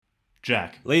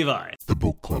Jack. Levi. The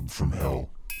Book Club from Hell.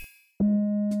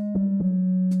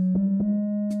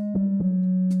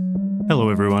 Hello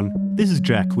everyone, this is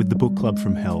Jack with the Book Club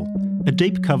from Hell, a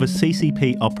deep cover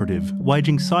CCP operative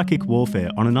waging psychic warfare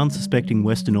on an unsuspecting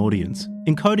Western audience,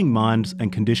 encoding minds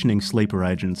and conditioning sleeper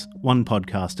agents, one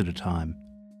podcast at a time.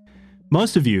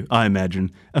 Most of you, I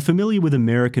imagine, are familiar with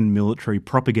American military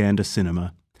propaganda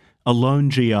cinema. A lone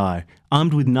GI,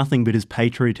 armed with nothing but his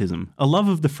patriotism, a love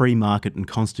of the free market and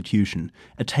constitution,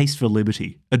 a taste for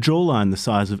liberty, a jawline the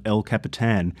size of El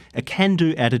Capitan, a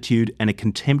can-do attitude and a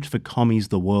contempt for commies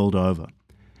the world over.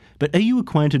 But are you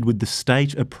acquainted with the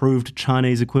state-approved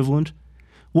Chinese equivalent?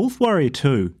 Wolf Warrior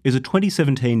 2 is a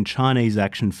 2017 Chinese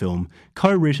action film,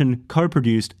 co-written,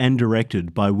 co-produced and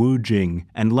directed by Jing,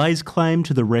 and lays claim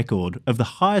to the record of the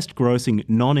highest-grossing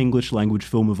non-English language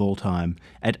film of all time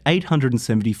at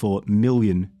 $874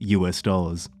 million.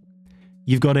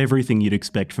 You've got everything you'd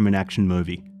expect from an action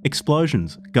movie.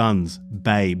 Explosions, guns,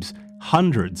 babes,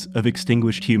 hundreds of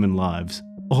extinguished human lives.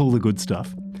 All the good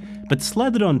stuff. But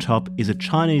slathered on top is a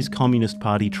Chinese Communist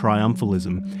Party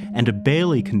triumphalism and a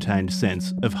barely contained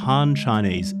sense of Han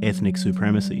Chinese ethnic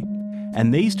supremacy.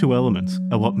 And these two elements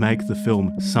are what make the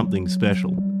film something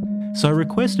special. So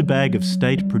request a bag of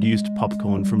state-produced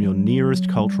popcorn from your nearest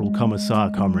cultural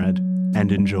commissar, comrade, and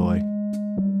enjoy.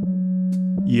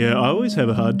 Yeah, I always have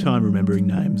a hard time remembering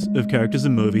names of characters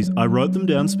in movies. I wrote them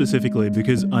down specifically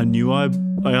because I knew I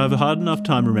have a hard enough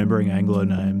time remembering Anglo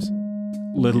names,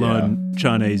 let alone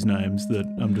Chinese names that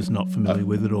I'm just not familiar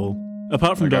with at all.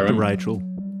 Apart from Dr. Rachel.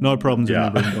 No problems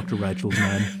remembering Dr. Rachel's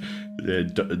name. Yeah,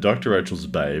 Dr. Rachel's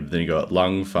babe. Then you got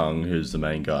Lung Feng, who's the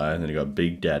main guy. And then you got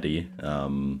Big Daddy.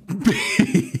 Then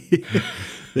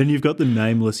you've got the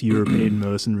nameless European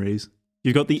mercenaries.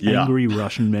 You've got the angry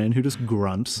Russian man who just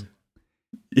grunts.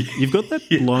 You've got that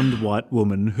blonde white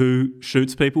woman who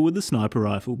shoots people with a sniper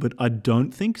rifle, but I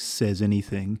don't think says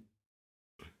anything.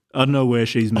 I don't know where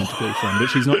she's meant to be from, but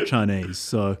she's not Chinese,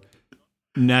 so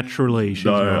naturally she's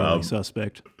morally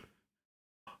suspect.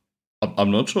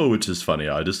 I'm not sure which is funny.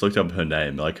 I just looked up her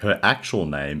name. Like, her actual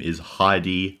name is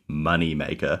Heidi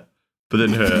Moneymaker, but then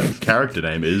her character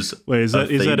name is Wait, is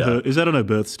that on her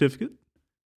birth certificate?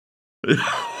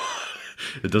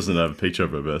 It doesn't have a picture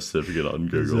of her birth certificate on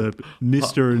Google.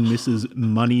 Mr. and Mrs.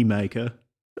 Moneymaker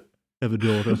have a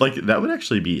daughter. Like, that would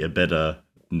actually be a better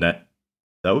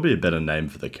that would be a better name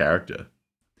for the character.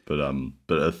 But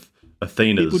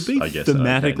Athena's, it would be I guess,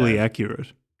 thematically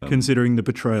accurate, considering the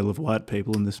portrayal of white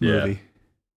people in this movie.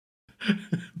 Yeah.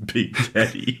 Big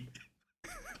Daddy.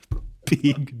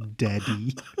 Big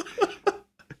Daddy.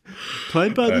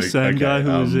 Played by the same guy who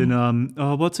was in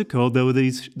what's it called? There were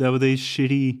these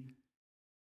shitty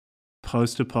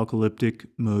post-apocalyptic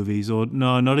movies, or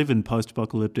no, not even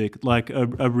post-apocalyptic, like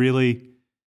a really,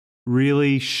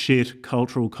 really shit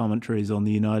cultural commentaries on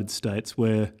the United States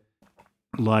where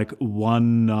like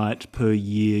one night per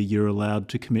year you're allowed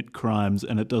to commit crimes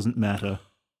and it doesn't matter.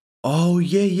 Oh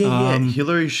yeah.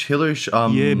 Hillary.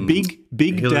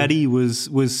 Big Daddy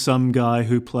was some guy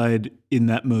who played in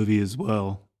that movie as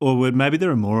well. Or maybe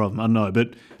there are more of them, I don't know.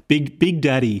 But Big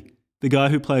Daddy, the guy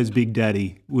who plays Big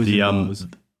Daddy was in those.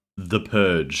 The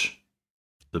Purge.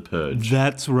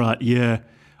 That's right, yeah.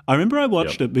 I remember I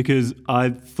watched it because I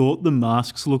thought the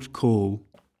masks looked cool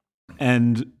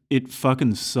and it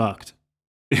fucking sucked.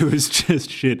 It was just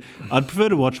shit. I'd prefer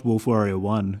to watch Wolf Warrior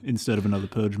 1 instead of another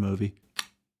Purge movie.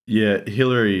 Yeah,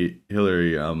 Hillary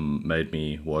made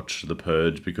me watch The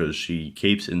Purge because she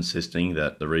keeps insisting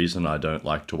that the reason I don't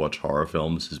like to watch horror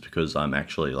films is because I'm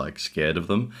actually like scared of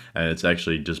them, and it's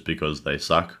actually just because they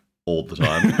suck all the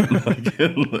time. like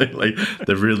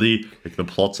they're really, like, the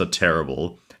plots are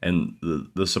terrible and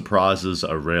the surprises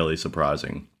are rarely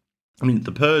surprising. I mean,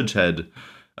 The Purge had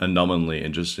a nominally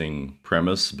interesting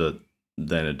premise, but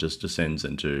then it just descends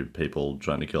into people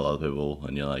trying to kill other people,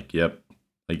 and you're like, yep,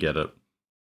 I get it.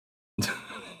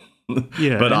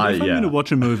 Yeah, but if I'm going to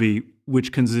watch a movie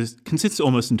which consists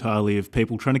almost entirely of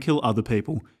people trying to kill other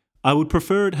people, I would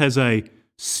prefer it has a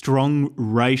strong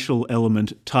racial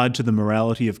element tied to the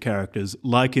morality of characters,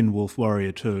 like in Wolf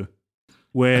Warrior 2,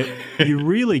 where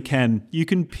you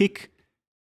can pick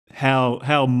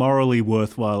how morally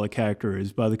worthwhile a character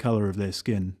is by the color of their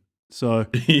skin. So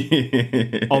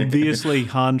obviously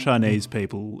Han Chinese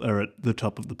people are at the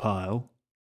top of the pile.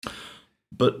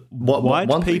 But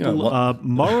white people are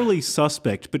morally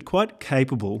suspect, but quite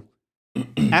capable.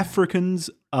 Africans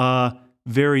are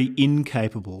very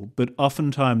incapable, but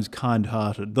oftentimes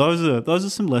kind-hearted. Those are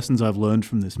some lessons I've learned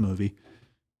from this movie.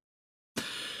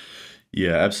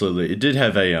 Yeah, absolutely. It did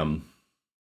have a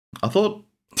I thought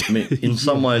I mean, in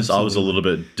some Yeah, ways, I was a absolutely.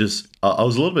 little bit I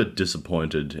was a little bit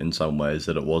disappointed in some ways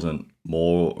that it wasn't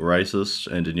more racist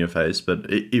and in your face, but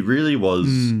it really was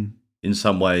Mm, in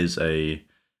some ways uh,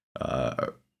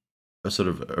 a sort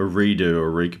of a redo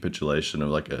or recapitulation of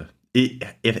like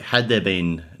if had there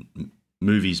been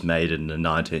movies made in the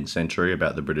 19th century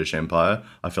about the British Empire,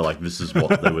 I feel like this is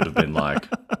what they would have been like,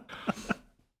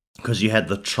 because you had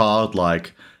the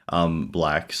childlike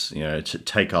blacks, to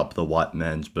take up the white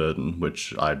man's burden,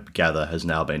 which I gather has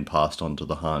now been passed on to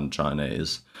the Han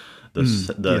Chinese, yeah.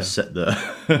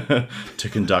 the to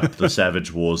conduct the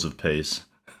savage wars of peace.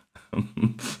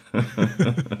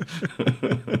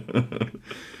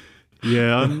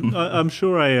 Yeah, I'm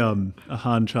sure a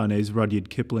Han Chinese a Rudyard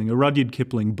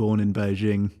Kipling born in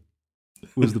Beijing,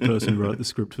 was the person who wrote the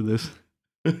script for this.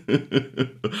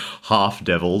 Half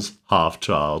devils, half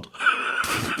child.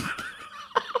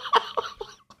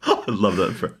 I love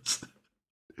that phrase.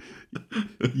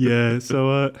 Yeah,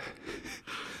 so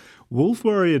Wolf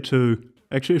Warrior 2.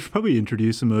 Actually, I should probably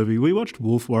introduce a movie. We watched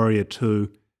Wolf Warrior 2,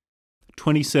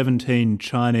 2017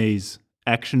 Chinese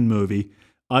action movie.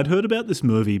 I'd heard about this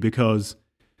movie because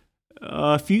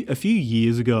a few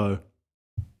years ago,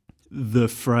 the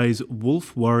phrase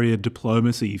Wolf Warrior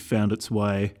diplomacy found its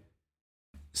way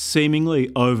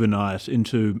seemingly overnight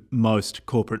into most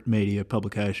corporate media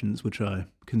publications, which I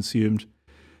consumed.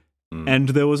 Mm. And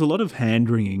there was a lot of hand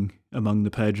wringing among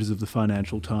the pages of the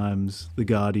Financial Times, The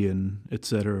Guardian,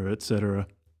 etc.,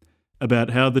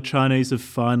 about how the Chinese have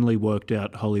finally worked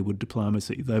out Hollywood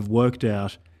diplomacy. They've worked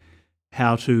out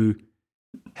how to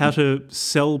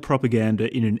sell propaganda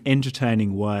in an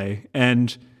entertaining way,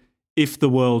 and if the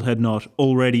world had not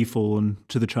already fallen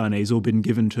to the Chinese or been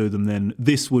given to them, then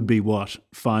this would be what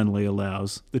finally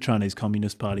allows the Chinese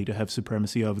Communist Party to have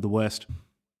supremacy over the West.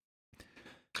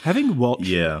 Having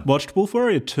Yeah. watched Wolf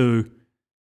Warrior 2,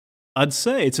 I'd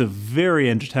say it's a very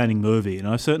entertaining movie, and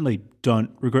I certainly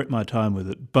don't regret my time with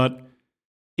it. But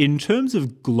in terms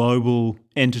of global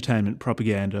entertainment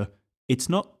propaganda, it's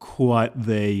not quite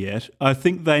there yet. I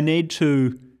think they need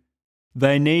to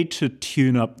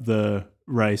tune up the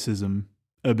racism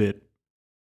a bit.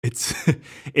 It's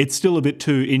it's still a bit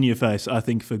too in your face, I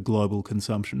think, for global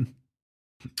consumption.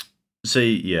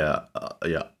 See, yeah.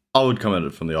 I would come at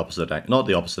it from the opposite angle. Not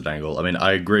the opposite angle. I mean,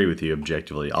 I agree with you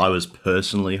objectively. I was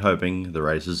personally hoping the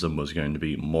racism was going to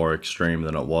be more extreme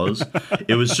than it was.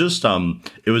 It was just,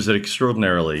 it was an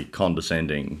extraordinarily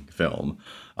condescending film.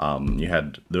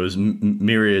 There was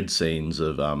myriad scenes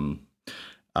of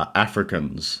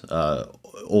Africans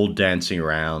all dancing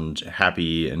around,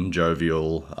 happy and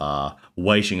jovial,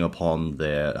 waiting upon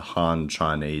their Han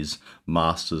Chinese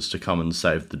masters to come and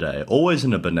save the day, always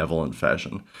in a benevolent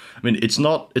fashion. I mean, it's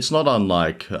not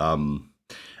unlike. I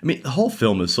mean, the whole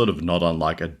film is sort of not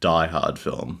unlike a Die Hard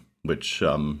film, which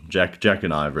Jack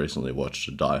and I have recently watched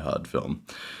a Die Hard film,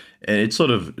 and it's sort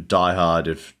of Die Hard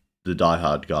if the Die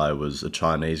Hard guy was a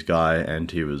Chinese guy, and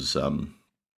he was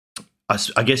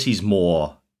I guess he's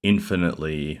more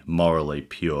infinitely morally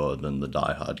pure than the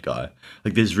Die Hard guy.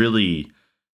 Like, there's really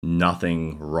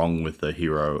nothing wrong with the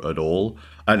hero at all.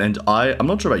 I'm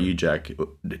not sure about you, Jack.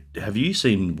 Have you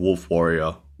seen Wolf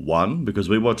Warrior 1? Because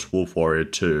we watched Wolf Warrior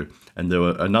 2, and there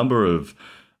were a number of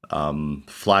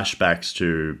flashbacks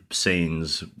to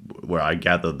scenes where I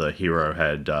gather the hero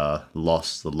had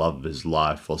lost the love of his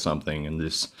life or something, and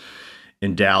this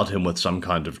endowed him with some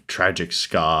kind of tragic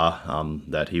scar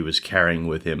that he was carrying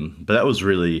with him. But that was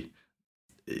really,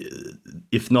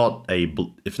 if not a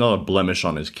blemish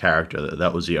on his character,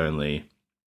 that was the only,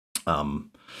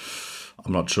 I'm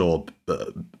not sure, but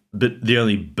the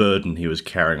only burden he was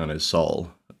carrying on his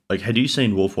soul. Like, had you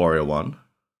seen Wolf Warrior 1?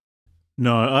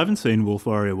 No, I haven't seen Wolf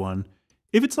Warrior 1.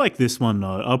 If it's like this one,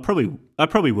 no, I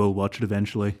probably will watch it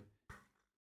eventually.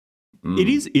 It Mm.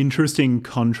 is interesting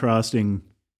contrasting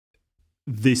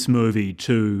this movie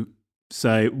to,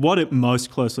 say, what it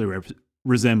most closely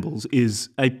resembles is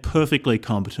a perfectly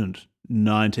competent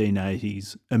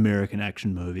 1980s American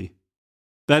action movie.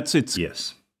 That's its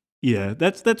Yes. Yeah,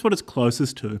 that's what it's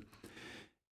closest to.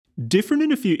 Different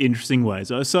in a few interesting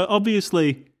ways. So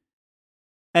obviously,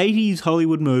 80s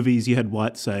Hollywood movies, you had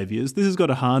white saviors. This has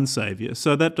got a Han savior,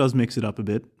 so that does mix it up a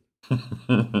bit.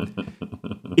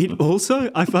 It also,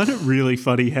 I find it really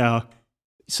funny how,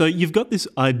 so you've got this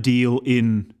ideal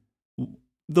in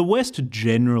the West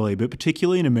generally, but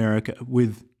particularly in America,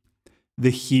 with the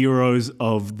heroes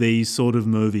of these sort of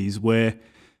movies where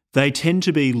they tend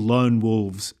to be lone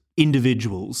wolves,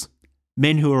 individuals,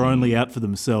 men who are only out for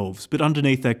themselves, but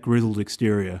underneath that grizzled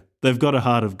exterior, they've got a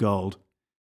heart of gold.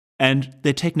 And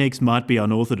their techniques might be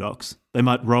unorthodox. They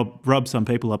might rub some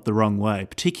people up the wrong way,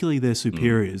 particularly their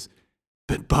superiors.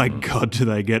 but by God, do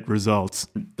they get results.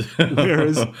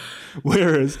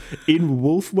 Whereas in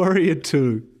Wolf Warrior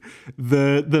 2,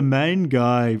 the main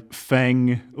guy,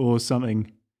 Fang or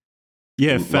something,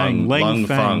 yeah, Fang, Lung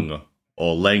Fang, Feng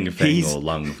or Leng Feng or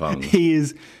Lung Feng. he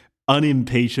is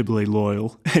unimpeachably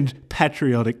loyal and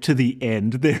patriotic to the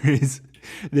end. There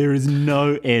is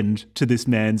no end to this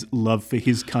man's love for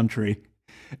his country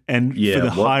and for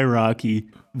the hierarchy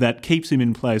that keeps him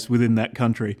in place within that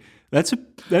country. That's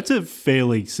a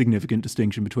fairly significant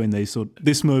distinction between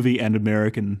this movie and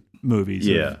American movies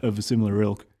of a similar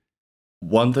ilk.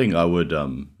 One thing I would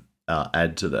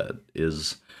add to that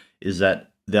is that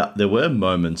there were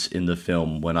moments in the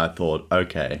film when I thought,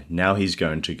 okay, now he's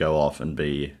going to go off and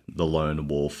be the lone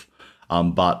wolf,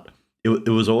 but it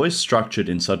was always structured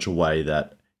in such a way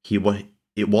that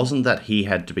it wasn't that he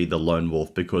had to be the lone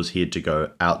wolf because he had to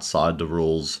go outside the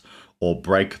rules or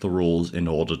break the rules in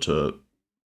order to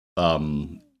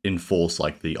enforce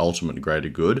like the ultimate greater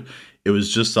good. It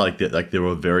was just like that. Like there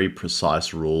were very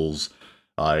precise rules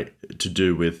to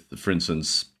do with, for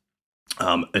instance,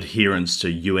 adherence to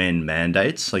UN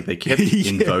mandates. Like they kept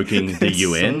invoking the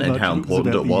UN and how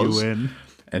important it was,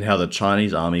 and how the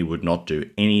Chinese army would not do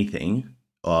anything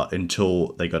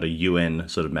until they got a UN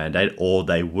sort of mandate, or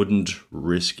they wouldn't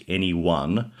risk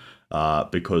anyone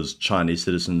because Chinese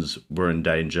citizens were in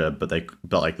danger. But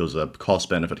like there was a cost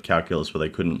benefit calculus where they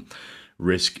couldn't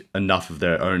risk enough of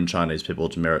their own Chinese people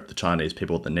to merit the Chinese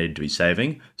people that needed to be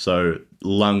saving. So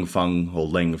Lung Feng or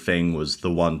Leng Feng was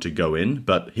the one to go in,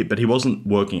 but he wasn't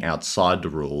working outside the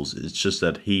rules. It's just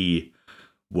that he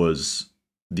was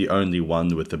the only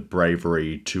one with the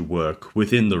bravery to work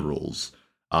within the rules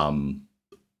on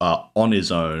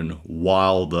his own,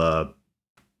 while the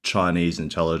Chinese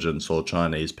intelligence or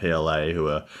Chinese PLA, who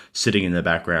are sitting in the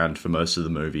background for most of the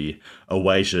movie,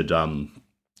 awaited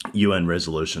UN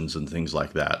resolutions and things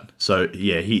like that. So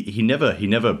yeah, he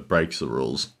never breaks the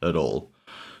rules at all.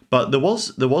 But there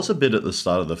was a bit at the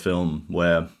start of the film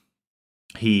where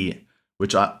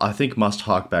which I think must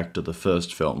hark back to the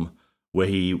first film, where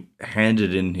he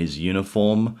handed in his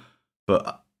uniform,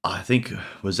 but I think,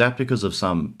 was that because of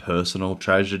some personal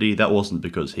tragedy? That wasn't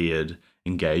because he had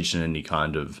engaged in any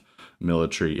kind of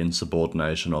military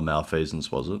insubordination or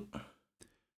malfeasance, was it?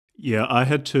 Yeah, I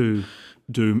had to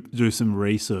do some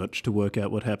research to work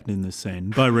out what happened in this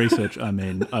scene. By research, I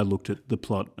mean I looked at the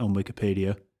plot on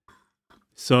Wikipedia.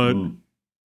 So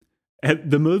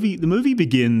the movie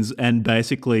begins, and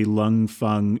basically Lung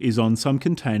Feng is on some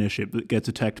container ship that gets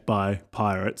attacked by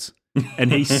pirates,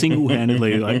 and he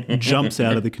single-handedly like jumps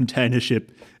out of the container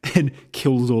ship and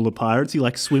kills all the pirates. He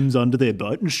like swims under their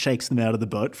boat and shakes them out of the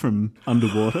boat from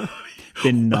underwater,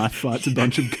 then knife fights a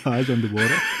bunch of guys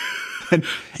underwater.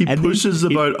 He pushes the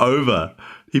boat over.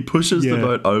 He pushes the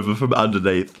boat over from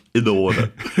underneath in the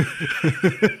water.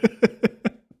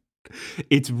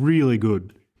 It's really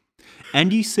good.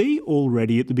 And you see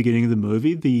already at the beginning of the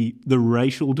movie the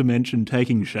racial dimension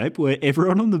taking shape, where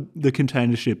everyone on the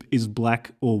container ship is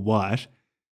black or white.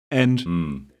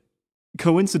 And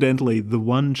coincidentally, the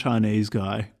one Chinese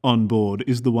guy on board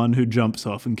is the one who jumps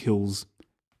off and kills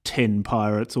 10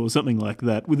 pirates or something like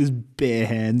that with his bare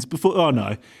hands before... Oh,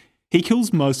 no. He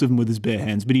kills most of them with his bare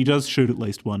hands, but he does shoot at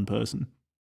least one person.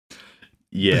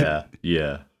 Yeah,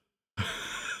 yeah.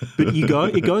 But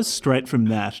it goes straight from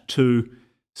that to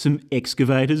some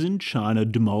excavators in China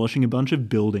demolishing a bunch of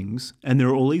buildings, and there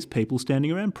are all these people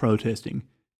standing around protesting.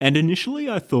 And initially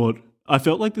I felt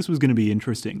like this was going to be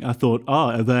interesting. I thought,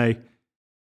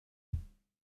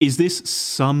 is this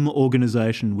some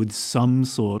organization with some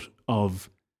sort of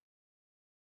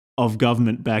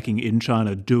government backing in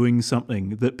China doing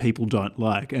something that people don't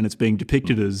like, and it's being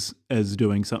depicted as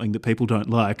doing something that people don't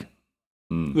like?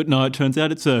 But no, it turns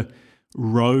out it's a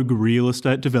rogue real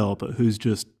estate developer who's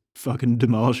just fucking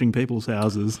demolishing people's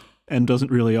houses and doesn't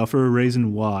really offer a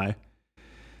reason why.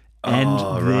 And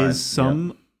there's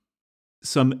some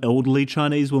elderly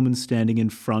Chinese woman standing in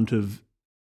front of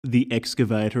the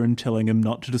excavator and telling him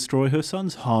not to destroy her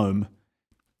son's home.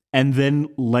 And then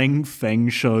Leng Feng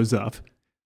shows up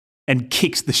and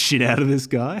kicks the shit out of this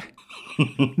guy.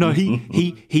 No,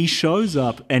 he shows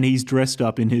up and he's dressed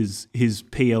up in his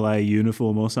PLA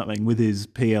uniform or something with his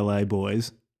PLA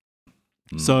boys.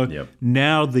 So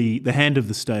now the hand of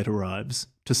the state arrives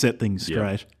to set things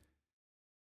straight.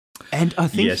 And I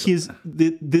think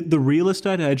the real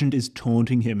estate agent is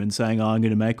taunting him and saying, I'm going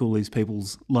to make all these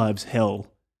people's lives hell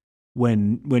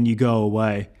when you go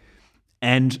away.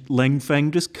 And Leng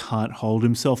Feng just can't hold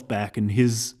himself back, and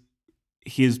his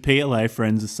PLA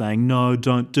friends are saying, no,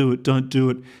 don't do it.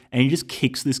 And he just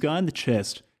kicks this guy in the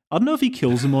chest. I don't know if he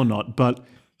kills him or not, but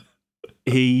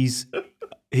he's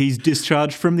He's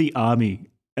discharged from the army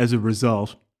as a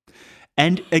result.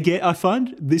 And again, I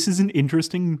find this is an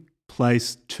interesting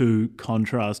place to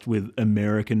contrast with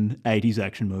American 80s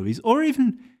action movies, or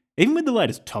even with the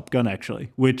latest Top Gun,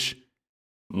 actually, which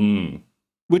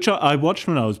I watched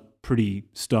when I was pretty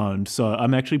stoned, so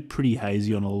I'm actually pretty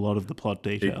hazy on a lot of the plot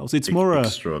details. It's more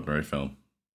extraordinary film.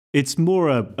 It's more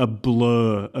a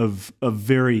blur of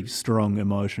very strong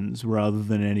emotions rather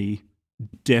than any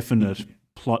definite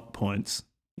plot points.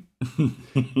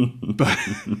 but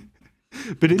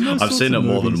in those I've seen it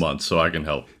more than movies, once, so I can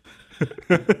help.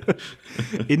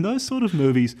 in those sort of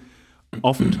movies,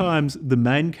 oftentimes the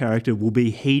main character will be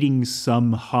heeding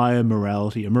some higher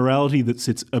morality, a morality that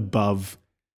sits above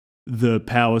the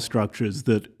power structures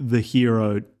that the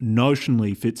hero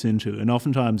notionally fits into. And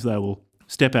oftentimes they will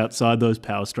step outside those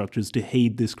power structures to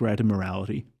heed this greater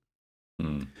morality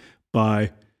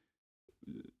by,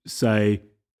 say,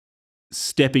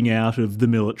 stepping out of the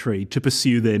military to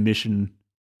pursue their mission,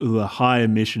 the higher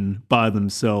mission, by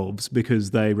themselves,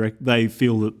 because they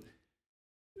feel that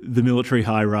the military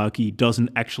hierarchy doesn't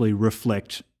actually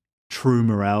reflect true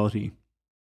morality.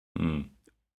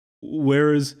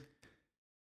 Whereas,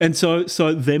 and so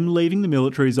them leaving the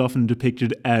military is often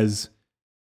depicted as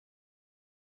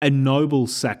a noble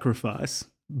sacrifice,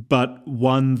 but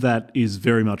one that is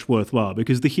very much worthwhile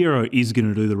because the hero is going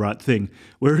to do the right thing.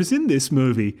 Whereas in this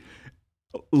movie,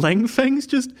 Lang Feng's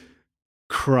just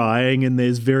crying and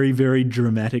there's very, very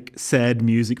dramatic, sad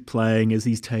music playing as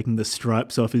he's taking the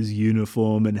stripes off his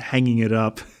uniform and hanging it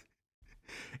up.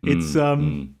 It's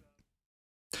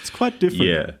quite different.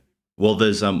 Yeah. Well,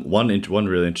 there's one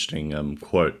really interesting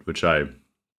quote which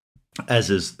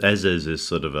as is this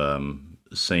sort of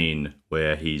scene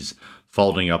where he's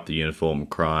folding up the uniform,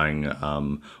 crying.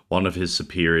 One of his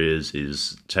superiors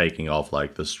is taking off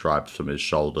like the stripes from his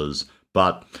shoulders,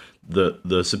 but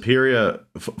the superior,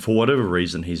 for whatever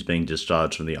reason, he's being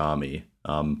discharged from the army.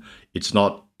 It's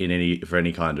not for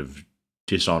any kind of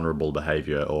dishonorable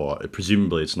behavior, or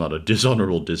presumably it's not a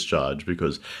dishonorable discharge,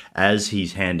 because as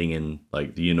he's handing in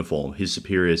like the uniform, his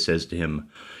superior says to him,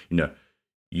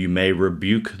 you may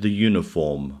rebuke the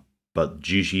uniform, but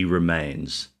duty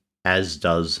remains, as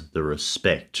does the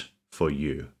respect for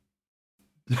you.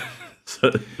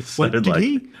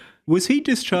 Was he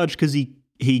discharged because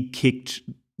he kicked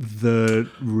the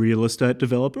real estate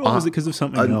developer, or was it because of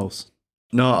something else?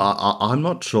 No, I'm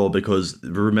not sure, because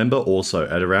remember also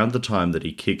at around the time that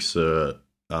he kicks a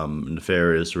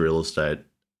nefarious real estate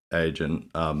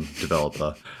agent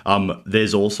developer,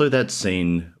 there's also that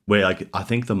scene where I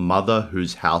think the mother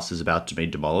whose house is about to be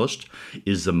demolished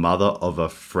is the mother of a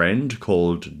friend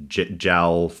called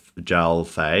Zhao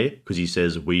Fei, because he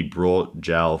says, we brought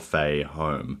Zhao Fei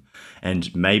home.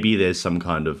 And maybe there's some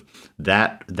kind of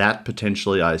that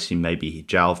potentially, I assume maybe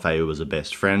Zhao Fei was a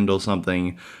best friend or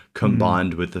something,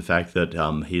 combined with the fact that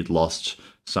he'd lost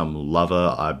some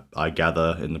lover, I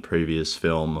gather, in the previous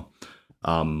film,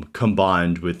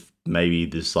 combined with maybe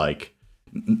this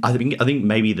I think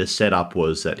maybe the setup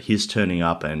was that his turning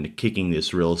up and kicking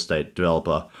this real estate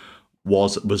developer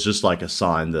was just like a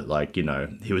sign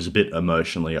that he was a bit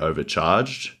emotionally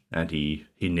overcharged and he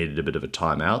needed a bit of a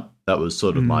timeout. That was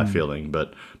sort of my feeling,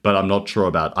 but I'm not sure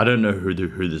about. I don't know who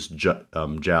this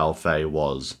Zhao Fei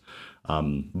was.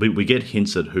 We get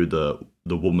hints at who the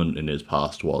woman in his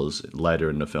past was later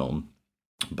in the film,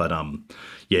 but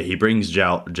he brings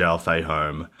Zhao Fei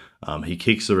home. He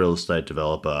kicks the real estate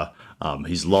developer.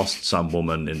 He's lost some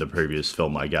woman in the previous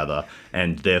film, I gather,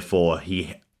 and therefore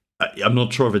I'm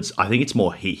not sure if it's. I think it's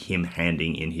more him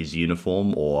handing in his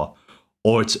uniform, or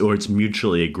it's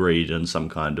mutually agreed in some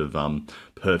kind of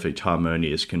perfect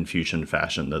harmonious Confucian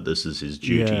fashion that this is his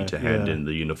duty to hand in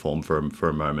the uniform for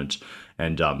a moment,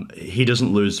 and he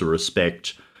doesn't lose the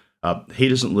respect. He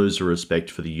doesn't lose the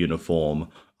respect for the uniform,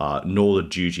 nor the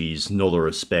duties, nor the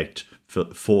respect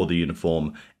for the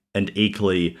uniform, and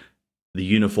equally, the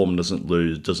uniform doesn't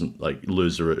lose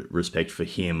the respect for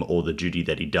him or the duty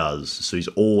that he does. So he's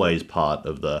always part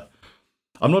of the.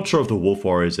 I'm not sure if the Wolf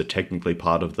Warriors are technically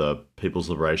part of the People's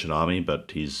Liberation Army,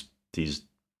 but he's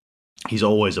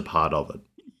always a part of it.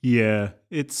 Yeah,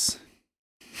 it's.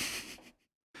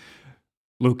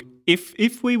 Look,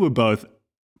 if we were both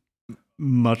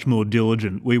much more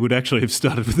diligent, we would actually have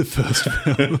started with the first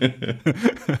film.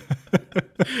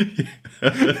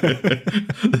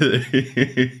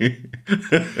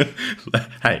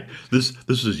 Hey, this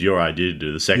was your idea to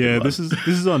do the second one. Yeah, this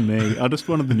is on me. I just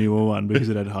wanted the newer one because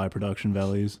it had high production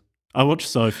values. I watch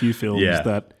so few films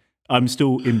that I'm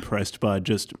still impressed by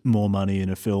just more money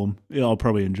in a film. I'll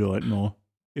probably enjoy it more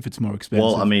if it's more expensive.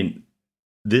 Well, I mean,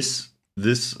 this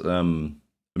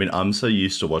I mean, I'm so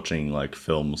used to watching like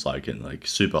films like in like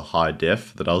super high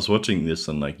def that I was watching this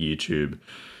on like YouTube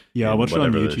Yeah, I in watched it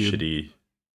on whatever the YouTube. shitty,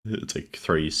 it's like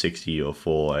 360 or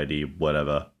 480,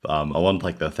 whatever. I want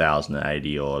like the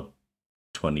 1080 or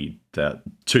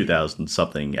 2000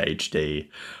 something HD.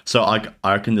 So I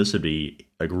reckon this would be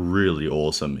like really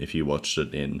awesome if you watched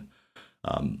it in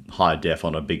high def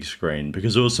on a big screen,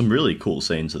 because there was some really cool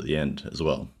scenes at the end as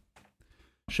well.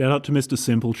 Shout out to Mr.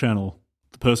 Simple Channel,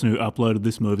 the person who uploaded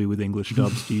this movie with English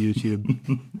dubs to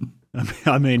YouTube.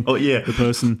 I mean, Oh yeah, the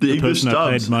person English I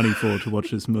dubs. paid money for to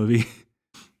watch this movie.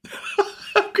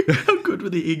 How good were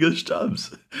the English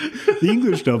dubs? The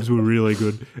English dubs were really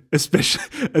good,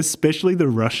 especially the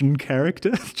Russian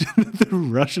character, the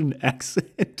Russian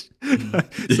accent.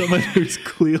 Someone who's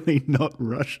clearly not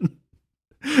Russian.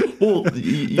 Well,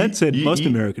 that said, most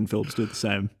American films do the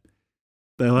same.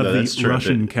 They'll have the true,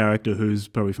 Russian character who's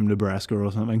probably from Nebraska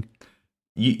or something.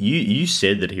 You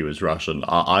said that he was Russian.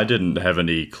 I didn't have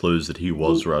any clues that he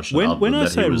was Russian. When I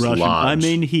say Russian, large. I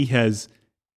mean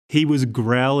he was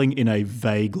growling in a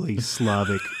vaguely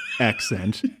Slavic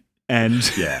accent.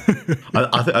 And yeah,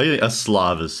 I think a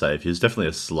Slav is safe. He's definitely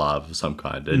a Slav of some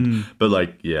kind. And, But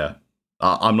like, yeah,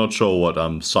 I'm not sure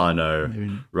what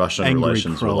Sino-Russian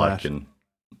relations were like. And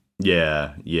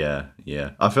yeah.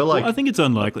 I feel like I think it's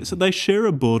unlikely. So they share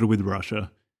a border with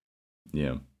Russia.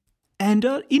 Yeah. And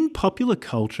in popular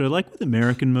culture, like with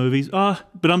American movies, but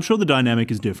I'm sure the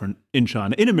dynamic is different in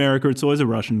China. In America, it's always a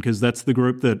Russian because that's the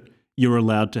group that you're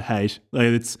allowed to hate. Like,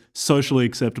 it's socially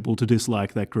acceptable to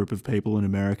dislike that group of people in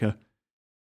America.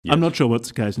 Yes. I'm not sure what's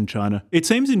the case in China. It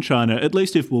seems in China, at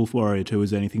least if Wolf Warrior 2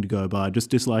 is anything to go by,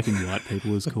 just disliking white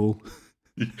people is cool.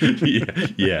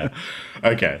 yeah.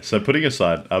 Okay, so putting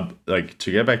aside, like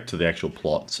to get back to the actual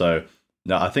plot. So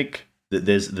now I think that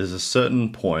there's a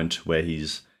certain point where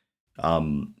he's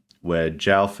where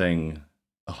Zhao Feng.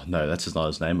 Oh no, that's not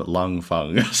his name. But Lung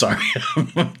Feng. Sorry,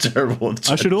 I'm terrible.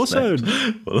 I should also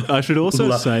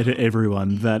say to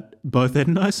everyone that both Ed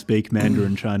and I speak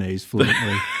Mandarin Chinese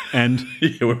fluently, and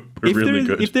we're really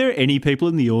good. If there are any people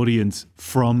in the audience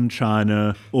from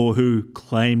China or who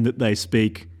claim that they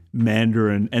speak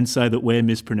Mandarin and say that we're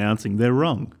mispronouncing, they're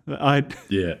wrong. I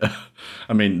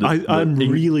mean, I'm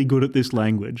really good at this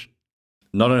language.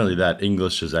 Not only that,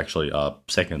 English is actually our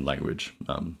second language.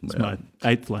 It's my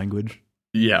 8th language.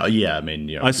 Yeah. I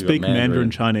mean, I speak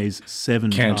Mandarin Chinese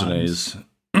 7 Cantonese. times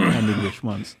and English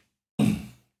once.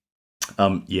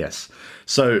 Yes.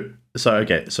 So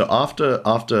okay. So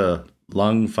after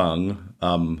Lung Feng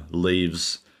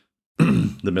leaves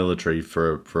the military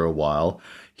for a while,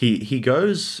 he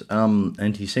goes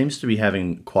and he seems to be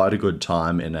having quite a good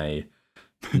time in a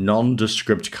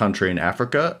nondescript country in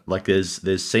Africa. Like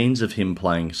there's scenes of him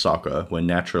playing soccer where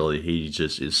naturally he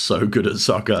just is so good at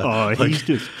soccer. Oh, he's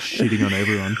just shitting on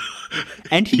everyone.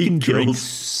 And he can drink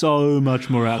so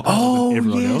much more alcohol than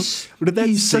everyone else. But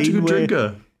he's such a good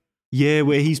drinker. Yeah,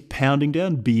 where he's pounding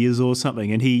down beers or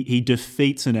something and he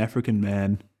defeats an African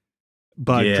man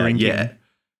by drinking. Yeah.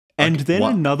 And then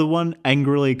another one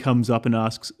angrily comes up and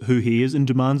asks who he is and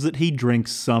demands that he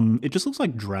drinks it just looks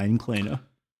like drain cleaner.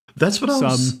 That's what I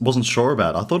wasn't sure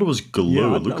about. I thought it was glue.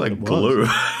 Yeah, it looked like glue.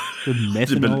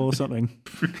 Methanol or something.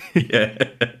 Yeah.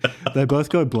 They both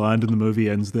go blind and the movie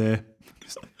ends there.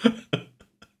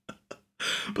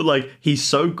 But like, he's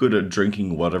so good at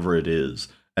drinking whatever it is.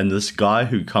 And this guy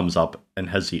who comes up and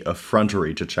has the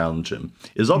effrontery to challenge him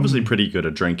is obviously pretty good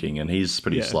at drinking, and he's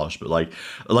pretty slosh. But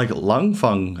like Lung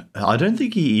Feng, I don't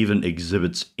think he even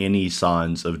exhibits any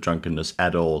signs of drunkenness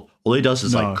at all. All he does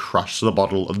is like crush the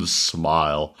bottle and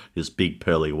smile, his big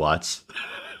pearly whites.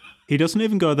 He doesn't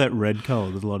even go that red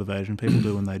colour that a lot of Asian people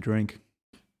do when they drink.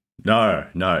 No.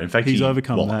 In fact, he's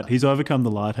overcome that. He's overcome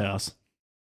the lighthouse.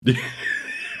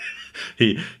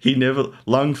 He never,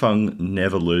 Lung Feng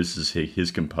never loses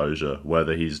his composure,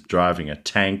 whether he's driving a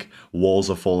tank, walls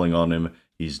are falling on him,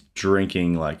 he's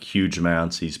drinking like huge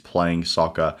amounts, he's playing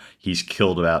soccer, he's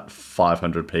killed about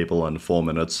 500 people in 4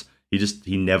 minutes.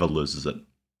 He never loses it.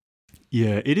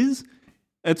 Yeah, it is.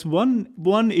 It's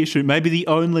one issue, maybe the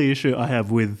only issue I have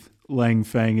with Lang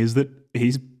Feng is that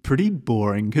he's pretty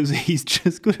boring because he's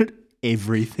just good at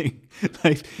everything.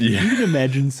 Like, you can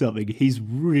imagine something, he's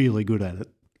really good at it.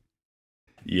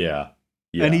 Yeah.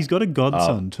 And he's got a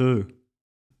godson too.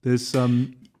 There's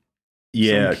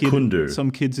Kundu.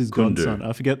 Some kid's his godson.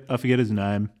 I forget his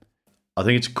name. I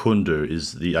think it's Kundu.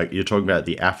 Is the you're talking about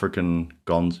the African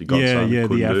godson? Yeah,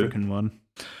 Kundu, the African one.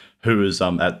 Who is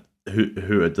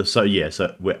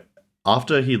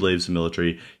after he leaves the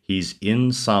military, he's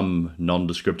in some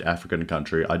nondescript African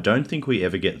country. I don't think we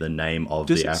ever get the name of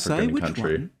the African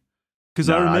country.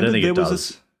 Because I remember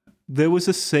There was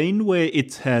a scene where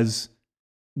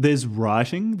there's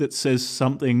writing that says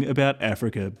something about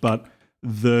Africa, but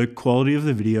the quality of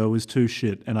the video was too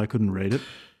shit and I couldn't read it.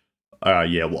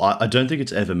 Yeah, well, I don't think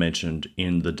it's ever mentioned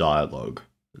in the dialogue.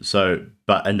 So,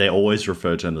 and they always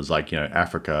refer to them as like,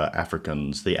 Africa,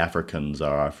 Africans, the Africans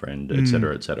are our friend, et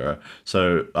cetera, et cetera.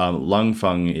 So, Lung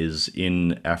Feng is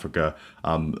in Africa.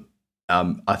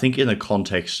 I think in the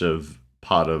context of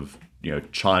part of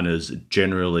China's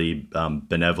generally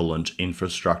benevolent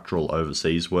infrastructural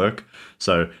overseas work.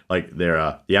 So like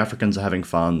the Africans are having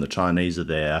fun, the Chinese are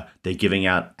there, they're giving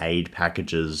out aid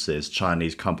packages, there's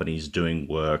Chinese companies doing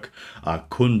work.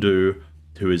 Kundu,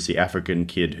 who is the African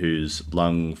kid who's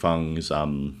Lung Feng's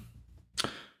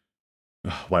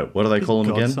what do they call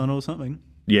him again? Godson or something.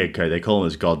 Yeah, okay, they call him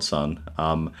his godson.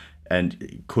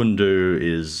 And Kundu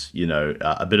is,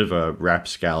 a bit of a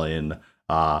rapscallion.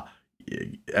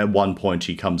 At one point,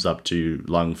 he comes up to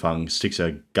Lung Feng, sticks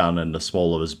a gun in the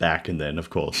small of his back, and then, of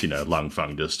course, Lung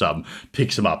Feng just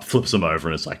picks him up, flips him over,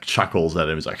 and it's like chuckles at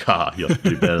him. He's like, you have to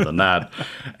do better than that.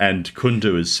 And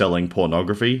Kundu is selling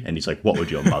pornography, and he's like, what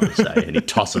would your mother say? And he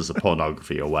tosses the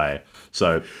pornography away.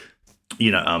 So,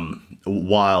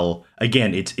 while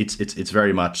again, it's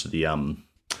very much the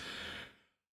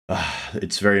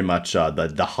it's very much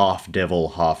the half devil,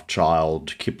 half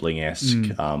child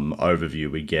Kipling-esque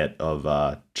overview we get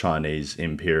of Chinese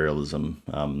imperialism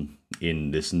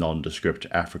in this nondescript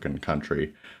African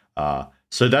country.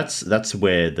 So that's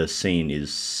where the scene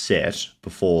is set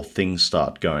before things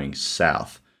start going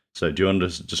south. So do you want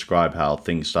to describe how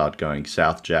things start going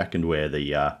south, Jack, and where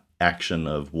the action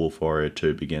of Wolf Warrior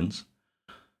 2 begins?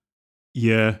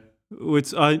 Yeah.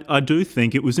 I do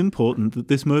think it was important that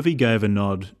this movie gave a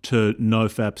nod to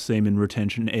NoFap semen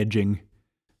retention edging.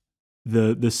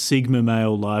 The Sigma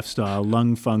male lifestyle.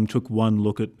 Lung Feng took one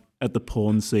look at the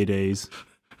porn CDs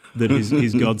that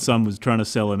his godson was trying to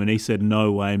sell him, and he said, no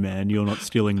way, man, you're not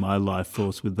stealing my life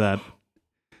force with that.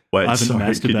 Wait, I haven't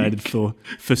masturbated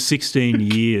for 16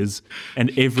 years,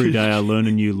 and every day I learn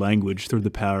a new language through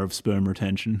the power of sperm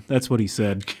retention. That's what he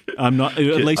said. I'm not,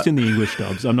 at least in the English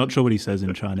dubs. I'm not sure what he says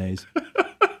in Chinese.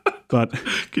 But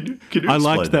can you I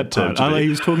liked that part. He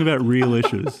was talking about real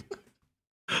issues.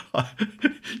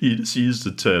 You just used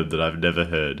a term that I've never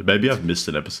heard. Maybe I've missed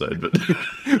an episode, but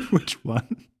which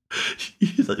one?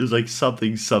 It was like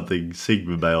something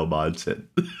Sigma male mindset.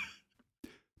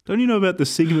 Don't you know about the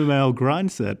Sigma male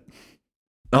grind set?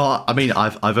 Oh, I mean,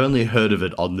 I've only heard of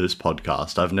it on this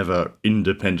podcast. I've never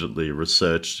independently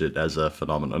researched it as a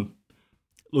phenomenon.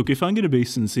 Look, if I'm going to be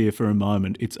sincere for a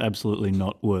moment, it's absolutely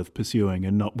not worth pursuing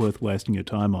and not worth wasting your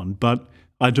time on. But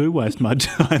I do waste my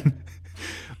time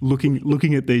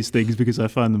looking at these things because I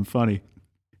find them funny.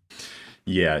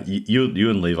 Yeah, you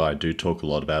and Levi do talk a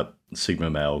lot about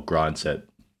Sigma male grind set,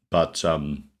 but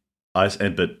but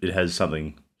it has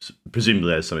something.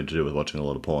 Presumably has something to do with watching a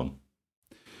lot of porn.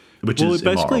 It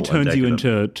basically turns you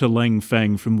into Lang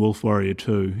Fang from Wolf Warrior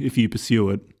 2 if you pursue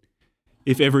it.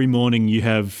 If every morning you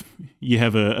have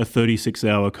a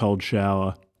 36-hour cold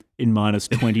shower in minus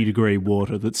 20 degree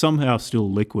water that's somehow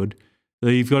still liquid,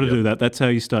 so you've got to do that. That's how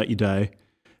you start your day.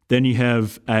 Then you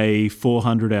have a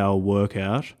 400-hour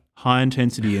workout,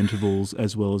 high-intensity intervals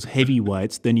as well as heavy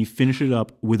weights. Then you finish it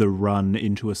up with a run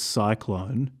into a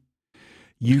cyclone.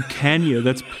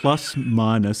 That's plus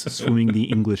minus swimming the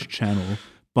English Channel.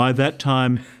 By that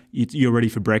time, you're ready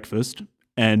for breakfast.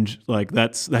 And like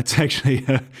that's actually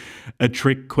a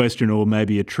trick question, or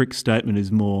maybe a trick statement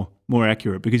is more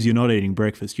accurate, because you're not eating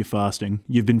breakfast, you're fasting.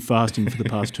 You've been fasting for the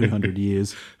past 200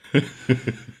 years.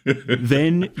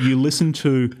 Then you listen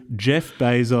to Jeff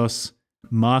Bezos,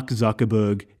 Mark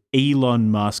Zuckerberg, Elon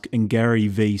Musk and Gary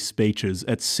Vee speeches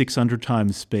at 600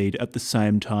 times speed at the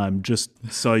same time, just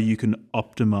so you can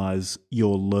optimize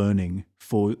your learning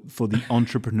for the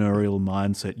entrepreneurial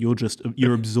mindset.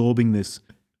 You're absorbing this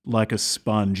like a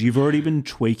sponge. You've already been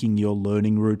tweaking your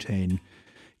learning routine.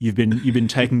 You've been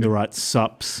taking the right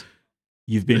sups.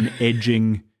 You've been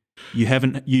edging.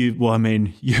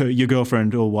 Your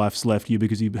girlfriend or wife's left you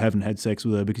because you haven't had sex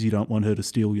with her because you don't want her to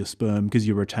steal your sperm, because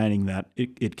you're retaining that.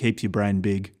 It keeps your brain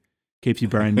big. Keeps your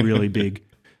brain really big.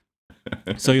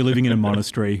 So you're living in a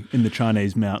monastery in the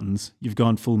Chinese mountains. You've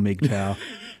gone full MGTOW.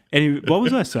 Anyway, what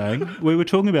was I saying? We were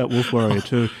talking about Wolf Warrior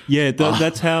 2. Yeah,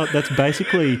 that's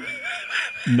basically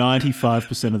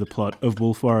 95% of the plot of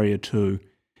Wolf Warrior 2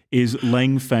 is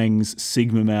Lang Fang's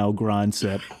Sigma male grind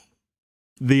set.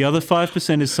 The other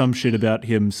 5% is some shit about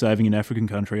him saving an African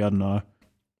country. I don't know.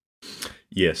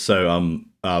 Yeah, so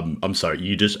I'm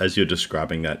sorry, as you're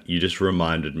describing that, you just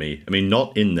reminded me, I mean,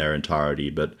 not in their entirety,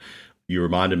 but you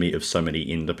reminded me of so many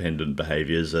independent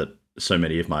behaviors that so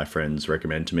many of my friends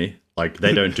recommend to me. Like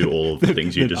they don't do all of the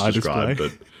things you just I described,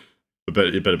 display.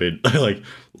 but it better be like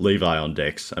Levi on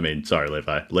decks. I mean, sorry,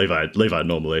 Levi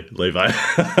normally. Levi,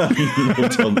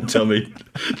 tell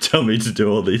me to do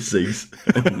all these things.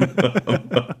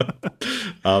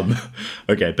 um,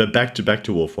 okay, but back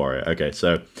to Wolf Warrior. Okay,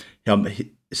 so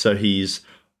he's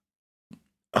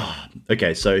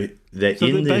okay, so they're So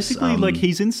in that this basically, like,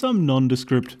 he's in some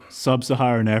nondescript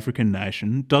sub-Saharan African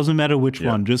nation. Doesn't matter which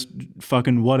Yeah. one, just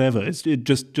fucking whatever. It's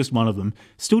just one of them.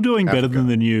 Still doing better Africa. than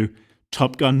the new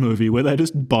Top Gun movie where they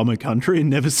just bomb a country and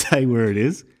never say where it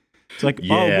is. It's like,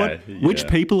 Yeah, which yeah.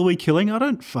 people are we killing? I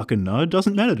don't fucking know. It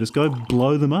doesn't matter. Just go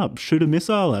blow them up. Shoot a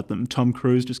missile at them. Tom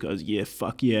Cruise just goes, yeah,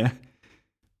 fuck yeah.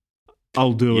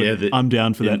 I'll do Yeah, it. I'm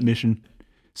down for that mission.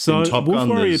 So in Top Wolf Gun,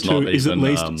 Warrior there's 2 not is at even,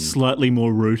 least slightly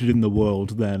more rooted in the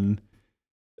world than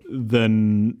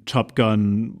Top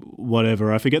Gun,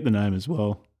 whatever. I forget the name as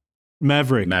well.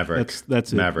 Maverick. That's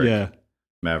it. Maverick. Yeah.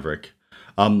 Maverick.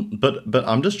 But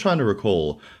I'm just trying to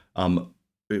recall.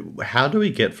 How do we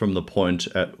get from the point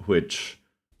at which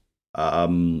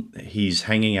he's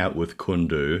hanging out with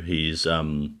Kundu? He's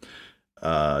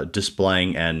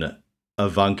displaying an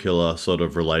avuncular sort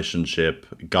of relationship,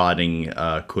 guiding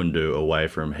Kundu away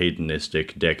from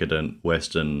hedonistic, decadent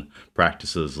Western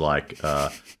practices like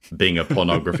being a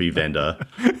pornography vendor.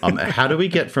 How do we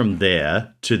get from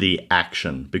there to the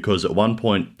action? Because at one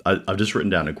point, I've just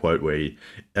written down a quote where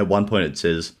at one point it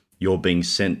says, "You're being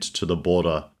sent to the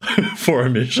border for a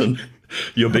mission."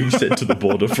 You're being sent to the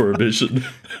border for a mission.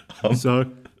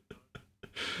 So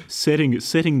setting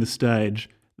the stage,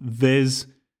 there's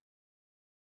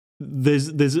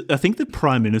I think the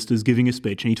Prime Minister's giving a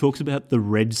speech and he talks about the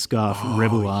Red Scarf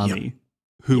Rebel Army,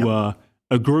 who are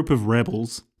a group of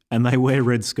rebels and they wear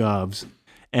red scarves.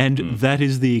 And that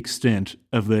is the extent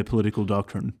of their political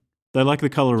doctrine. They like the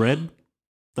colour red.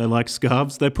 They like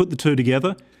scarves. They put the two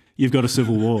together. You've got a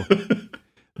civil war.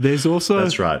 There's also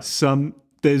That's right.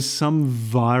 There's some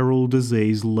viral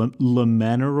disease,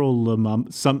 Lamana or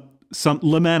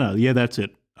Lamana. Yeah, that's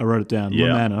it. I wrote it down. Yeah,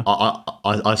 Lamana.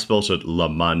 I spelt it La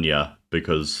Mania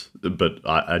but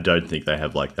I don't think they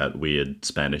have like that weird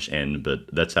Spanish N,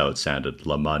 but that's how it sounded.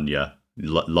 La Mania,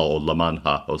 or La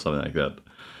Manja, or something like that.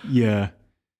 Yeah.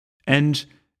 And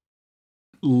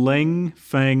Leng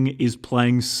Feng is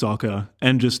playing soccer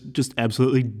and just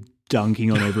absolutely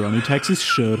dunking on everyone. He takes his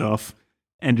shirt off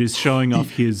and is showing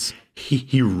off his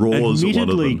He roars at one of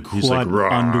admittedly them. He's quite like,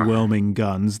 "Rawr." underwhelming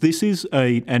guns. This is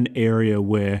an area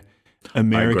where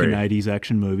American agree. 80s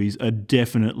action movies are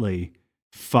definitely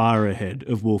far ahead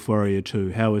of Wolf Warrior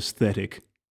 2. How aesthetic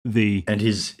And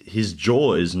his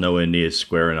jaw is nowhere near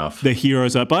square enough. the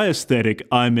heroes are. By aesthetic,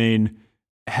 I mean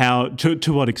how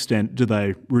to what extent do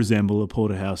they resemble a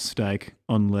porterhouse steak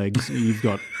on legs? You've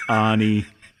got Arnie,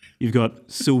 you've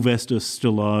got Sylvester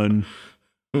Stallone,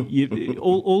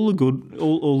 all the good,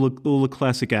 all the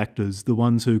classic actors, the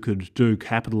ones who could do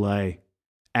capital A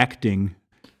acting,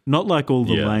 not like all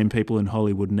the lame people in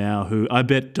Hollywood now who I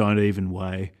bet don't even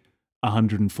weigh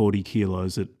 140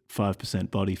 kilos at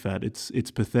 5% body fat.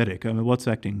 It's pathetic. I mean, what's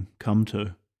acting come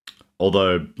to?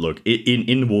 Although, look,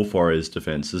 in Wolf Warrior's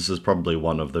defense, this is probably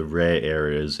one of the rare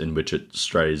areas in which it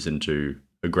strays into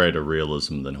a greater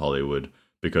realism than Hollywood,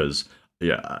 because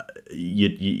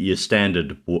your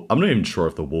standard. I'm not even sure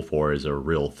if the Wolf Warriors are a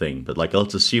real thing, but like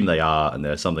let's assume they are, and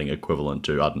they're something equivalent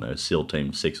to, I don't know, SEAL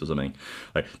Team 6 or something.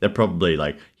 Like they're probably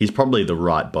like he's probably the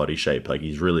right body shape. Like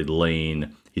he's really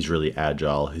lean, he's really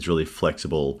agile, he's really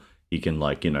flexible. He can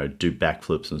do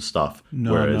backflips and stuff.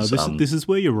 No, this is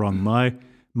where you're wrong.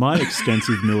 My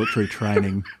extensive military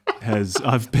training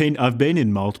I've been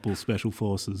in multiple special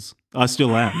forces. I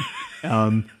still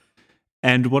am.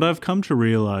 And what I've come to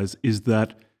realize is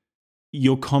that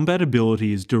your combat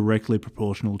ability is directly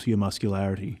proportional to your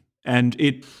muscularity. And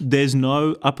there's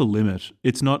no upper limit.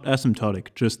 It's not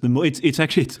asymptotic. Just it's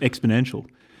exponential.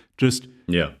 Just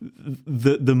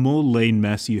the more lean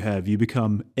mass you have, you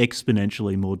become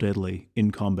exponentially more deadly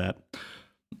in combat.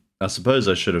 I suppose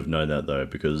I should have known that though,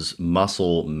 because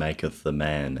muscle maketh the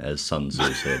man, as Sun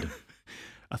Tzu said.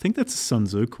 I think that's a Sun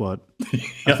Tzu quote.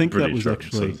 I think that was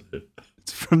actually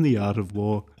it's from The Art of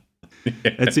War. Yeah.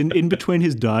 It's in between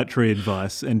his dietary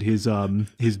advice and his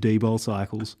D-bol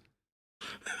cycles.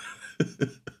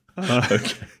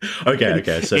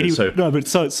 Okay.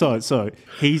 So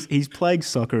he's playing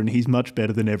soccer and he's much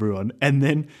better than everyone. And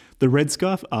then the Red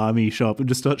Scarf Army show up and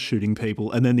just start shooting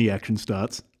people, and then the action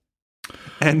starts.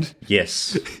 And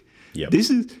yes, this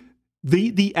is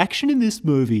the action in this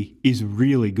movie is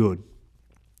really good.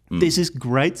 There's this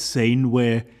great scene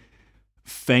where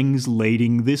Feng's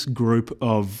leading this group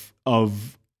of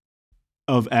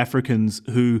of Africans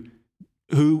who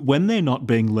when they're not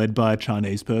being led by a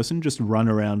Chinese person, just run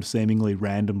around seemingly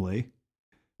randomly.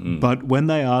 But when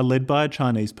they are led by a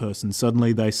Chinese person,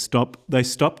 suddenly they stop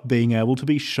being able to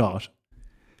be shot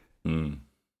and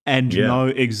know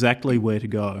exactly where to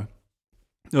go.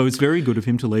 Oh, it's very good of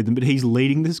him to lead them, but he's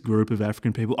leading this group of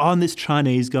African people. Oh, and this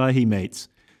Chinese guy he meets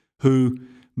who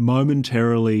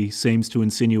momentarily seems to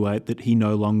insinuate that he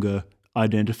no longer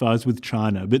identifies with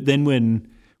China. But then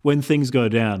when things go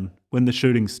down, when the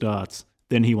shooting starts,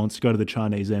 then he wants to go to the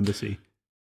Chinese embassy.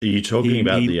 Are you talking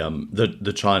about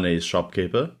the Chinese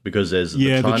shopkeeper? Because there's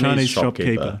the Chinese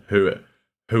shopkeeper who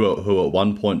at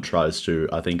one point tries to,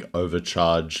 I think,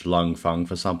 overcharge Lung Feng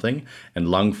for something, and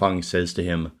Lung Feng says to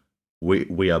him,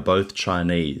 "We are both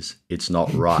Chinese. It's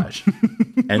not right."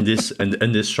 and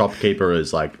this shopkeeper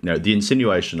is like, the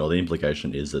insinuation or the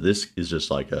implication is that this is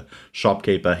just like a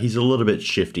shopkeeper. He's a little bit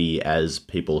shifty, as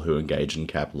people who engage in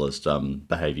capitalist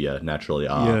behavior naturally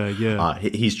are.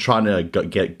 He's trying to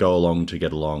go along to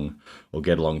get along, or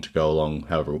get along to go along,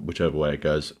 whichever way it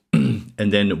goes.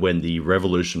 And then when the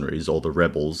revolutionaries or the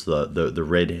rebels,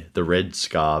 the red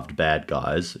scarved bad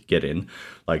guys get in,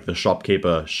 like the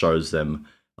shopkeeper shows them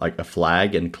like a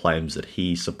flag and claims that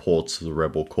he supports the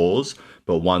rebel cause.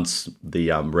 But once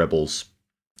the rebels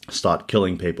start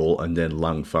killing people, and then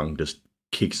Lung Feng just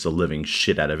kicks the living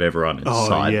shit out of everyone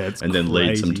inside, and then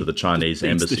leads them to the Chinese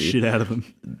embassy. The shit out of them.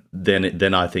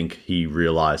 Then I think he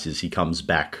realizes, he comes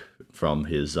back from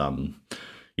his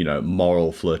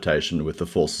moral flirtation with the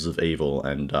forces of evil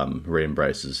and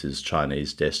re-embraces his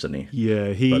Chinese destiny. Yeah,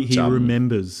 he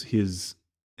remembers his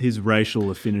racial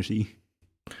affinity.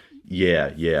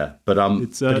 Yeah. But Lung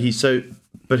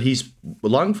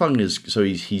Feng is, so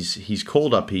he's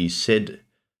called up. He said,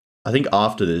 I think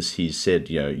after this, he said,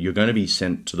 you're going to be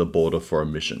sent to the border for a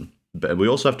mission. But we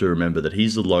also have to remember that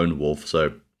he's the lone wolf,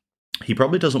 so he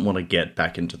probably doesn't want to get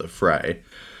back into the fray.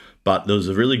 But there was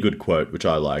a really good quote, which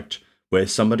I liked, where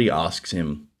somebody asks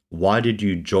him, "Why did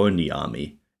you join the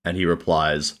army?" And he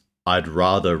replies, "I'd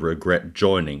rather regret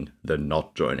joining than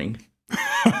not joining."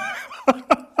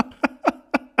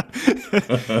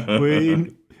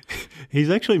 He's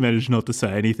actually managed not to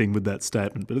say anything with that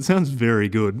statement, but it sounds very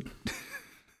good.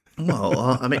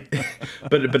 Well, I mean,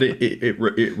 but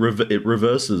it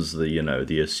reverses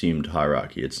the assumed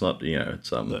hierarchy. It's not, it's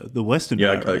the Western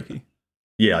hierarchy.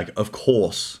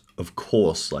 Of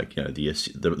course, like,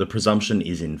 the presumption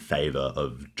is in favor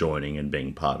of joining and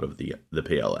being part of the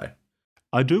PLA.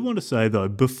 I do want to say though,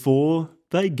 before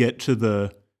they get to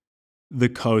the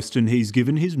coast and he's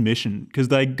given his mission, because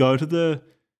they go to the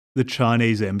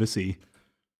Chinese embassy,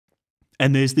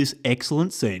 and there's this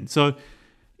excellent scene. So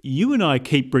you and I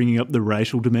keep bringing up the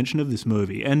racial dimension of this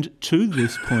movie, and to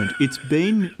this point, it's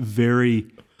been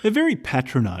they're very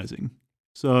patronizing.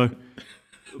 So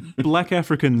black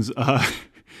Africans are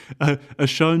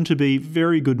shown to be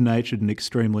very good-natured and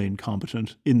extremely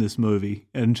incompetent in this movie,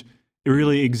 and it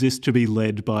really exists to be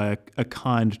led by a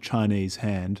kind Chinese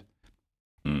hand.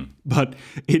 But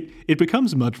it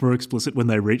becomes much more explicit when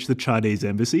they reach the Chinese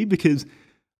embassy, because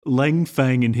Lang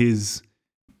Fang and his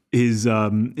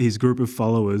group of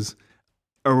followers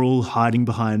are all hiding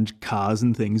behind cars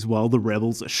and things while the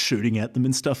rebels are shooting at them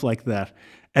and stuff like that.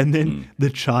 And then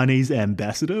the Chinese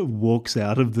ambassador walks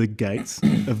out of the gates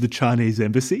of the Chinese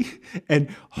embassy and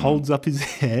holds up his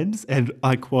hands, and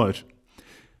I quote,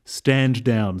 stand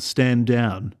down.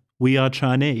 We are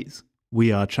Chinese.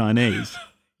 We are Chinese.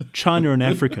 China and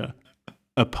Africa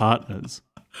are partners."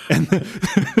 And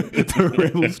the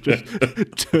rebels just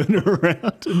turn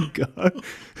around and go.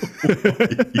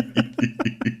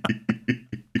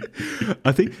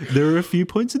 I think there are a few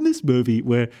points in this movie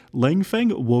where Lang Fang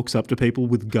walks up to people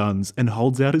with guns and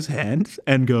holds out his hand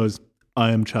and goes,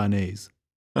 "I am Chinese."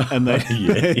 And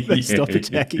they stop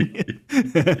attacking him.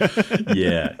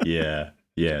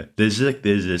 Yeah. There's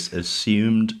this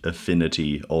assumed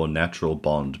affinity or natural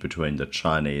bond between the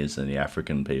Chinese and the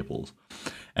African peoples.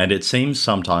 And it seems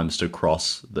sometimes to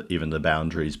cross even the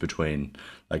boundaries between,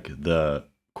 like, the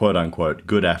quote-unquote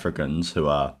good Africans, who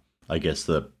are, I guess,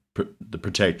 the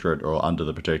protectorate or under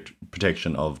the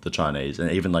protection of the Chinese, and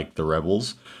even, like, the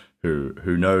rebels who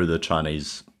know the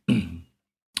Chinese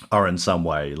are in some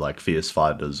way, like, fierce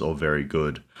fighters or very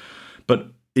good.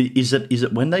 But is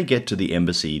it when they get to the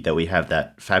embassy that we have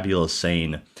that fabulous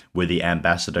scene where the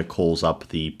ambassador calls up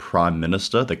the prime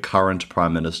minister, the current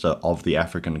prime minister of the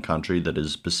African country that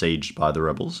is besieged by the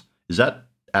rebels? Is that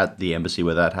at the embassy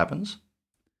where that happens?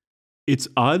 It's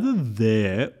either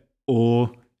there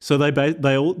or so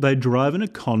they drive in a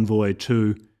convoy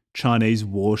to Chinese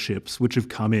warships which have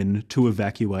come in to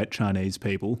evacuate Chinese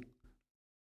people.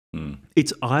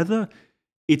 It's either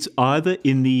It's either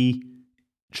in the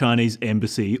Chinese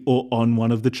embassy or on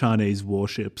one of the Chinese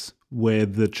warships where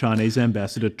the Chinese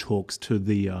ambassador talks to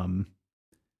the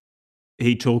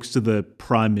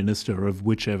prime minister of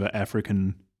whichever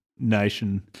African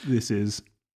nation this is.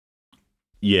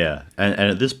 Yeah, and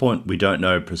at this point, we don't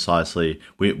know precisely.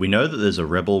 We know that there's a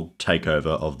rebel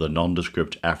takeover of the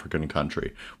nondescript African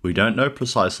country. We don't know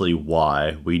precisely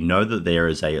why. We know that there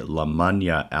is a La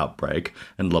Mania outbreak,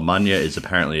 and La Mania is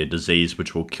apparently a disease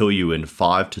which will kill you in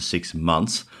 5 to 6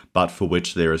 months, but for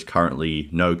which there is currently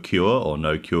no cure, or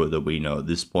no cure that we know at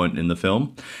this point in the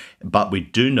film. But we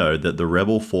do know that the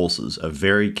rebel forces are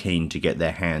very keen to get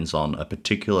their hands on a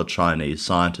particular Chinese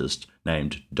scientist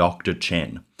named Dr.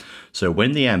 Chen. So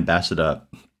when the ambassador,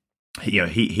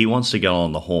 he wants to get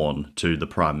on the horn to the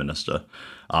prime minister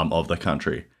of the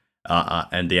country,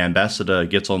 and the ambassador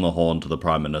gets on the horn to the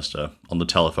prime minister, on the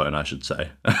telephone, I should say.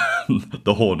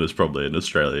 The horn is probably an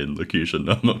Australian locution,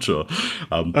 I'm not sure.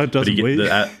 It doesn't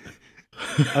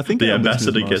I think the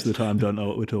ambassador most of the time don't know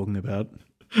what we're talking about.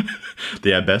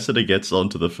 The ambassador gets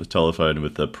onto the telephone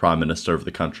with the prime minister of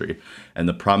the country, and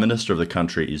the prime minister of the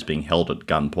country is being held at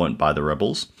gunpoint by the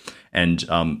rebels, and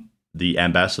the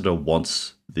ambassador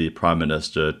wants the prime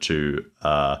minister to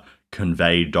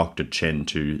convey Dr. Chen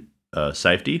to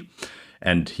safety,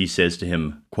 and he says to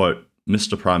him, quote,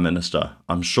 "Mr. Prime Minister,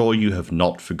 I'm sure you have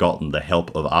not forgotten the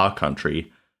help of our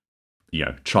country,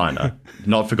 China,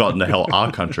 not forgotten the help our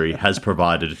country has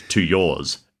provided to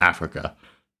yours, Africa.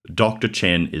 Dr.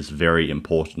 Chen is very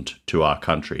important to our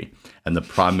country." And the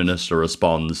Prime Minister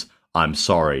responds, "I'm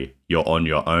sorry, you're on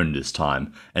your own this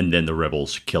time." And then the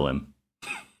rebels kill him.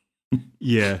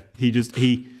 Yeah,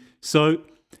 so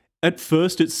at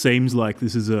first it seems like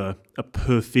this is a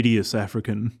perfidious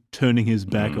African turning his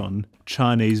back on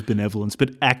Chinese benevolence,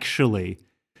 but actually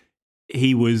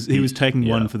he was taking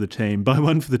one for the team. By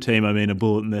one for the team, I mean a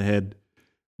bullet in the head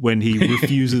when he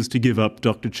refuses to give up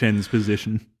Dr. Chen's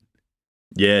position.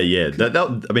 Yeah. That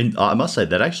I mean, I must say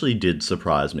that actually did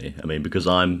surprise me. I mean, because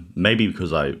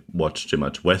I watch too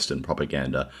much Western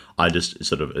propaganda, I just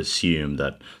sort of assume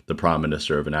that the prime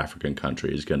minister of an African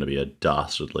country is going to be a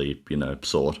dastardly,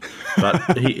 sort.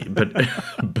 But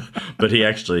he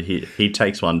actually he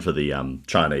takes one for the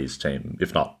Chinese team,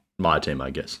 if not my team, I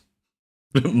guess.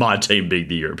 My team being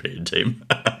the European team.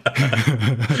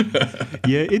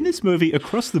 Yeah, in this movie,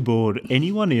 across the board,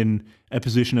 anyone in a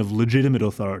position of legitimate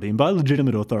authority, and by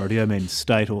legitimate authority I mean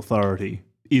state authority,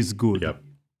 is good. Yep.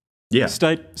 Yeah.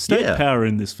 State power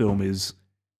in this film is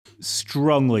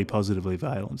strongly positively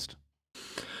valenced.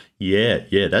 Yeah,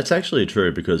 that's actually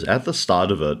true, because at the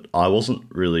start of it, I wasn't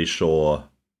really sure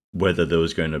whether there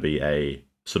was going to be a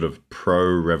sort of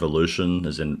pro-revolution,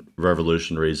 as in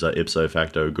revolutionaries are ipso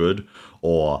facto good,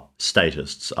 or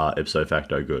statists are ipso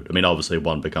facto good. I mean, obviously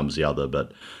one becomes the other,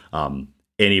 but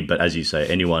but as you say,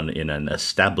 anyone in an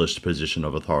established position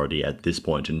of authority at this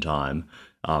point in time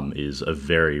is a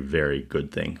very, very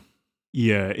good thing.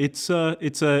 Yeah, it's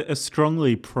a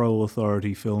strongly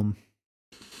pro-authority film.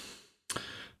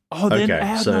 Oh, then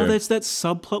there's that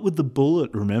subplot with the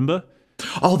bullet, remember?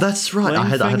 Oh, that's right. I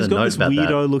had a note about that. He's got this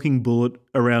weirdo-looking bullet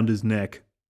around his neck.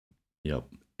 Yep.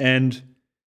 And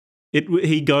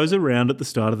he goes around at the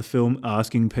start of the film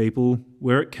asking people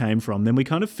where it came from. Then we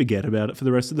kind of forget about it for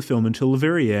the rest of the film until the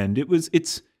very end.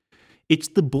 It's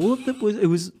the bullet that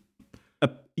was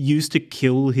used to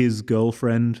kill his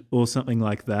girlfriend or something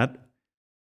like that.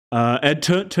 It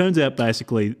turns out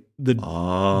basically the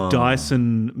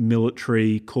Dyson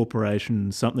Military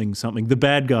Corporation something, the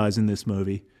bad guys in this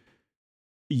movie,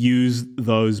 use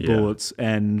those bullets,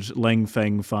 and Lang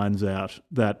Feng finds out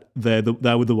that they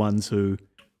were the ones who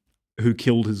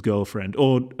killed his girlfriend,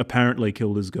 or apparently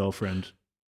killed his girlfriend.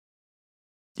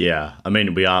 Yeah, I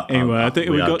mean, we are... Anyway, I think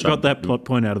we got that plot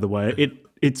point out of the way.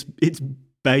 It's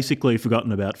basically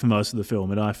forgotten about for most of the film,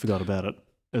 and I forgot about it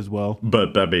as well.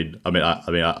 But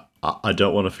I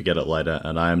don't want to forget it later,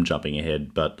 and I am jumping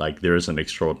ahead, but there is an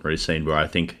extraordinary scene where I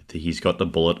think that he's got the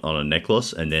bullet on a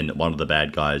necklace, and then one of the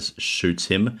bad guys shoots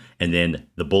him, and then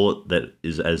the bullet that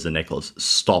is as the necklace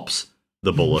stops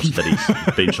the bullet that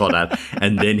he's been shot at,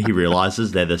 and then he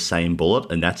realizes they're the same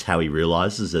bullet, and that's how he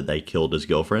realizes that they killed his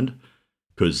girlfriend.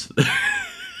 Because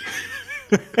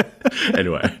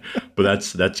anyway, but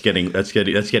that's getting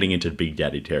into Big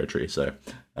Daddy territory. So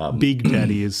Big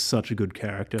Daddy is such a good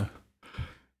character.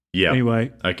 Yeah.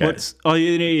 Anyway, okay.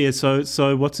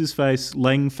 So what's his face?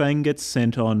 Lang Feng gets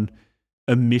sent on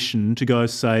a mission to go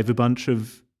save a bunch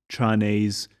of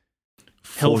Chinese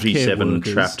 47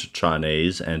 workers. Trapped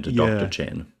Chinese and Dr.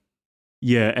 Chen.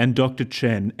 Yeah, and Dr.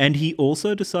 Chen. And he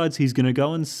also decides he's going to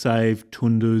go and save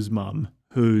Tundu's mum,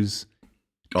 who's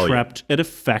Oh, yeah. trapped at a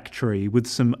factory with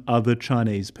some other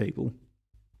Chinese people.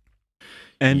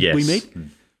 And Yes.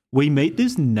 we meet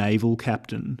this naval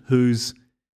captain who's,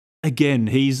 again,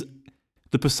 he's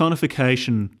the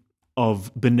personification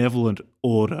of benevolent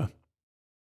order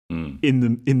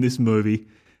in this movie.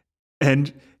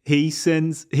 And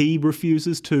he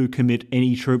refuses to commit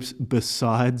any troops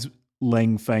besides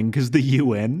Lang Fang because the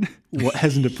UN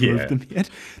hasn't approved Yeah. them yet.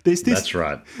 There's this That's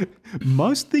right.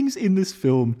 most things in this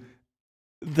film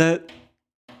that,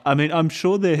 I mean, I'm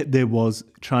sure there was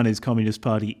Chinese Communist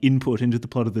Party input into the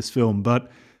plot of this film,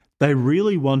 but they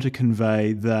really want to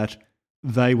convey that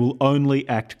they will only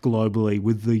act globally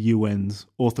with the UN's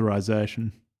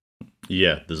authorization.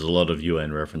 Yeah, there's a lot of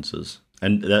UN references,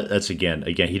 and that's again,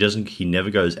 he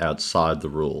never goes outside the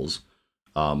rules,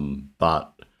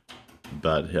 but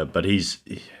he's,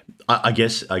 I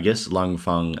guess Lang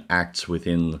Feng acts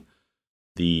within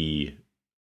the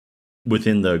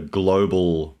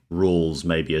global rules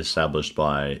maybe established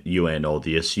by UN or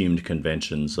the assumed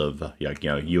conventions of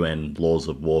UN laws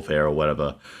of warfare or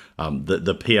whatever.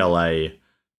 The PLA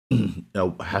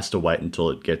has to wait until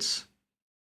it gets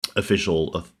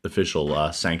official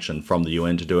sanction from the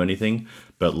UN to do anything,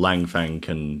 but Lang Fang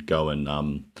can go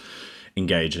and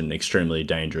engage in extremely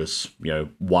dangerous,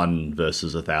 1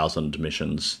 versus 1,000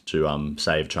 missions to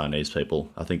save Chinese people.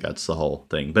 I think that's the whole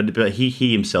thing. But he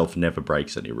himself never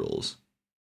breaks any rules.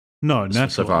 No, naturally.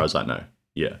 So far as I know.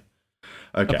 Yeah.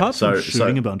 Okay. Apart from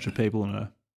shooting a bunch of people in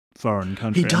a foreign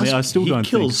country, he does. I mean, I still don't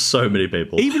kills think, so many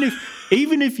people.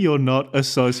 even if you're not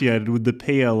associated with the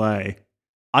PLA,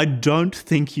 I don't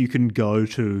think you can go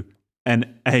to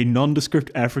a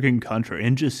nondescript African country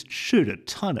and just shoot a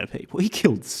ton of people. He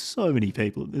killed so many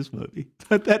people in this movie.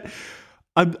 But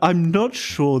I'm not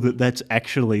sure that that's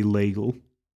actually legal.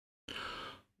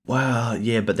 Well,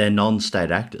 yeah, but they're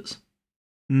non-state actors.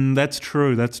 That's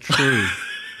true.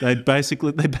 They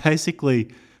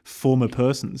basically former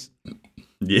persons.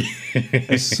 Yeah.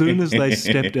 As soon as they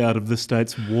stepped out of the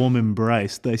state's warm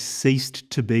embrace, they ceased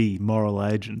to be moral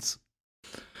agents.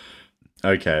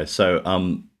 Okay, so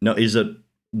now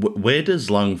where does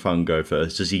Lang Feng go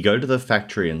first? Does he go to the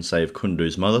factory and save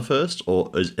Kundu's mother first,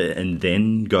 and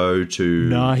then go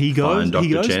to find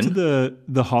Dr. Chen? To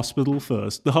the hospital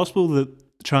first. The hospital that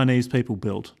Chinese people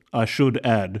built, I should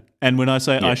add. And when I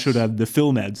say I should add, the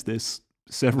film adds this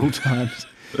several times.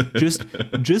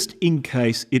 just in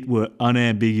case it were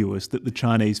unambiguous that the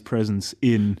Chinese presence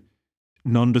in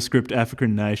nondescript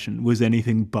African nation was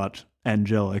anything but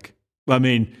angelic. I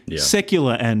mean,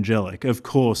 secular angelic. Of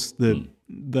course,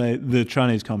 the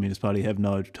Chinese Communist Party have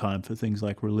no time for things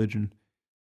like religion.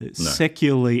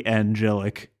 Secularly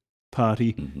angelic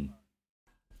party. Mm-hmm.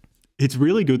 It's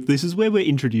really good. This is where we're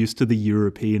introduced to the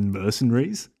European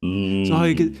mercenaries.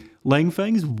 So Lang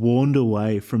Fang's warned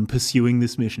away from pursuing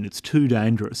this mission. It's too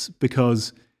dangerous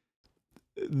because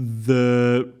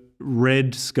the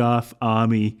Red Scarf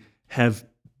Army have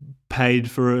paid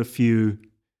for a few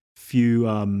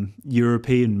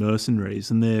European mercenaries,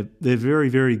 and they're very,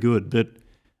 very good, but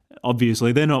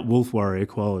obviously they're not wolf warrior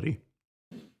quality.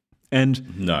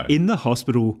 And in the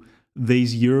hospital,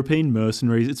 these European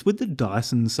mercenaries, it's with the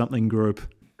Dyson something group,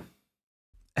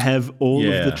 have all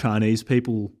of the Chinese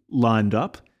people lined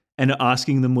up and are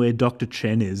asking them where Dr.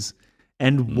 Chen is.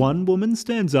 And one woman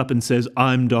stands up and says,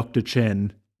 "I'm Dr.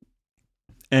 Chen."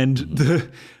 And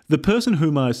the person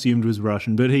whom I assumed was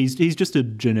Russian, but he's just a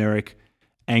generic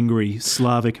angry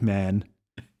Slavic man,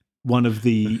 one of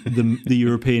the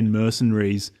European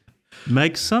mercenaries,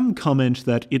 makes some comment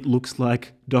that it looks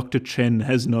like Dr. Chen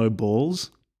has no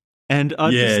balls. And I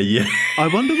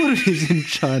wonder what it is in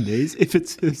Chinese, if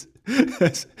it's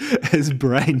as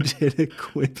brain dead a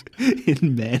quip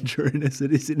in Mandarin as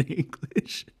it is in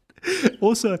English.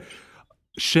 Also,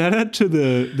 shout out to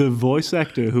the voice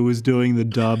actor who was doing the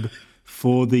dub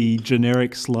for the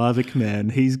generic Slavic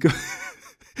man. He's got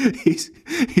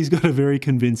a very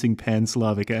convincing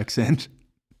pan-Slavic accent.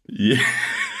 Yeah.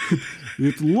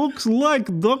 It looks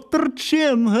like Dr.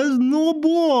 Chen has no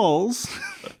balls.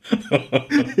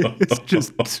 It's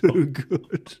just too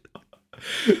good.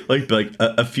 Like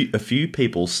a few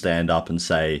people stand up and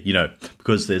say,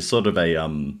 because there's sort of a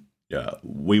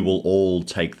we will all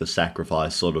take the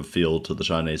sacrifice sort of feel to the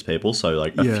Chinese people. So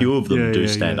like a few of them do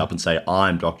stand up and say,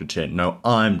 "I'm Dr. Chen." No,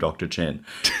 I'm Dr. Chen.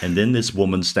 And then this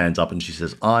woman stands up and she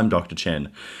says, "I'm Dr.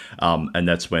 Chen." And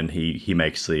that's when he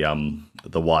makes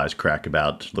the wise crack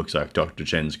about, looks like Dr.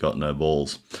 Chen's got no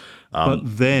balls. But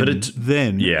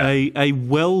then a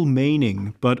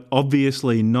well-meaning but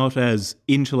obviously not as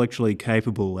intellectually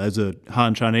capable as a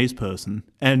Han Chinese person,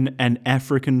 and an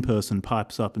African person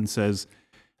pipes up and says,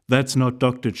 "That's not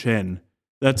Dr. Chen.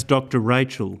 That's Dr.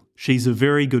 Rachel. She's a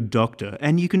very good doctor.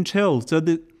 And you can tell, so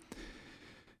that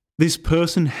this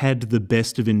person had the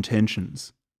best of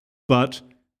intentions. But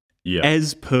Yeah.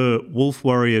 as per Wolf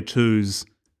Warrior 2's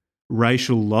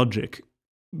racial logic,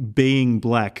 being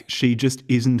black, she just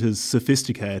isn't as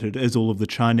sophisticated as all of the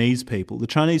Chinese people. The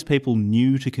Chinese people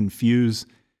knew to confuse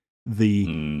the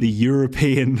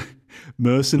European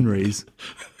mercenaries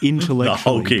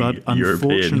intellectually, but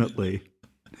unfortunately,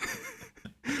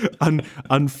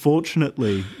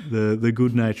 unfortunately, the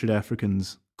good-natured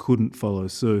Africans couldn't follow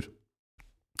suit.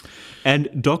 And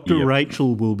Dr.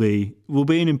 Rachel will be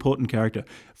an important character.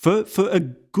 For a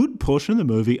good portion of the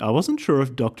movie, I wasn't sure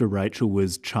if Dr. Rachel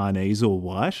was Chinese or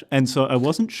white, and so I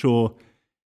wasn't sure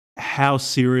how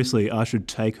seriously I should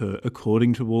take her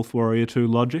according to Wolf Warrior 2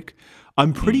 logic.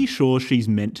 I'm pretty sure she's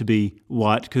meant to be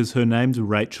white because her name's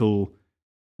Rachel,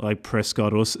 like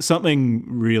Prescott or something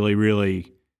really,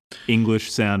 really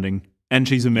English sounding, and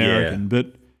she's American.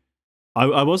 But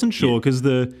I wasn't sure because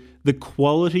the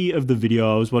quality of the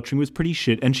video I was watching was pretty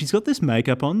shit, and she's got this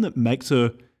makeup on that makes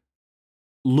her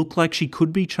look like she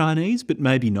could be Chinese, but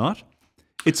maybe not.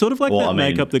 It's sort of like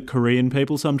makeup that Korean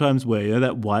people sometimes wear, you know,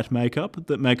 that white makeup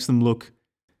that makes them look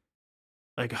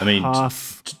like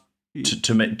half...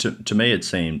 To me, it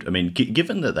seemed,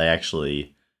 given that they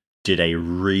actually did a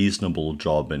reasonable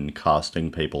job in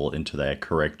casting people into their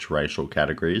correct racial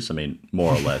categories,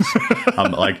 more or less,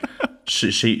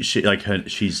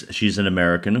 she's an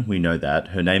American. We know that.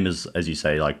 Her name is, as you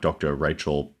say, like Dr.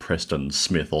 Rachel Preston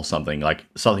Smith or something,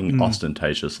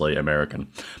 ostentatiously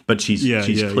American. But she's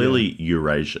clearly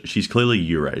Eurasian. She's clearly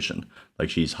Eurasian. Like,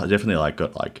 she's definitely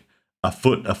got a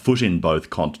foot in both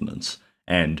continents.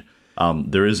 And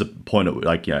there is a point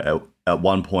at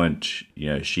one point,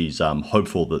 she's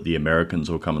hopeful that the Americans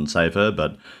will come and save her,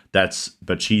 but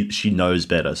she knows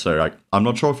better. So I'm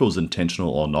not sure if it was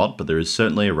intentional or not, but there is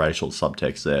certainly a racial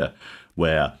subtext there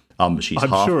where she's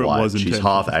half white, she's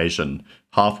half Asian,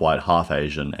 half white, half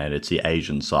Asian, and it's the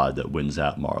Asian side that wins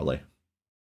out morally.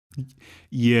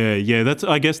 Yeah.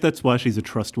 I guess that's why she's a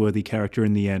trustworthy character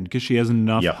in the end, because she has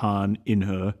enough Han in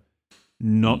her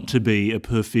not to be a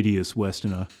perfidious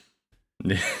Westerner.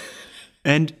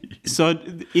 And so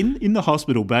in the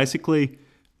hospital, basically,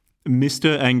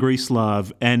 Mr. Angry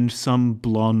Slav and some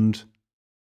blonde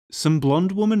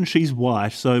woman, she's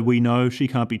white, so we know she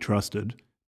can't be trusted,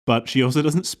 but she also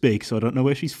doesn't speak, so I don't know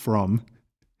where she's from.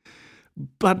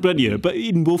 But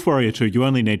in Wolf Warrior 2, you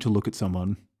only need to look at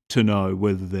someone to know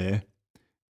whether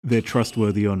they're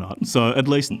trustworthy or not. So at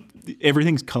least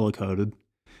everything's color-coded.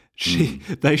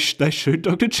 They shoot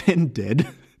Dr. Chen dead.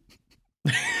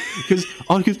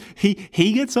 Because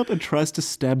he gets up and tries to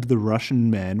stab the Russian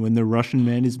man when the Russian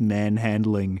man is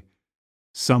manhandling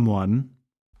someone,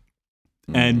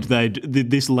 and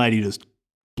this lady just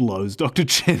blows Dr.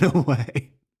 Chen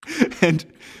away. And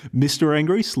Mr.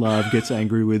 Angry Slav gets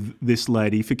angry with this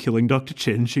lady for killing Dr.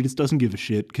 Chen. She just doesn't give a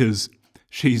shit because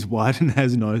she's white and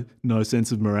has no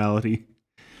sense of morality.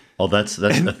 Oh, that's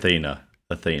Athena.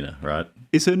 Athena, right?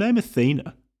 Is her name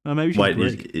Athena? Oh, maybe she's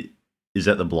Greek. Is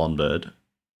that the blonde bird?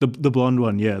 The blonde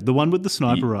one, yeah. The one with the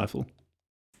sniper rifle.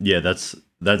 Yeah, that's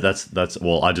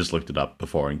well, I just looked it up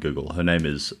before in Google. Her name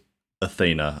is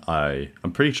Athena.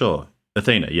 I'm pretty sure.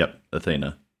 Athena, yep,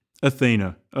 Athena.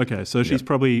 Athena. Okay, so she's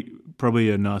probably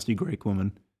a nasty Greek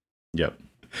woman. Yep.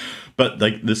 But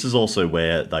this is also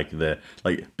where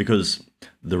because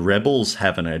the rebels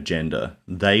have an agenda.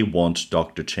 They want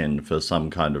Dr. Chen for some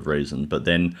kind of reason, but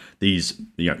then these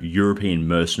European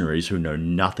mercenaries who know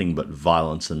nothing but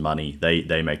violence and money,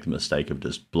 they make the mistake of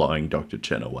just blowing Dr.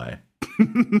 Chen away.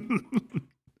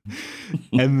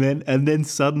 and then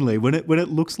suddenly when it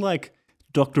looks like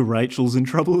Dr. Rachel's in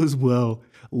trouble as well,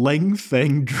 Lang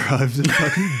Feng drives a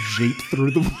fucking jeep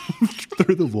through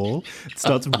the wall. It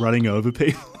starts running over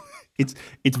people.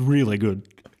 It's really good.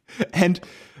 And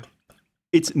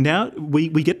it's now we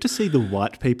get to see the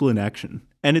white people in action.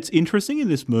 And it's interesting in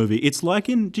this movie. It's like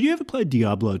did you ever play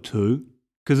Diablo 2?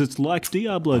 Because it's like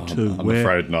Diablo 2 I'm where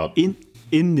afraid not.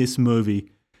 In this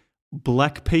movie,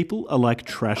 black people are like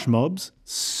trash mobs.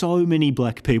 So many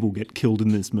black people get killed in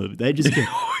this movie. They just get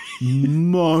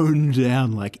mown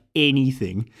down like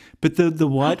anything. But the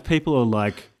white people are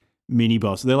like mini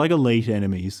boss. They're like elite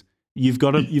enemies. You've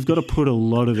got to put a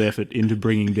lot of effort into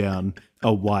bringing down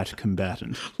a white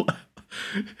combatant.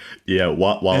 Yeah,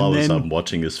 while I was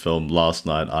watching this film last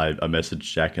night, I messaged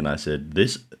Jack and I said,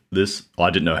 this I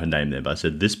didn't know her name there, but I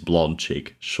said, this blonde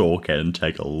chick sure can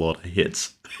take a lot of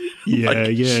hits.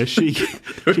 Yeah, she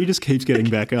just keeps getting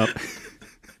back up.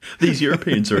 These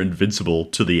Europeans are invincible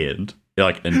to the end,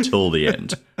 until the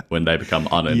end, when they become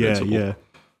uninvincible. Yeah.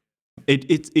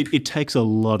 it takes a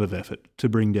lot of effort to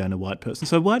bring down a white person.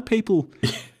 So white people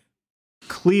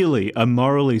clearly are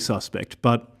morally suspect,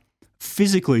 but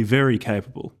physically very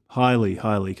capable, highly,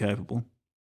 highly capable.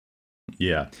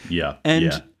 Yeah.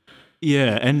 And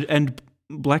and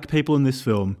black people in this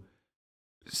film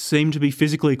seem to be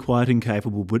physically quite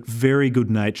incapable, but very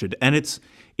good-natured. And it's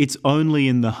only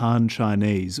in the Han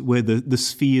Chinese where the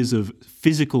spheres of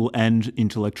physical and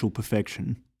intellectual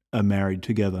perfection are married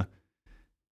together.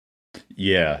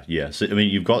 Yeah. So I mean,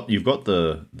 you've got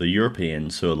the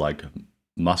Europeans who are like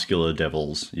muscular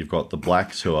devils. You've got the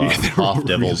blacks who are half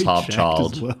devils, really half jacked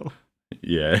child. as well.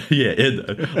 Yeah.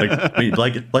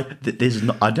 There's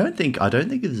no, I don't think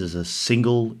there's a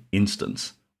single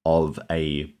instance of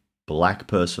a black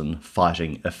person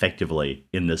fighting effectively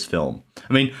in this film.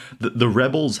 I mean, the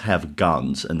rebels have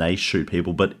guns and they shoot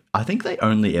people, but I think they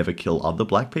only ever kill other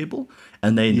black people,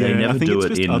 and they never I think do it's it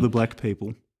just in other black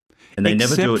people. and they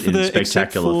never do it in spectacular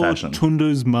except for fashion.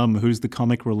 Tundu's mum, who's the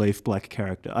comic relief black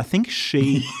character. I think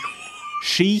she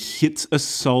hits a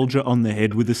soldier on the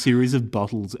head with a series of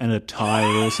bottles and a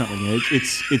tire or something.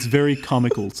 It's very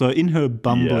comical. So in her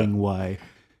bumbling way,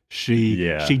 she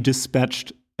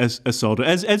dispatched a soldier,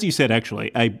 as you said,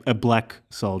 actually a black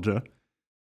soldier.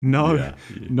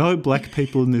 No black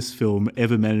people in this film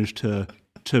ever managed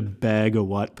to bag a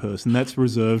white person. That's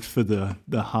reserved for the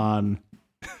Han.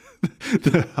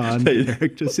 The Han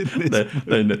characters in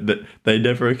this. They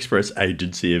never express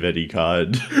agency of any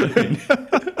kind.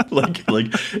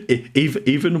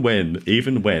 Even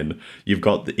when you've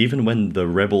got even when the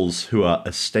rebels who are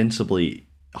ostensibly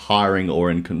hiring or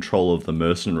in control of the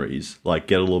mercenaries like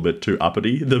get a little bit too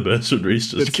uppity, the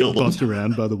mercenaries just kill them. Bossed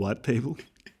around by the white people.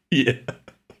 Yeah.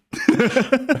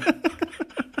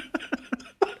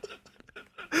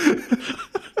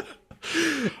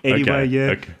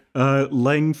 Anyway,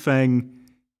 Lang Fang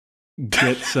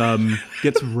gets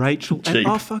Rachel. And,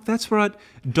 oh fuck, that's right.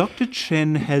 Dr.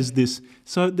 Chen has this.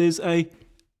 So there's a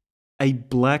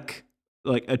black,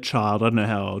 like a child. I don't know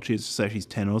how old she is. Say she's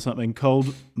 10 or something.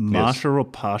 Called Marsha or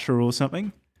Pasha or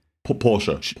something.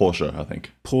 Portia, I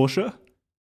think. Portia.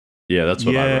 Yeah, that's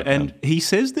what I wrote and down. he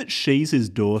says that she's his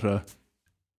daughter.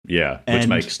 Yeah, which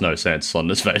makes no sense on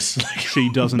his face.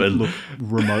 She doesn't look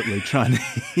remotely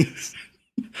Chinese.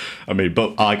 I mean,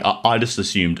 but I just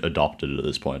assumed adopted at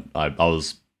this point. I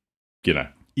was,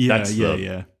 Yeah.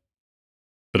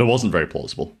 But it wasn't very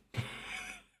plausible.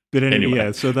 But anyway,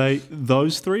 yeah. So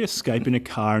those three escape in a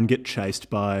car and get chased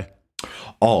by.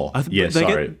 Before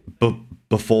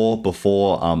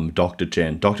Dr.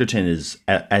 Chen is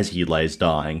as he lays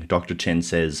dying. Dr. Chen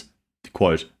says,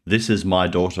 "Quote: This is my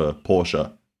daughter,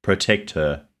 Portia. Protect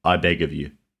her, I beg of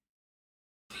you."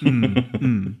 I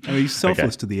mean, he's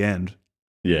selfless to the end.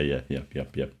 Yeah.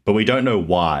 But we don't know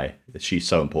why she's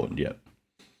so important yet.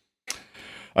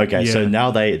 Okay, so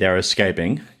now they're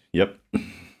escaping. Yep.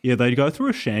 Yeah, they go through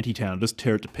a shanty town, just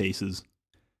tear it to pieces.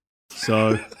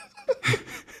 So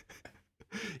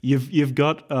you've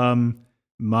got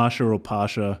Marsha or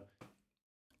Pasha,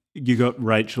 you got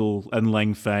Rachel and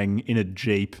Lang Fang in a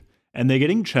jeep, and they're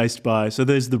getting chased by. So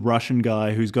there's the Russian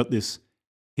guy who's got this.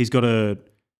 He's got a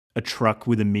truck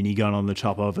with a minigun on the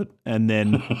top of it, and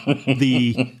then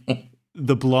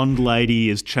the blonde lady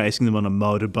is chasing them on a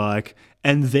motorbike,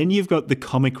 and then you've got the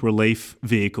comic relief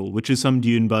vehicle, which is some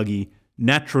dune buggy,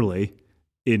 naturally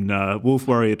in Wolf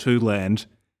Warrior 2 land,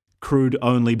 crewed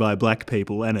only by black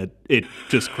people, and it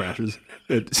just crashes.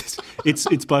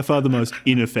 It's by far the most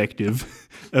ineffective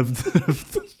of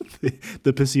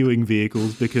the pursuing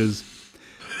vehicles, because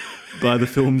by the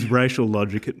film's racial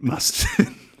logic, it must.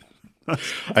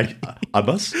 I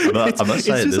must say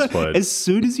at this point, as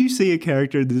soon as you see a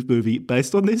character in this movie,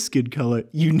 based on their skin color,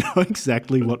 you know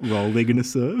exactly what role they're going to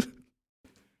serve.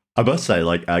 I must say,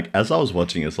 as I was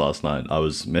watching this last night, I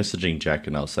was messaging Jack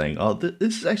and I was saying, "Oh,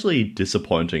 this is actually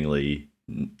disappointingly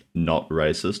not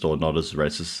racist, or not as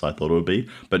racist as I thought it would be."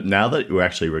 But now that we're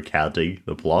actually recounting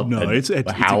the plot, no, it's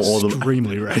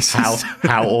extremely racist.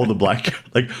 How all the black,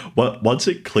 once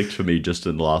it clicked for me just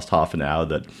in the last half an hour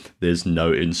that there's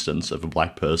no instance of a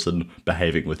black person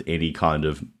behaving with any kind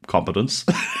of competence.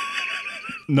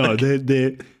 No,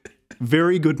 they're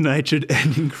very good-natured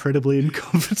and incredibly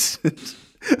incompetent.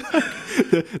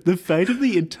 The fate of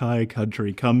the entire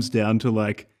country comes down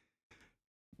to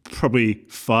probably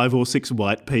 5 or 6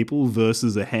 white people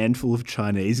versus a handful of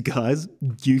Chinese guys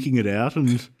duking it out,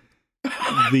 and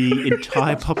the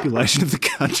entire population of the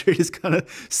country just kind of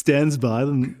stands by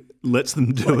them, lets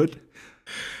them do it.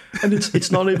 And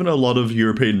it's not even a lot of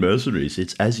European mercenaries.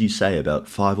 It's, as you say, about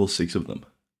 5 or 6 of them.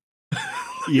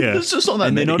 Yeah. It's just not that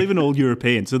and many. they're not even all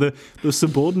European. So the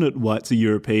subordinate whites are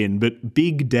European, but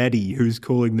Big Daddy, who's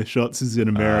calling the shots, is an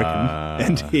American.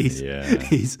 And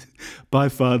he's by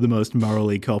far the most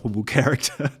morally culpable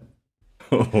character.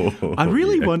 I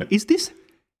really wonder, is this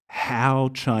how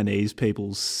Chinese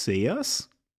people see us?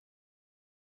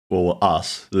 Well,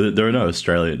 us. There are no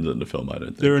Australians in the film, I don't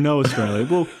think. There are no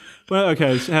Australians. Well,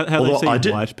 okay, so how they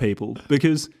see white people.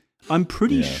 Because I'm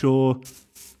pretty sure...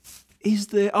 Is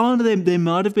there... Oh, there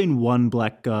might have been one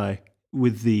black guy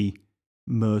with the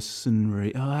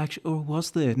mercenary... Oh, actually... Or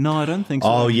was there? No, I don't think so.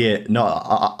 Oh, yeah. No,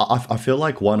 I feel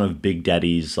like one of Big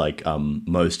Daddy's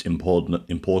most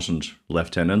important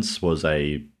lieutenants was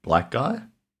a black guy.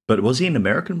 But was he an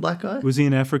American black guy? Was he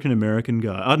an African-American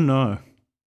guy? I don't know.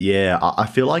 Yeah, I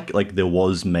feel like there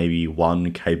was maybe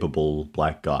one capable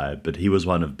black guy, but he was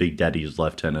one of Big Daddy's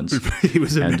lieutenants. He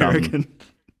was American.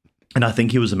 And I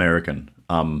think he was American.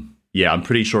 Yeah, I'm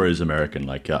pretty sure he was American.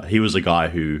 He was a guy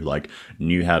who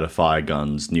knew how to fire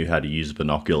guns, knew how to use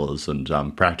binoculars,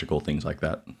 and practical things like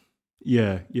that.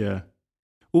 Yeah.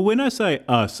 Well, when I say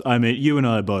us, I mean you and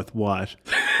I are both white.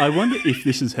 I wonder if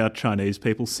this is how Chinese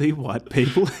people see white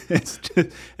people,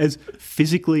 as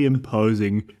physically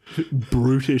imposing,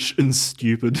 brutish and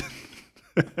stupid.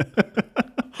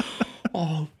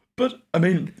 Oh, but I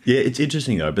mean, yeah, it's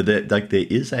interesting though. But there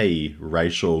is a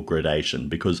racial gradation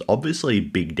because obviously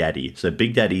Big Daddy. So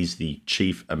Big Daddy's the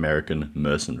chief American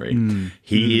mercenary.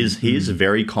 He is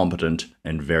very competent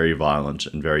and very violent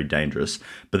and very dangerous.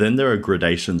 But then there are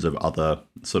gradations of other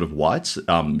sort of whites,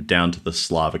 down to the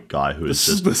Slavic guy who is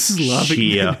just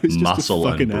sheer muscle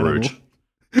and brute.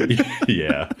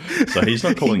 Yeah, so he's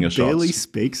not calling a shots. He barely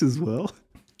speaks as well.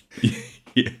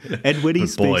 Yeah. And when he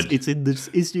speaks, it's in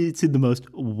the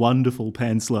most wonderful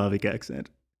Pan-Slavic accent.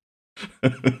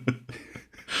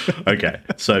 Okay,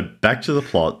 so back to the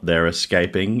plot. They're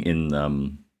escaping in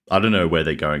I don't know where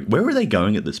they're going. Where are they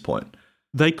going at this point?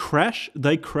 They crash.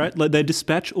 They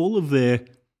dispatch all of their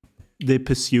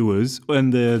pursuers,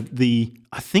 and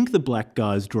I think the black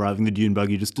guys driving the dune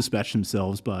buggy just dispatch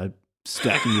themselves by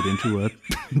stacking it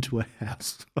into a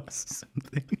house or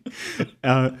something.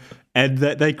 And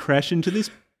that they crash into this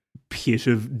pit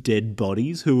of dead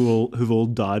bodies who've all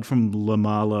died from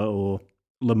Lamala or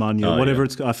Lamania, whatever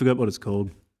it's. I forgot what it's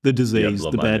called. The disease,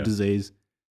 the bad disease.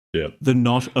 Yeah. The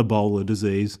not Ebola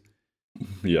disease.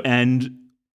 Yeah. And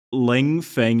Leng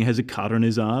Feng has a cut on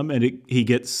his arm, and he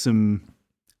gets some,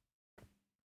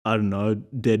 I don't know,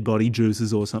 dead body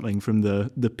juices or something from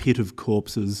the pit of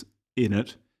corpses in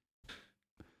it.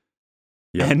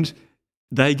 Yep. And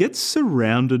they get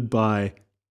surrounded by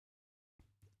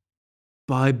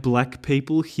black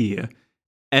people here,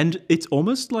 and it's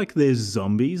almost like they're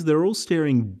zombies. They're all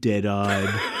staring dead-eyed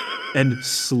and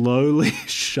slowly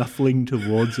shuffling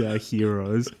towards our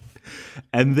heroes.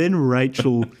 And then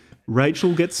Rachel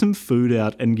gets some food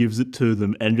out and gives it to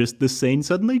them, and just the scene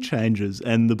suddenly changes,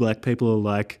 and the black people are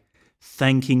like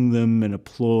thanking them and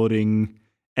applauding,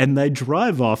 and they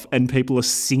drive off, and people are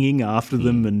singing after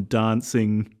them and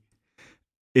dancing.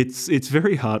 It's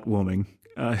very heartwarming.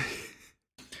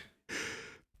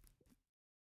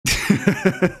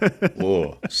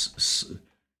 Whoa.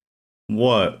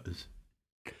 What?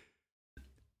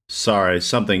 Sorry,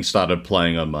 something started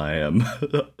playing on my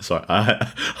sorry,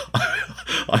 I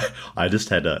just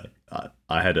had a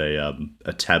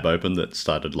tab open that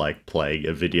started playing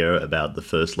a video about the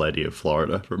First Lady of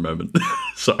Florida for a moment.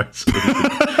 Sorry,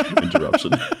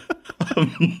 interruption.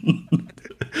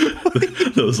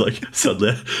 There was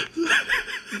suddenly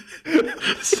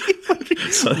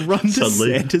run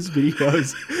DeSantis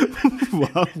videos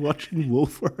while watching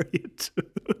Wolf Warrior 2.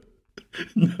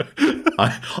 No,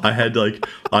 I had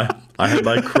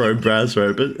my Chrome browser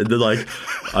open, and then I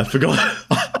forgot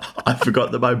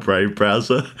that my Brave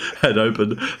browser had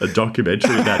opened a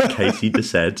documentary about Casey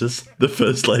DeSantis, the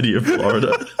First Lady of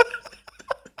Florida.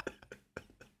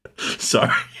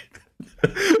 Sorry.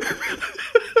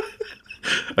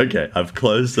 Okay, I've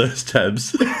closed those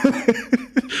tabs.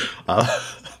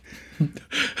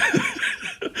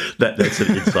 That's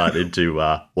an insight into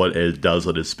what Ed does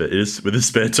on with his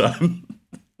spare time.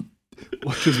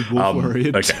 Watches Wolf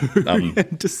Warrior 2 and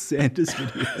DeSantis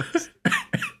videos.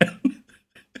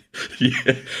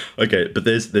 Yeah. Okay, but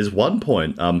there's one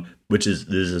point, which is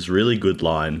there's this really good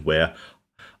line where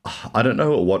I don't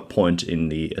know at what point in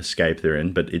the escape they're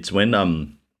in, but it's when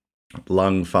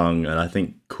Lung Feng and I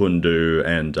think Kundu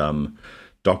and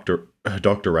Dr.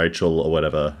 Rachel or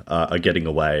whatever are getting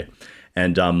away,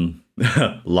 and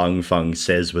Lung Feng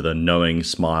says with a knowing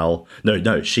smile,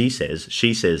 no, she says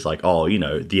oh,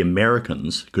 the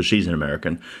Americans, because she's an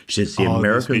American, she says the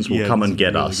Americans will come and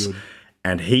get us. Good.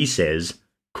 And he says,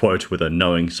 quote with a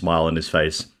knowing smile on his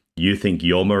face, "You think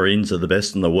your Marines are the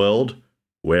best in the world?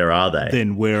 Where are they?"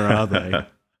 Then where are they?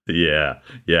 Yeah.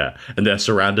 And they're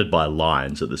surrounded by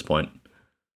lions at this point.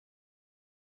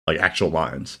 Like actual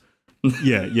lions.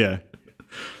 Yeah. Yeah.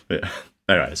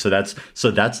 Anyway, so that's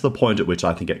the point at which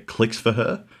I think it clicks for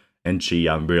her, and she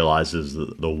realizes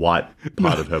that the white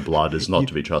part of her blood is not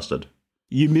to be trusted.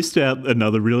 You missed out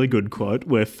another really good quote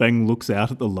where Feng looks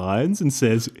out at the lions and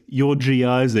says, "Your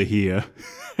GIs are here."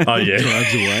 And Oh, yeah.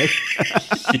 drives away.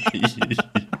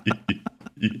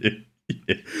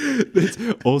 It's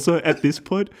also, at this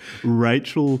point,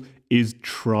 Rachel is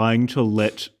trying to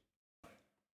let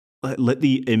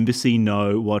the embassy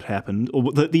know what happened, or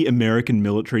let the American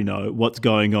military know what's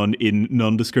going on in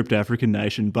nondescript African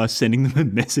nation by sending them a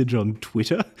message on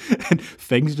Twitter, and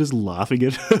Feng's just laughing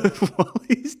at her while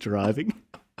he's driving.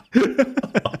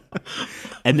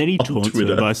 And then he taunts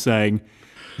Twitter. her by saying,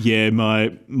 "Yeah,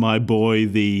 my boy,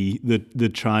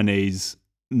 the Chinese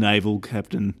naval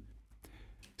captain,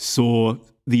 saw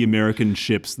the American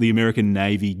ships, the American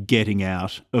Navy getting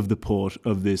out of the port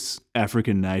of this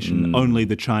African nation. Only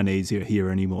the Chinese are here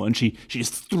anymore." And she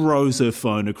just throws her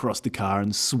phone across the car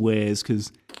and swears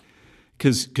because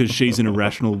she's an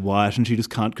irrational white and she just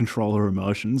can't control her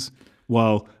emotions.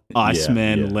 While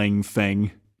Iceman Leng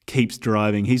Feng keeps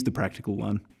driving. He's the practical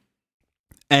one.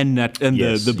 And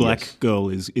the black girl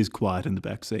is quiet in the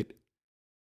back seat.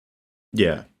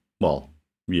 Yeah. Well,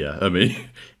 yeah. I mean,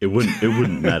 it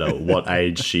wouldn't matter what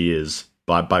age she is.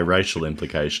 By racial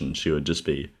implication, she would just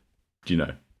be,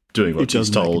 doing what she's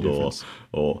told,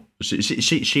 or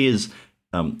she is.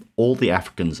 All the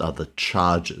Africans are the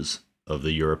charges of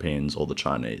the Europeans or the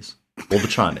Chinese or the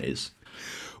Chinese.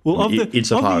 Well, of the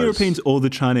Europeans or the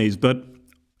Chinese, but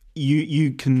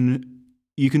you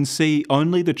can see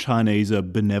only the Chinese are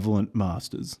benevolent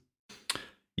masters.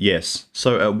 Yes.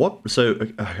 So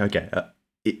okay.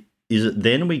 Is it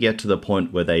then we get to the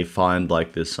point where they find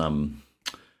like this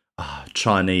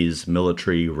Chinese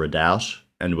military redoubt,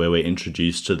 and where we're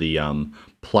introduced to the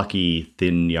plucky,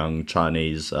 thin, young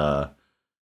Chinese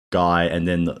guy, and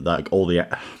then like all the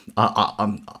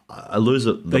I lose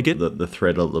the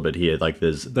thread a little bit here. Like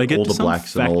there's all the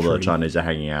blacks and all the Chinese are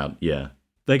hanging out. Yeah.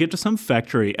 They get to some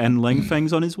factory, and Leng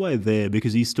Feng's on his way there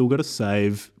because he's still got to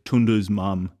save Tundu's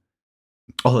mum.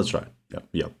 Oh, that's right. Yep.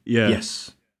 Yeah.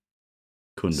 Yes.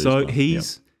 Kundu's so mum. Yep.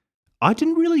 I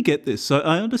didn't really get this. So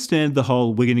I understand the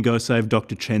whole "we're going to go save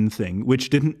Dr. Chen" thing, which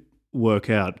didn't work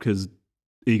out because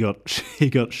he got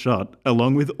shot,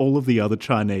 along with all of the other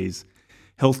Chinese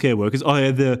healthcare workers. Oh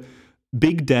yeah, the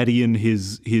Big Daddy and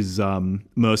his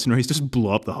mercenaries just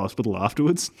blow up the hospital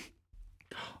afterwards.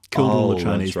 Killed all the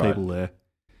Chinese people there.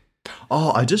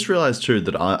 Oh, I just realized too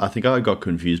that I think I got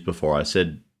confused before. I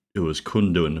said it was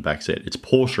Kundu in the backseat. It's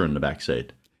Porsche in the backseat.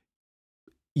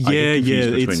 Yeah.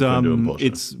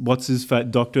 It's what's his face?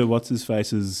 Doctor what's his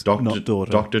face's not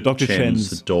daughter. Dr.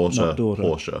 Chen's daughter, not daughter.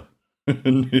 Porsche.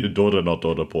 Daughter, not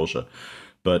daughter, Porsche.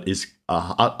 But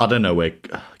I don't know where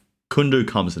Kundu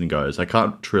comes and goes. I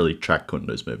can't really track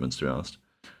Kundu's movements, to be honest.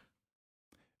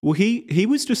 Well, he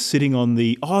was just sitting on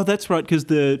the... Oh, that's right, because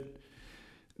the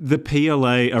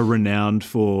PLA are renowned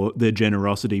for their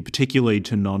generosity, particularly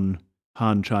to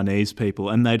non-Han Chinese people,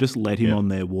 and they just let him on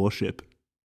their warship.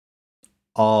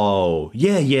 Oh,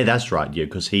 yeah, that's right, yeah,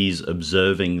 because he's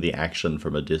observing the action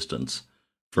from a distance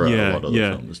for a lot of the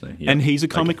film, isn't he? Yeah. And he's a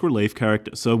comic relief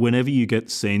character, so whenever you get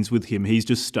scenes with him, he's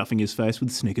just stuffing his face with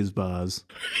Snickers bars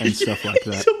and stuff like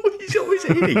that. He's always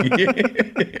eating.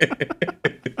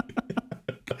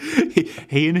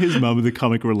 He and his mum are the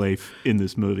comic relief in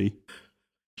this movie.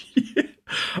 Yeah.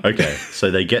 Okay, so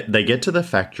they get to the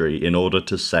factory in order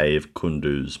to save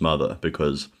Kundu's mother,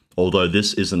 because although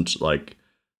this isn't like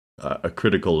a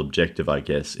critical objective, I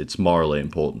guess it's morally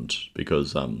important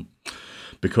because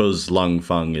Lung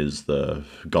Feng is the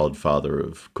godfather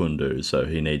of Kundu, so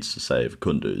he needs to save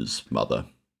Kundu's mother.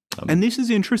 And this is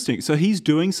interesting. So he's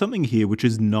doing something here which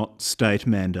is not state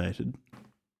mandated.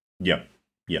 Yep.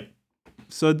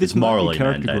 So this it's morally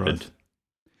character mandated. growth.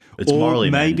 It's morally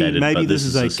mandated, maybe but this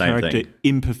is a character thing.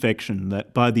 imperfection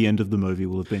that by the end of the movie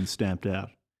will have been stamped out.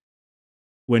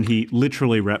 When he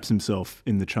literally wraps himself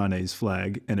in the Chinese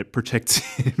flag and it protects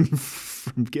him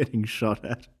from getting shot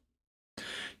at.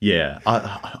 Yeah,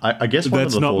 I guess one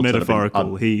that's of the not thoughts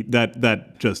metaphorical.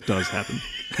 That just does happen.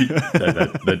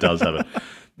 that does happen.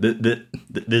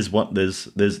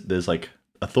 There's like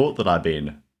a thought that I've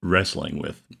been wrestling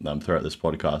with throughout this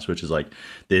podcast, which is like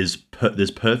there's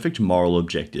perfect moral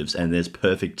objectives and there's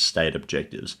perfect state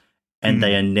objectives, and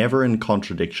they are never in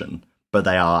contradiction, but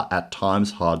they are at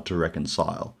times hard to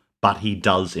reconcile. But he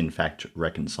does in fact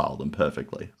reconcile them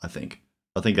perfectly, I think.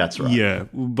 I think that's right. Yeah,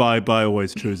 by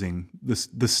always choosing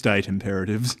the state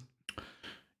imperatives.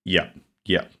 Yeah,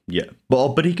 yeah.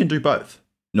 But he can do both.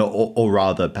 No, or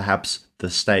rather, perhaps the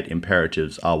state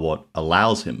imperatives are what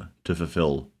allows him to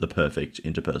fulfill the perfect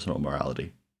interpersonal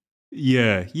morality.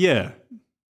 Yeah,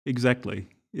 exactly.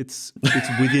 It's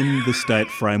within the state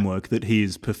framework that he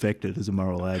is perfected as a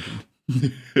moral agent.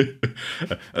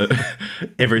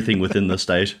 Everything within the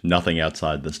state, nothing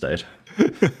outside the state.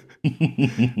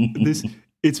 This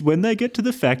it's when they get to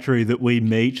the factory that we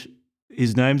meet.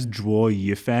 His name's Zhuo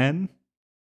Yifan,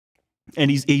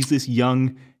 and he's this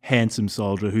young, handsome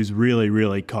soldier who's really,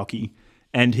 really cocky,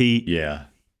 and Yeah.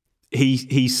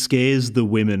 he scares the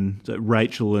women, so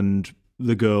Rachel and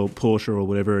the girl Portia or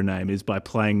whatever her name is, by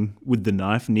playing with the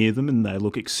knife near them, and they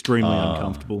look extremely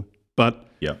uncomfortable. But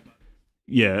Yeah.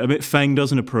 yeah, I mean, Fang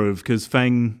doesn't approve because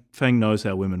Fang knows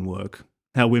how women work,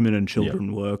 how women and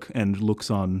children work, and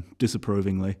looks on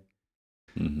disapprovingly.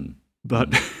 Mm-hmm.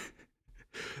 But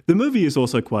the movie is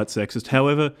also quite sexist.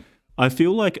 However, I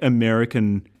feel like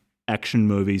American action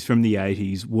movies from the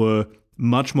 80s were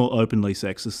much more openly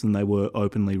sexist than they were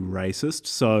openly racist.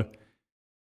 So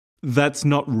that's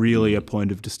not really a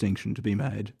point of distinction to be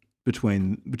made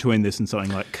between this and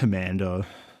something like Commando.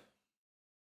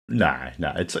 Nah,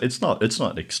 it's not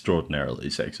extraordinarily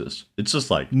sexist. It's just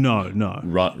like No.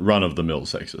 run of the mill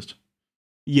sexist.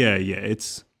 Yeah,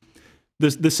 it's the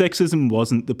sexism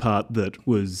wasn't the part that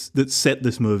set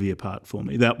this movie apart for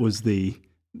me. That was the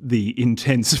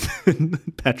intense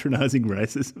patronizing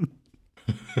racism.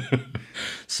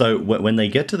 So when they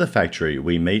get to the factory,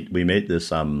 we meet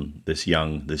this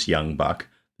young buck,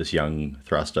 this young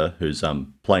thruster who's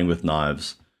playing with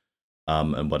knives,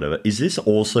 and whatever. Is this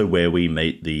also where we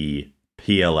meet the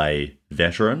PLA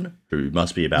veteran who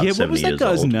must be about 70 years old? Yeah, what was that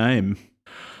guy's name?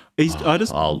 I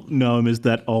just know him as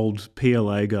that old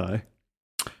PLA guy.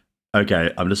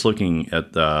 Okay, I'm just looking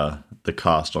at the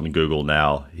cast on Google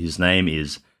now. His name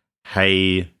is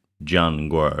Hei Jun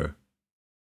Guo,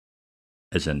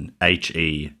 as in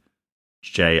HEJIANGUO.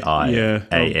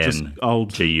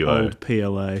 Old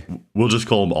PLA. We'll just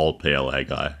call him Old PLA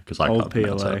guy because I can't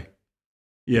pronounce it.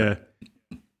 Yeah.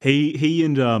 He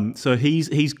and so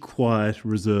he's quiet,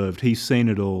 reserved. He's seen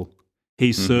it all.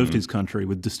 He's served his country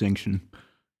with distinction.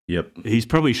 Yep. He's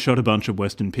probably shot a bunch of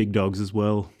Western pig dogs as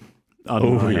well. I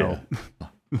don't know how.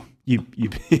 You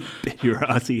bet your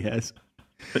ass he has.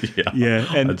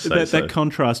 Yeah, and that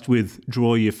contrast with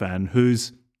Zhuo Yifan,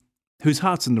 whose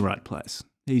heart's in the right place.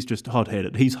 He's just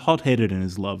hot-headed. He's hot-headed in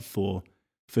his love for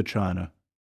China.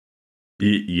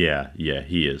 Yeah,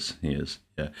 he is.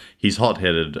 Yeah, he's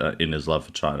hot-headed in his love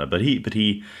for China, but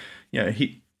he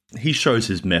shows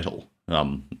his mettle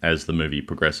as the movie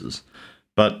progresses.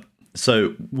 But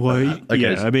so,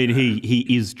 I mean, he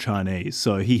is Chinese,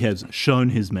 so he has shown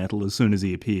his mettle as soon as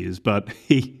he appears. But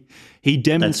he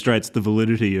demonstrates the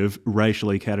validity of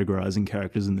racially categorizing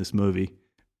characters in this movie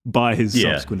by his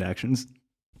subsequent actions.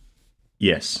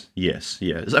 Yes.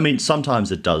 I mean,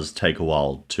 sometimes it does take a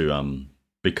while to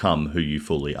become who you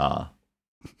fully are.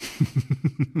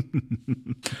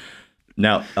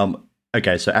 Now,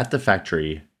 okay, so at the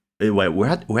factory, wait, we're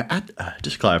at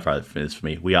just clarify this for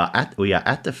me. We are at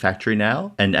the factory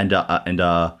now, and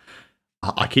I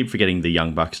keep forgetting the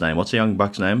young buck's name. What's the young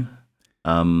buck's name?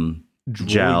 Zhuo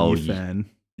Yifan.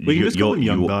 We can just call him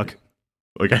Young Buck.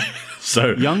 Okay,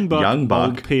 so Young Buck,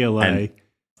 old PLA,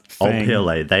 old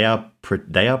PLA. They are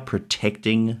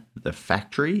protecting the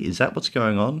factory. Is that what's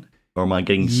going on? Or am I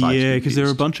getting sides? Yeah, because there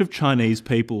are a bunch of Chinese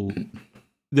people.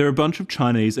 There are a bunch of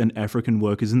Chinese and African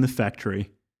workers in the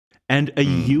factory, and a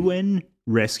UN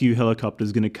rescue helicopter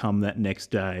is going to come that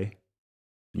next day.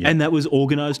 Yep. And that was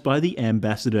organised by the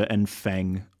ambassador and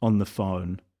Fang on the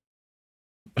phone.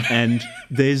 And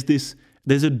there's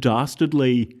a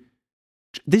dastardly.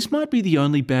 This might be the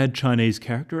only bad Chinese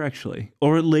character, actually,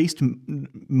 or at least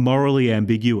morally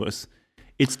ambiguous.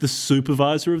 It's the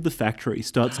supervisor of the factory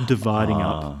starts dividing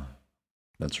up.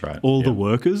 That's right. All the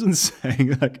workers and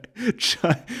saying like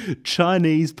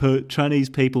Chinese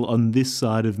people on this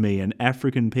side of me and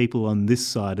African people on this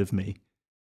side of me.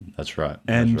 That's right.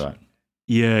 And that's right.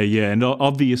 Yeah, and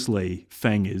obviously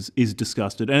Fang is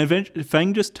disgusted, and eventually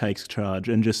Fang just takes charge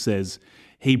and just says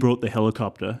he brought the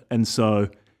helicopter, and so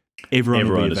everyone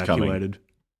will be evacuated.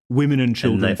 Women and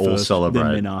children and they first, all celebrate.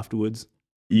 then men afterwards.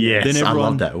 Yes, then everyone, I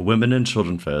love that. Women and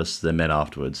children first, then men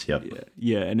afterwards. Yep.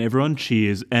 Yeah, and everyone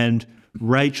cheers, and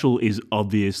Rachel is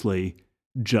obviously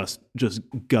just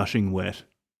gushing wet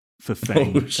for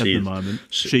Fang at the moment.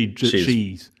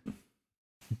 She's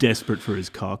desperate for his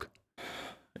cock.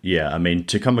 Yeah, I mean,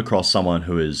 to come across someone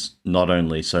who is not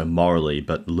only so morally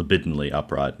but libidinally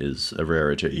upright is a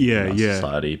rarity in Yeah, our yeah.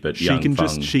 society. But Young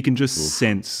Feng, She can just oof,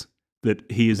 sense that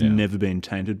he has yeah. never been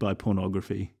tainted by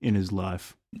pornography in his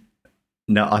life.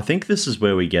 Now, I think this is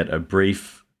where we get a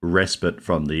brief respite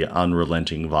from the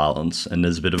unrelenting violence, and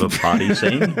there's a bit of a party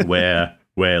scene where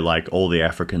like all the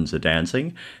Africans are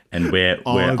dancing, and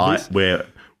Oh, where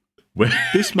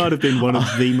this might have been one of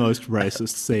the most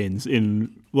racist scenes in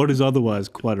what is otherwise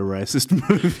quite a racist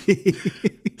movie.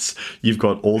 you've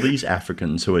got all these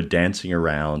Africans who are dancing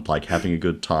around, like having a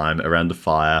good time around the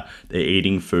fire. They're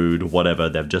eating food, whatever.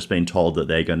 They've just been told that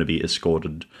they're going to be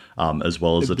escorted, as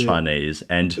well as the Chinese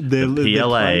and the They're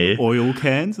playing PLA. oil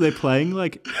cans. They're playing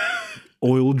like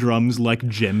oil drums like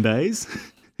djembes.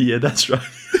 Yeah, that's right.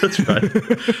 That's right.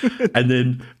 And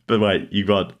then, but wait, you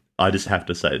got. I just have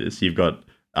to say this. You've got.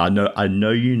 I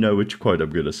know you know which quote I'm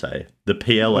going to say. The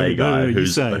PLA guy you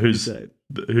say it. who's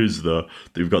the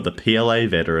we've got the PLA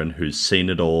veteran who's seen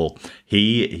it all.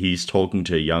 He's talking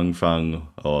to Young Feng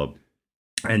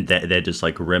and they're just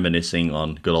like reminiscing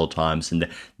on good old times, and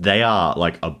they are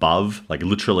like above, like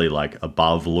literally like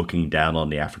above, looking down on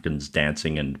the Africans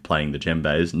dancing and playing the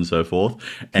djembes and so forth.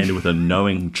 And with a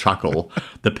knowing chuckle,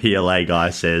 the PLA guy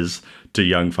says to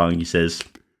Young Feng, he says,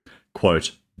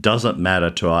 quote, "Doesn't matter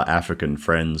to our African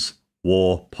friends,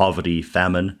 war, poverty,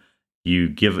 famine. You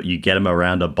get them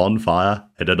around a bonfire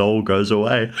and it all goes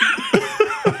away."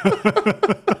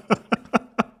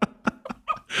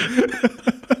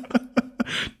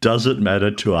 Doesn't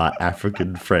matter to our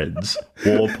African friends.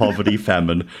 War, poverty,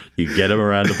 famine. You get them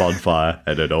around a bonfire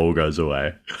and it all goes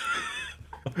away.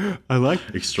 I like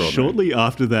Extraordinary. shortly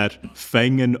after that,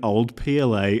 Feng and old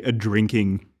PLA are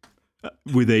drinking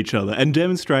with each other and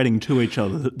demonstrating to each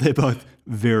other that they're both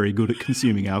very good at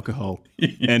consuming alcohol.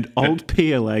 And old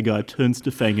PLA guy turns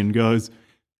to Feng and goes,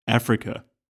 "Africa,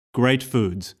 great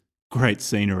foods, great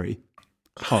scenery,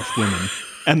 posh women."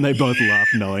 And they both laugh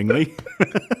knowingly.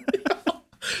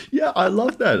 Yeah, I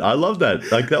love that. I love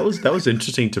that. Like that was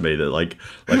interesting to me that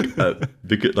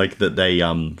because like that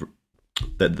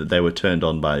they were turned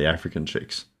on by the African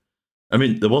chicks. I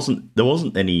mean, there wasn't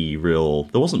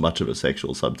much of a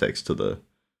sexual subtext to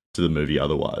the movie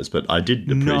otherwise, but I did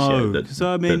appreciate that,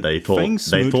 so, I mean, that they Feng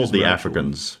thought the smooches Rachel.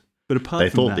 Africans But apart they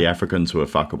from thought that, the Africans were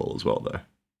fuckable as well though.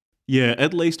 yeah,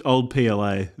 at least old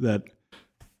PLA, that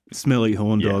smelly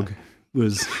horn dog,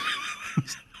 was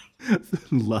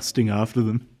lusting after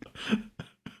them.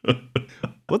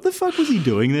 What the fuck was he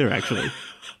doing there, actually?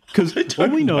 Because all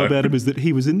we know about him is that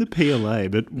he was in the PLA,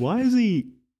 but why is he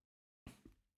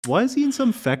in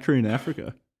some factory in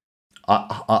Africa?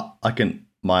 I can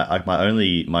my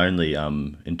only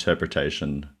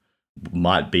interpretation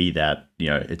might be that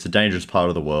it's a dangerous part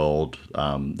of the world.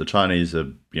 The Chinese are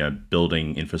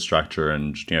building infrastructure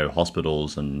and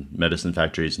hospitals and medicine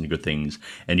factories and good things,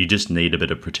 and you just need a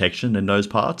bit of protection in those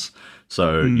parts.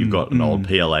 So you've got an old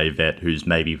PLA vet who's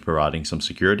maybe providing some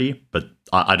security, but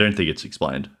I don't think it's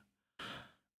explained.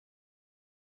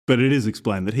 But it is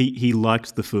explained that he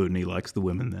likes the food and he likes the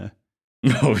women there.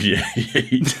 Oh yeah,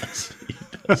 he does.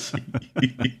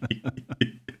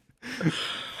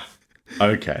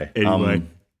 Okay. Anyway,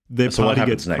 their so what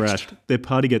party gets happens next? crashed. Their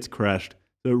party gets crashed.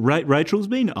 So Rachel's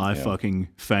been eye-fucking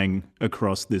Fang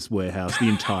across this warehouse the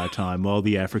entire time while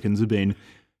the Africans have been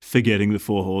forgetting the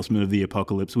four horsemen of the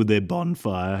apocalypse with their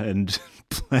bonfire and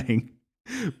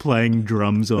playing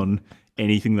drums on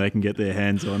anything they can get their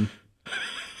hands on.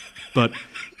 But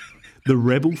the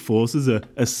rebel forces are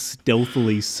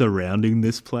stealthily surrounding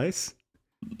this place.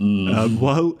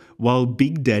 While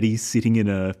Big Daddy's sitting in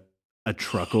a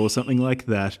truck or something like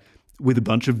that with a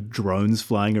bunch of drones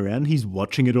flying around, he's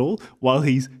watching it all while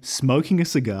he's smoking a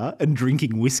cigar and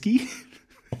drinking whiskey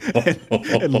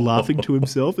and laughing to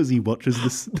himself as he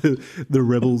watches the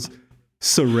rebels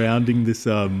surrounding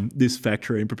this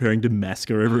factory and preparing to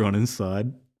massacre everyone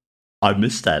inside. I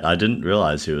missed that. I didn't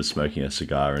realize he was smoking a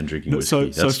cigar and drinking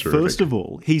whiskey. So first of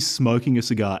all, he's smoking a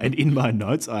cigar, and in my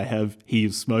notes I have he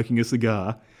is smoking a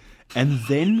cigar, and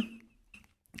then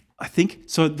I think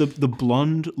so. The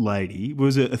blonde lady,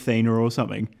 was it Athena or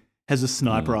something, has a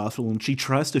sniper rifle and she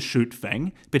tries to shoot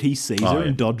Fang, but he sees her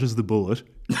and dodges the bullet.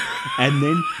 And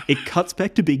then it cuts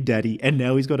back to Big Daddy, and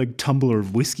now he's got a tumbler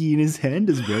of whiskey in his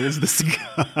hand as well as the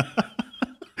cigar.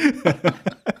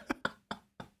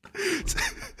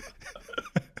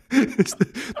 It's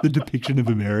the depiction of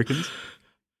Americans.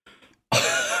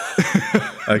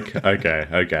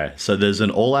 Okay. So there's an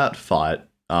all-out fight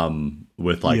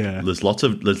with there's lots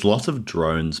of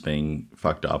drones being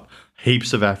fucked up.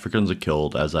 Heaps of Africans are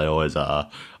killed, as they always are.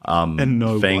 And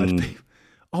no white people.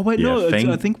 Oh wait, no, Feng,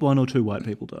 I think one or two white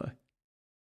people die.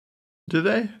 Do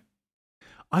they?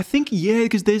 I think, yeah,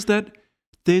 because there's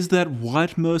that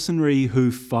white mercenary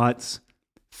who fights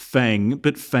Fang,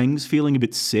 but Fang's feeling a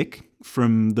bit sick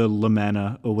from the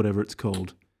Lamanna or whatever it's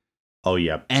called. Oh,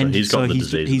 yeah. So And he's got so the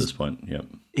disease at this point. Yep.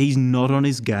 he's not on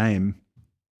his game.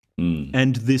 Mm.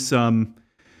 And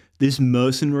this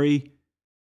mercenary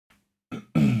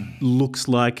looks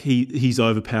like he's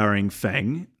overpowering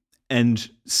Fang and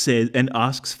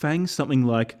asks Fang something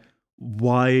like,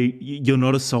 why you're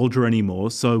not a soldier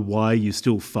anymore, so why are you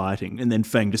still fighting? And then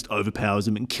Fang just overpowers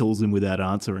him and kills him without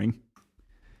answering.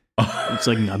 It's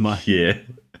like, no, Yeah.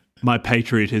 my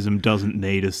patriotism doesn't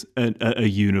need a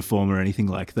uniform or anything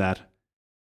like that.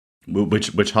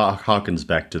 Which harkens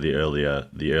back to the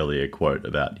earlier quote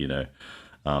about,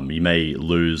 you may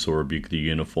lose or rebuke the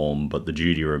uniform, but the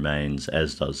duty remains,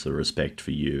 as does the respect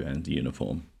for you and the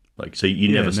uniform. Like, so you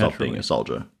never stop being a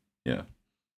soldier. Yeah.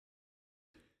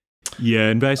 Yeah,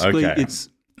 and basically Okay. it's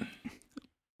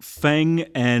Fang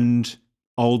and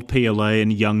old PLA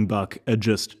and Young Buck are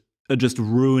just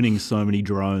ruining so many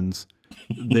drones.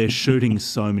 They're shooting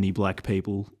so many black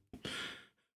people.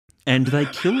 And they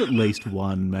kill at least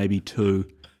one, maybe two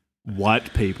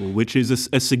white people, which is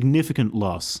a significant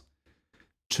loss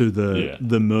to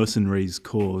the mercenaries'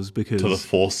 cause, because To the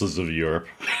forces of Europe.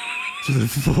 to the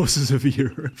forces of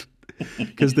Europe,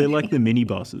 because they're like the mini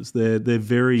bosses. They're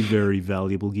very, very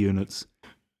valuable units.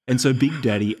 And so Big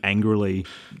Daddy angrily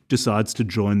decides to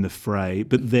join the fray,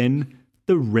 but then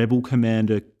the rebel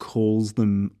commander calls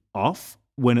them off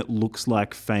when it looks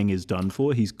like Fang is done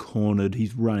for. He's cornered,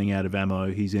 he's running out of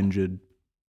ammo, he's injured.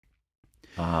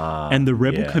 And the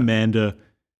rebel commander,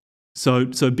 so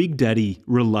Big Daddy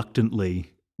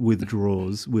reluctantly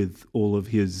withdraws with all of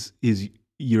his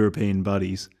European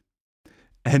buddies.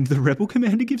 And the rebel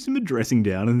commander gives him a dressing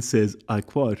down and says, I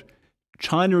quote,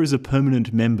 "China is a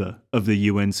permanent member of the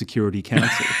UN Security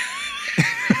Council."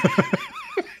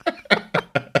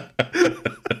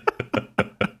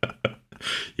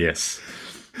 Yes.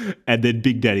 And then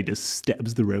Big Daddy just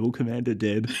stabs the rebel commander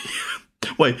dead.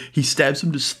 Wait, he stabs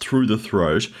him just through the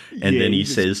throat, and then he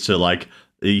says to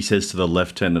the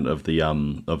lieutenant of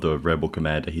the rebel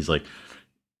commander, he's like,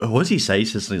 what does he say? He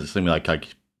says something like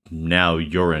now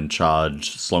you're in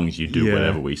charge as long as you do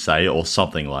whatever we say, or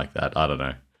something like that. I don't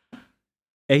know.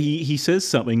 He says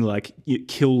something like,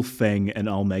 "Kill Feng and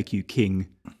I'll make you king."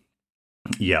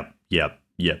 Yep.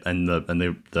 And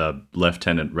the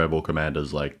lieutenant rebel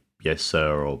commander's like, "Yes,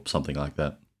 sir," or something like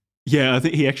that. Yeah, I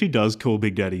think he actually does call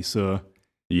Big Daddy sir.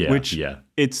 Yeah, which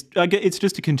it's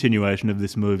just a continuation of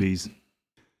this movie's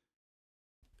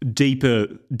deeper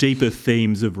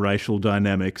themes of racial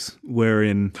dynamics,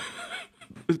 wherein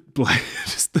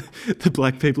the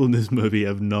black people in this movie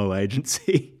have no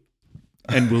agency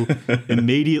and will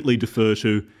immediately defer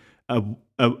to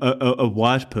a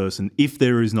white person if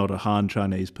there is not a Han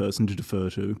Chinese person to defer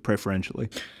to preferentially.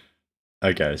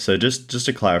 Okay, so just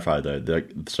to clarify though,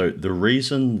 the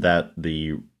reason that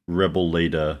the rebel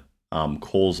leader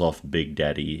calls off Big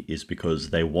Daddy is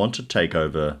because they want to take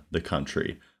over the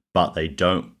country, but they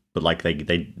don't. But like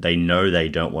they know they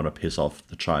don't want to piss off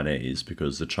the Chinese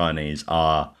because the Chinese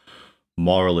are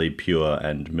morally pure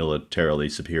and militarily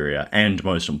superior, and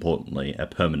most importantly, a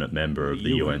permanent member of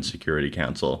the UN Security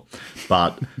Council.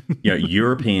 But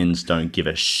Europeans don't give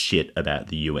a shit about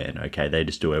the UN. Okay, they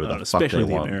just do whatever the fuck they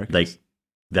want. Americans.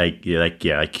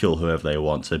 They kill whoever they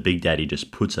want. So Big Daddy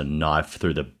just puts a knife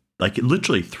through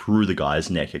literally through the guy's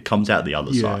neck. It comes out the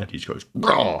other side. He just goes,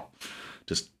 raw,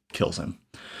 just kills him.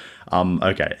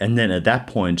 Okay, and then at that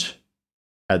point,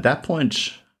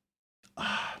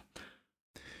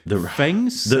 Feng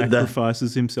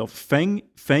sacrifices himself.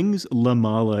 Feng's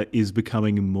Lamala is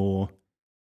becoming more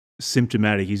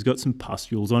symptomatic. He's got some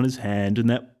pustules on his hand,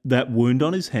 and that wound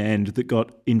on his hand that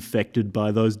got infected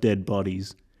by those dead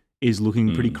bodies is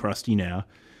looking pretty crusty now.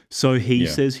 So he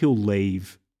says he'll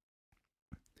leave.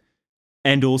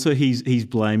 And also he's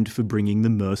blamed for bringing the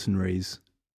mercenaries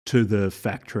to the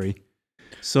factory.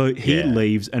 So he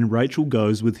leaves, and Rachel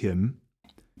goes with him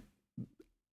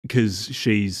because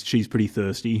she's pretty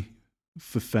thirsty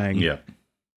for Fang. Yeah.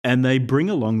 And they bring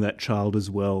along that child as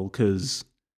well, because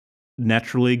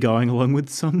naturally going along with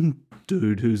some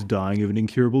dude who's dying of an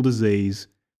incurable disease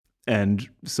and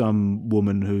some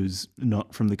woman who's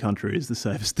not from the country is the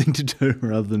safest thing to do,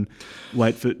 rather than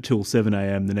wait till 7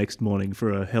 a.m. the next morning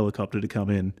for a helicopter to come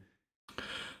in.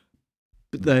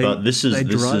 But this is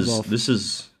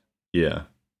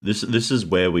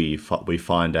where we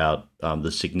find out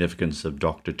the significance of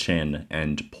Dr. Chen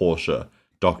and Portia,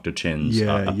 Dr. Chen's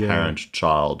apparent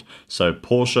child. So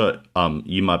Portia,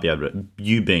 you might be able to,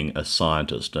 you being a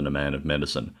scientist and a man of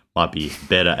medicine, might be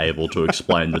better able to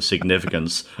explain the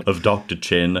significance of Dr.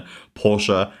 Chen,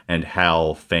 Portia, and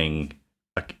how Feng...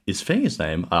 Is Feng his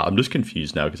name? I'm just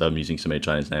confused now because I'm using so many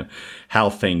Chinese names. How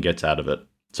Feng gets out of it.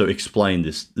 So explain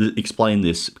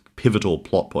this pivotal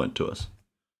plot point to us.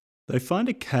 They find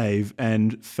a cave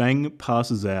and Fang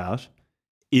passes out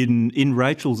in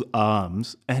Rachel's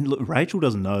arms. And look, Rachel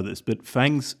doesn't know this, but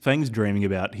Fang's dreaming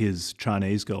about his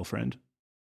Chinese girlfriend.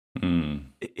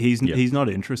 He's not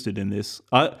interested in this.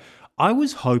 I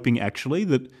was hoping actually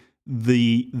that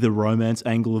the romance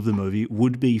angle of the movie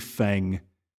would be Fang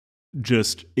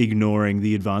just ignoring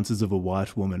the advances of a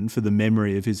white woman for the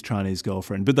memory of his Chinese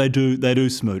girlfriend. But they do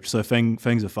smooch, so Fang's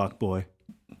a fuckboy.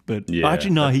 But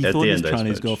actually, no, he thought his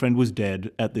Chinese girlfriend was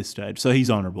dead at this stage, so he's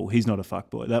honourable. He's not a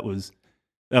fuckboy. That was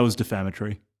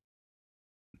defamatory.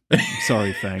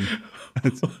 Sorry, Fang.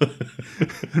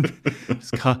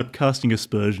 Just casting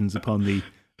aspersions upon the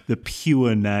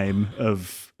pure name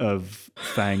of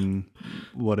Fang,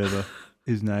 whatever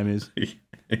his name is.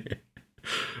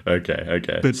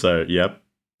 Okay. But so, yep.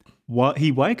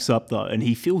 He wakes up though, and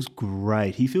he feels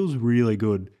great. He feels really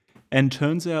good, and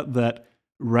turns out that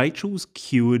Rachel's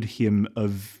cured him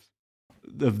of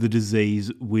the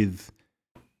disease with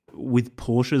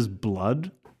Portia's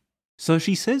blood. So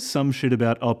she says some shit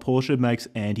about, Portia makes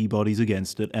antibodies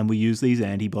against it, and we use these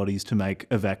antibodies to make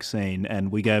a vaccine,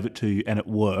 and we gave it to you, and it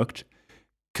worked.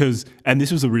 And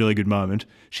this was a really good moment,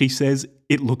 she says,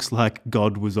 it looks like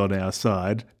God was on our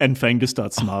side, and Fang just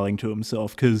starts smiling to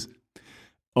himself, because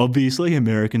obviously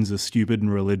Americans are stupid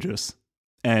and religious,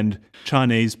 and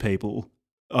Chinese people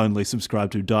only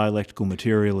subscribe to dialectical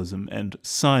materialism and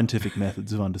scientific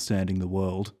methods of understanding the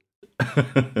world.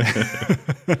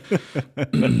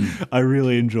 I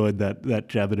really enjoyed that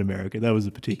jab at America. That was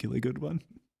a particularly good one.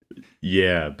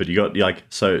 Yeah, but you got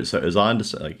so as I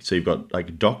understand, so you've got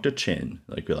Dr. Chen.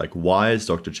 Why is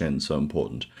Dr. Chen so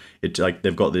important? It's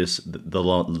they've got this the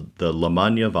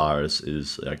Lamania virus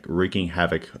is wreaking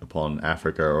havoc upon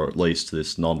Africa, or at least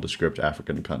this nondescript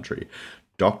African country.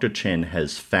 Dr. Chen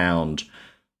has found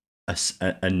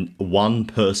one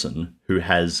person who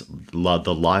has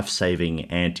the life-saving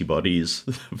antibodies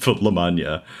for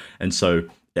Lamania, and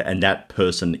that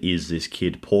person is this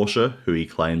kid Portia, who he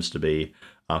claims to be,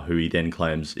 who he then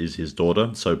claims is his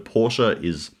daughter. So Portia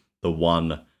is the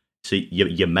one. So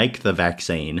you make the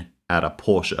vaccine out of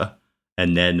Portia,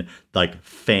 and then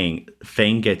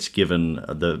Feng gets given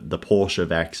the Portia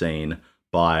vaccine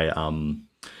by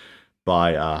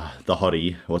the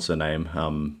hottie, what's her name?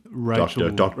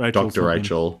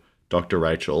 Dr.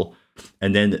 Rachel.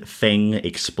 And then Feng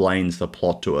explains the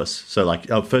plot to us. So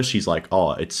first she's like,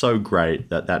 oh, it's so great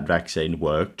that vaccine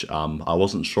worked. I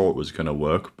wasn't sure it was going to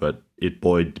work, but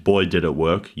boy did it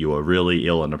work. You were really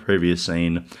ill in a previous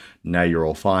scene. Now you're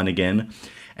all fine again.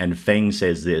 And Feng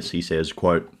says this, he says,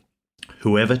 quote,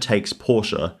 whoever takes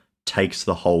Portia takes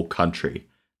the whole country.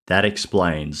 That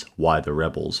explains why the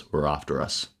rebels were after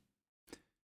us.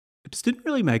 It just didn't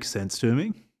really make sense to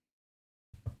me.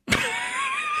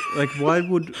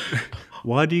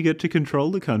 Why do you get to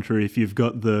control the country if you've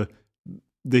got the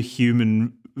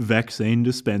human vaccine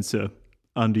dispenser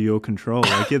under your control?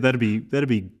 That'd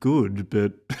be good,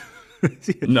 but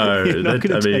no, you're not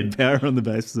going to take power on the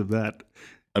basis of that.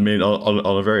 I mean,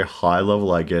 on a very high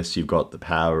level, I guess you've got the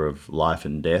power of life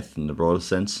and death in the broader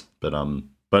sense, but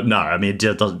no, I mean,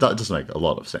 that doesn't make a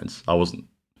lot of sense. I wasn't,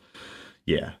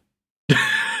 yeah.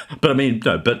 But I mean,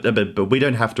 no, but we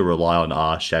don't have to rely on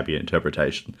our shabby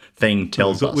interpretation. Feng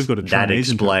tells us that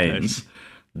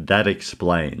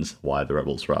explains why the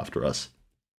rebels were after us.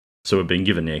 So we've been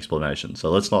given the explanation. So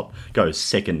let's not go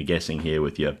second guessing here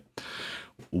with your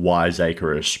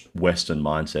wiseacre-ish Western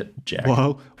mindset, Jack.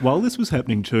 While this was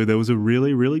happening too, there was a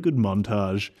really, really good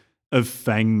montage of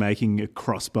Fang making a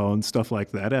crossbow and stuff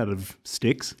like that out of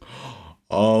sticks.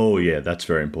 Oh yeah, that's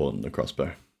very important. The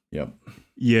crossbow. Yep.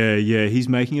 Yeah, he's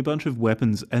making a bunch of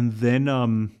weapons, and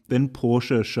then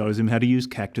Portia shows him how to use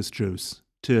cactus juice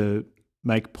to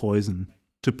make poison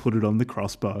to put it on the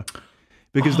crossbow,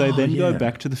 because they then go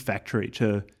back to the factory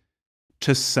to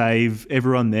save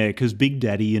everyone there, because Big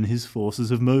Daddy and his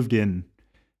forces have moved in,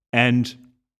 and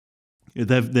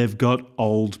they've got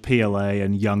old PLA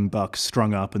and young bucks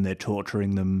strung up, and they're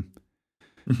torturing them,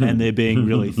 and they're being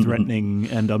really threatening,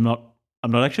 and I'm not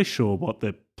actually sure what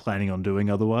they're planning on doing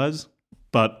otherwise.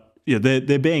 But yeah,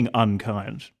 they're being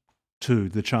unkind to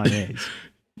the Chinese.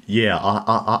 Yeah,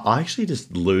 I actually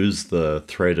just lose the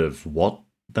thread of what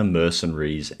the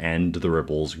mercenaries and the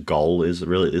rebels' goal is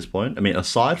really at this point. I mean,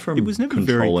 aside from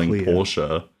controlling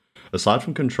Portia,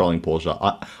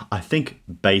 I think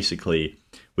basically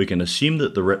we can assume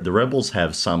that the rebels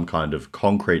have some kind of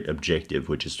concrete objective,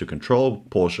 which is to control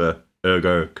Portia,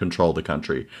 ergo control the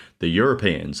country. The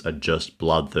Europeans are just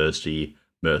bloodthirsty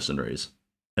mercenaries,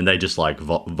 and they just like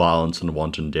violence and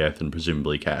wanton death and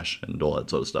presumably cash and all that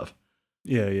sort of stuff.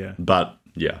 Yeah. But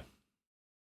yeah.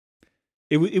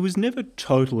 It was never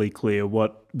totally clear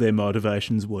what their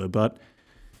motivations were, but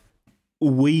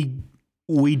we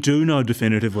do know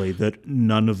definitively that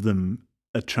none of them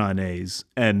are Chinese,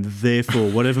 and therefore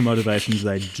whatever motivations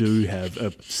they do have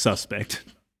are suspect.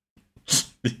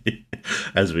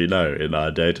 As we know in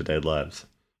our day-to-day lives.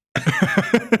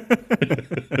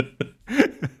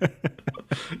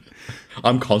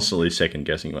 I'm constantly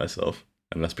second-guessing myself,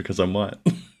 and that's because I'm white.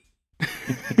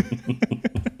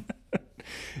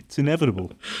 It's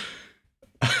inevitable.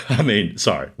 I mean,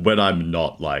 sorry, when I'm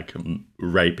not like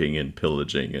raping and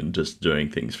pillaging and just doing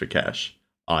things for cash,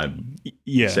 I'm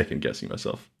second guessing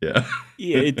myself. Yeah.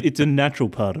 Yeah, it's a natural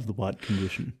part of the white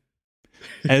condition,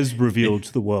 as revealed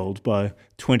to the world by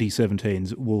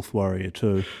 2017's Wolf Warrior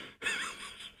 2.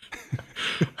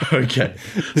 Okay.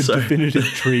 The definitive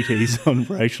treatise on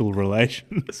racial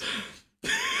relations.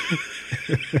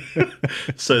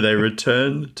 So they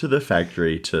return to the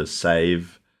factory to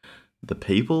save the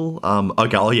people.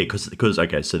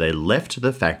 Because so they left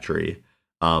the factory.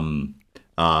 The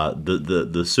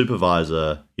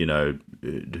supervisor,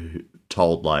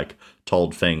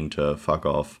 told Feng to fuck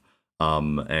off.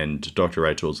 And Dr.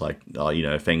 Rachel's like,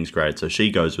 Feng's great, so she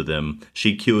goes with him.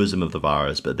 She cures him of the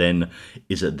virus, but then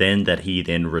is it then that he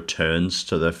then returns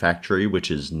to the factory, which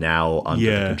is now under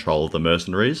the control of the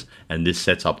mercenaries, and this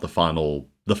sets up the final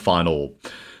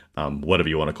whatever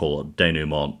you want to call it,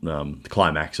 denouement,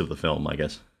 climax of the film, I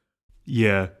guess.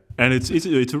 Yeah, and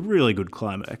it's a really good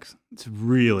climax. It's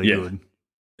really good.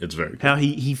 It's very good. How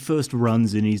he first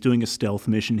runs in, he's doing a stealth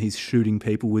mission, he's shooting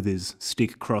people with his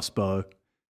stick crossbow.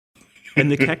 And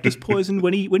the cactus poison,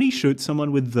 when he shoots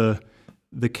someone with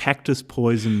the cactus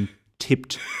poison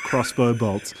tipped crossbow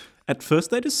bolts, at first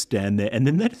they just stand there and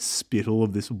then they just spit all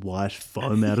of this white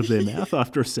foam out of their mouth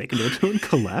after a second or two and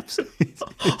collapse. It's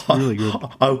really good.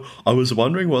 I was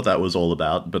wondering what that was all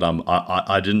about, but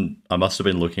I didn't. I must have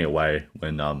been looking away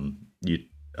when you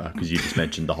because you just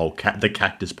mentioned the whole the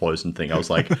cactus poison thing. I was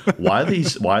like, why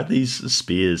are these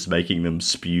spears making them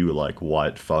spew like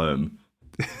white foam?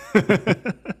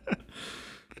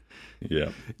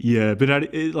 Yeah,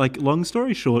 but long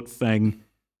story short, Fang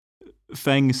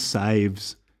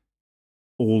saves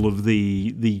all of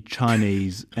the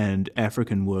Chinese and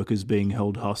African workers being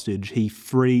held hostage. He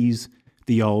frees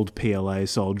the old PLA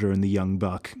soldier and the young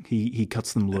buck. He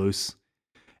cuts them loose,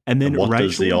 and then what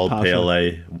does the old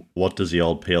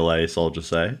PLA soldier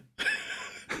say?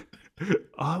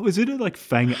 Was it like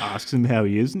Fang asks him how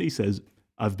he is, and he says,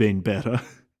 "I've been better."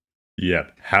 Yeah,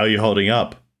 how are you holding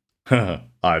up?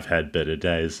 I've had better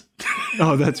days.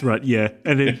 Oh, that's right, yeah.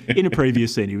 And in a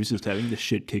previous scene, he was just having the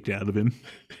shit kicked out of him.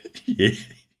 Yeah,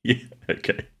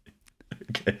 okay.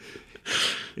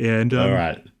 And all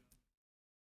right.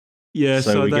 Yeah,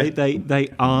 so they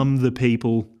arm the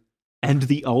people, and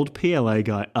the old PLA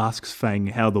guy asks Fang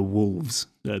how the wolves,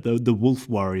 the wolf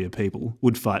warrior people,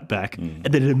 would fight back. And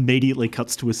then it immediately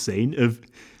cuts to a scene of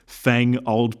Fang,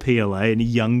 old PLA, and a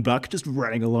young buck just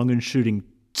running along and shooting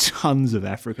tons of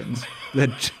Africans. They're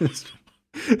just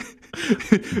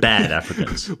bad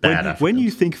Africans. When you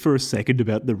think for a second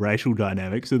about the racial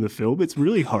dynamics of the film, it's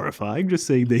really horrifying just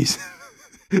seeing these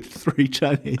three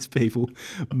Chinese people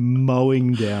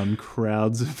mowing down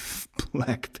crowds of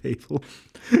black people.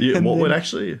 Yeah, what would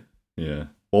actually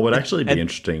be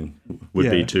interesting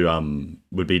would be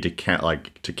to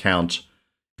count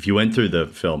if you went through the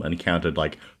film and counted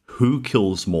like who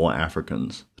kills more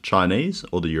Africans, the Chinese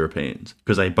or the Europeans?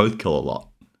 Because they both kill a lot.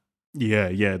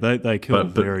 Yeah, they kill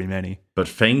very many. But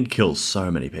Feng kills so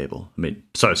many people. I mean,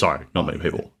 not many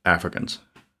people, Africans.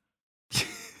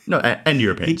 No, and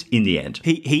Europeans in the end.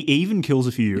 He even kills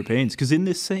a few Europeans because in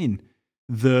this scene,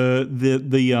 the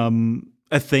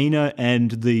Athena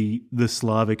and the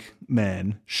Slavic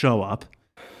man show up.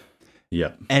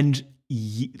 Yep. And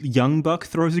young buck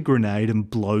throws a grenade and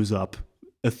blows up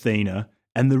Athena.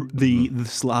 And the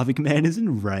Slavic man is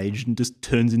enraged and just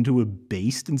turns into a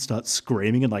beast and starts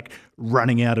screaming and like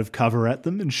running out of cover at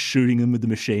them and shooting them with the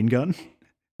machine gun.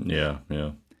 Yeah.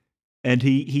 And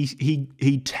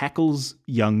he tackles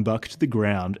young buck to the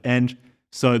ground. And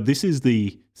so this is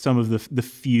one of the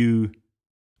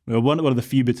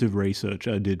few bits of research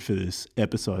I did for this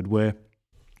episode where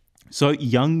so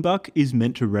young buck is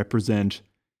meant to represent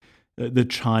the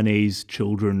Chinese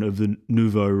children of the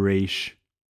nouveau riche.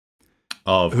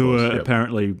 Who are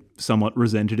apparently somewhat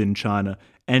resented in China.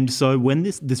 And so when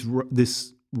this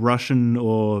Russian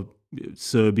or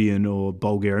Serbian or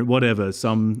Bulgarian, whatever,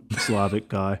 some Slavic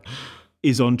guy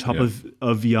is on top Yeah.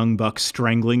 of young Buck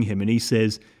strangling him, and he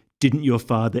says, "Didn't your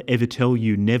father ever tell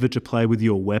you never to play with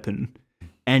your weapon?"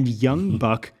 And young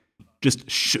Buck just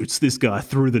shoots this guy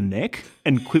through the neck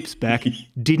and quips back,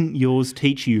 "Didn't yours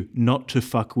teach you not to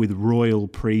fuck with royal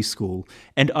preschool?"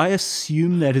 And I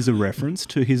assume that is a reference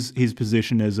to his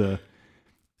position as a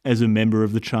member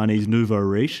of the Chinese nouveau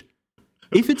riche.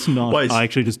 If it's not, Wait, I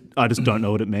just don't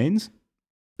know what it means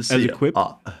as a quip.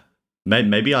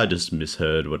 Maybe I just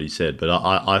misheard what he said, but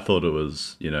I thought it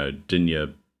was, didn't your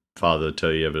father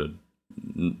tell you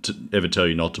ever tell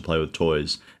you not to play with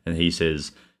toys? And he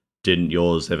says, didn't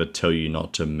yours ever tell you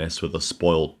not to mess with a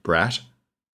spoiled brat?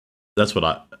 That's what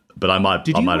I might.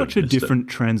 Did I you might watch have a missed different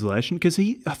translation? Because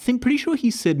pretty sure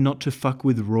he said not to fuck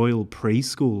with royal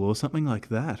preschool or something like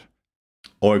that.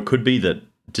 Or it could be that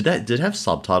did it have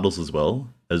subtitles as well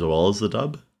as the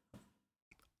dub?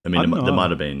 I mean, there might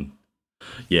have been.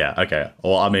 Yeah. Okay.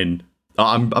 Well, I mean,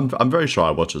 I'm very sure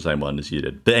I watched the same one as you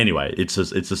did. But anyway, it's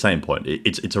the same point.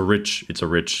 It's a rich,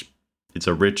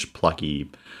 plucky,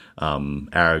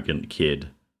 arrogant kid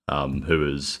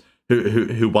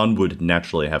who one would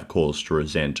naturally have cause to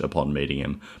resent upon meeting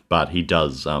him, but he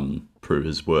does prove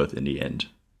his worth in the end.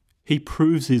 He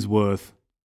proves his worth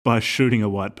by shooting a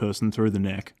white person through the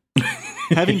neck.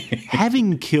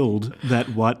 having killed that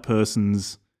white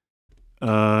person's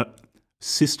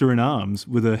sister in arms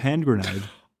with a hand grenade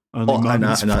only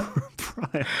moments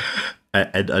prior.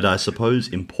 And I suppose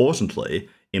importantly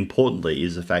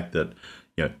is the fact that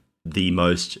the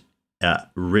most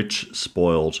rich,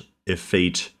 spoiled,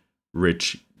 effete,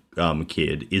 rich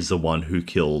kid is the one who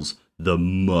kills the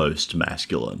most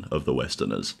masculine of the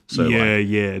Westerners. So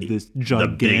this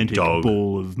gigantic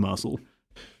ball of muscle.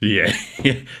 Yeah,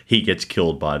 he gets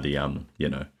killed by the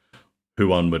who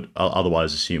one would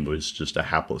otherwise assume was just a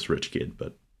hapless rich kid,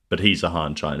 but he's a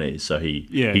Han Chinese, so he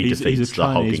defeats the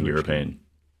hulking European.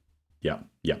 Kid.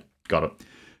 Yeah, got it.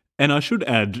 And I should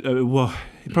add,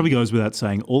 it probably goes without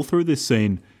saying, all through this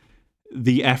scene,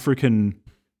 the African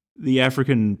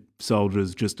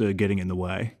soldiers just are getting in the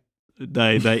way.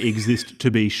 They exist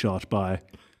to be shot by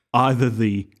either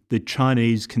the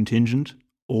Chinese contingent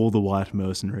or the white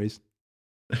mercenaries.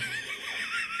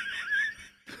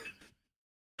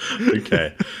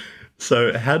 Okay.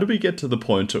 So how do we get to the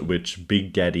point at which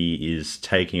Big Daddy is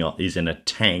in a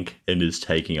tank and is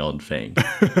taking on Feng?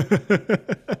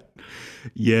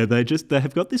 Yeah, they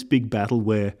have got this big battle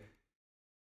where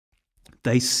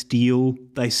they steal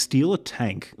a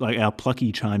tank, like our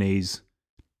plucky Chinese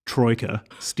troika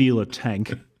steal a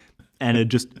tank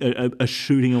and are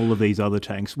shooting all of these other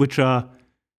tanks, which are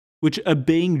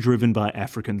being driven by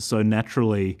Africans, so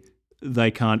naturally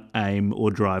they can't aim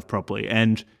or drive properly.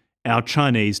 And our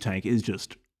Chinese tank is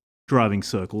just driving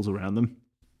circles around them.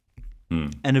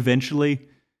 And eventually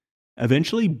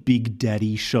Big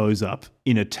Daddy shows up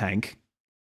in a tank,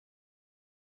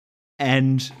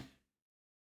 and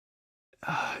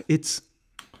it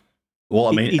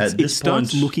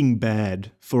starts looking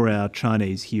bad for our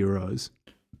Chinese heroes.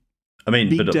 I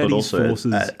mean, but also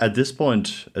forces, at this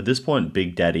point,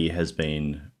 Big Daddy has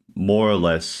been more or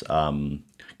less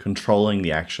controlling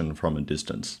the action from a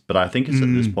distance. But I think it's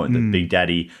at this point that Big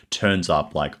Daddy turns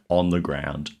up like on the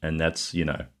ground, and that's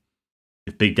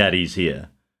if Big Daddy's here,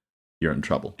 you're in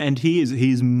trouble. And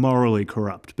he's morally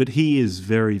corrupt, but he is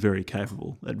very, very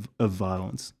capable of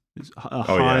violence. He's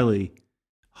highly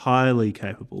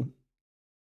capable.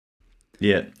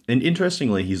 Yeah, and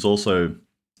interestingly, he's also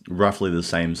roughly the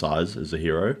same size as a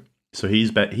hero. So he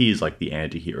is like the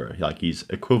anti-hero. Like he's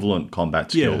equivalent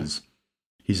combat skills. Yeah.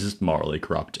 He's just morally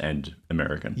corrupt and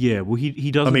American. Yeah, well,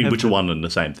 he doesn't. I mean, which are one and the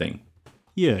same thing.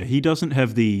 Yeah, he doesn't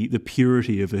have the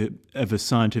purity of a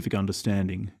scientific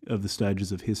understanding of the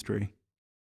stages of history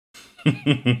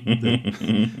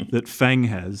that Feng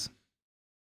has.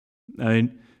 I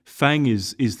mean, Feng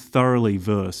is thoroughly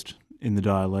versed in the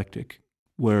dialectic,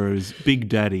 whereas Big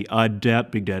Daddy, I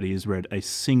doubt Big Daddy has read a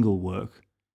single work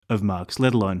of Marx,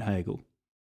 let alone Hegel.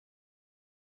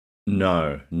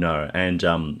 No,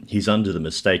 and he's under the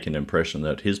mistaken impression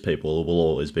that his people will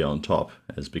always be on top,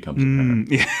 as becomes apparent.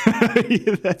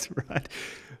 Yeah, that's right.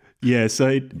 Yeah,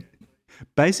 so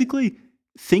basically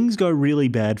things go really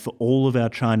bad for all of our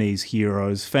Chinese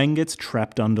heroes. Feng gets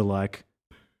trapped under like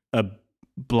a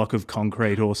block of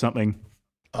concrete or something.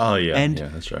 Oh yeah, and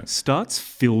that's right. Starts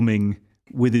filming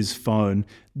with his phone.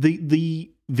 The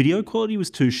video quality was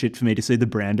too shit for me to see the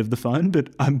brand of the phone, but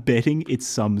I'm betting it's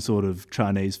some sort of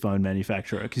Chinese phone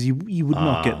manufacturer, because you would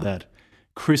not get that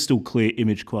crystal clear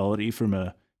image quality from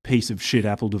a piece of shit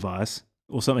Apple device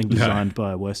or something designed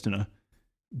by a Westerner.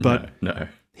 But No.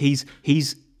 he's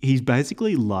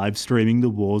basically live streaming the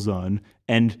war zone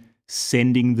and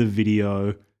sending the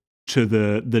video to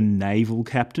the naval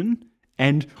captain,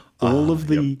 and all of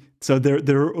the Yep. so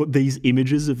there are these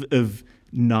images of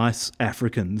nice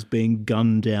Africans being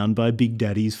gunned down by Big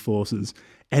Daddy's forces,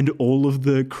 and all of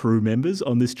the crew members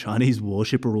on this Chinese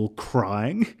warship are all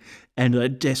crying and are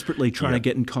desperately trying to Yep.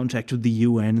 get in contact with the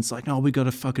UN. It's like, no, we got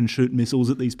to fucking shoot missiles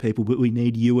at these people, but we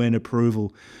need UN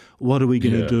approval. What are we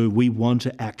going to Yeah. do? We want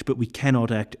to act, but we cannot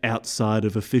act outside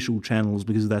of official channels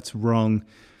because that's wrong.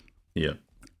 Yeah.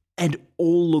 And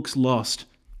all looks lost.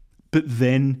 But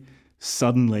then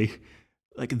suddenly,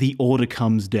 like, the order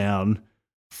comes down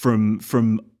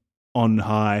from on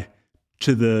high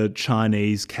to the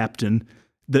Chinese captain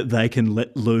that they can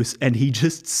let loose, and he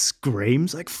just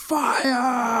screams like,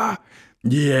 fire!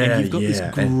 Yeah. And you've got this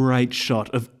And great shot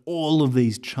of all of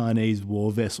these Chinese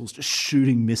war vessels just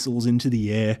shooting missiles into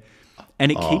the air.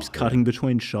 And it keeps cutting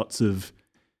between shots of,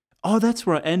 oh, that's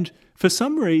right. And for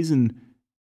some reason,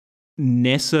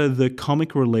 Nessa, the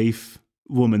comic relief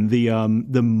woman,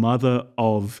 the mother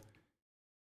of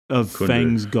Kundu.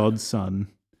 Fang's godson,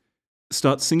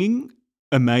 starts singing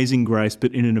Amazing Grace,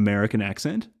 but in an American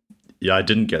accent. Yeah, I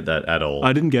didn't get that at all.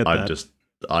 I didn't get that.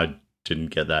 I didn't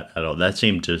get that at all. That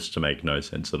seemed just to make no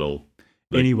sense at all.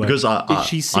 Anyway, because I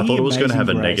thought it was going to have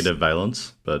a Amazing Grace. negative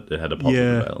valence, but it had a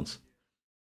positive valence.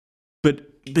 But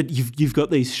you've got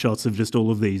these shots of just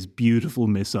all of these beautiful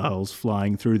missiles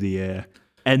flying through the air,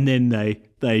 and then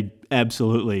they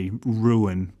absolutely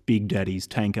ruin Big Daddy's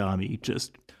tank army.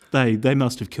 Just they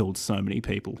must have killed so many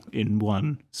people in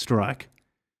one strike.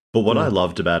 But what I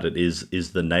loved about it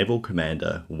is the naval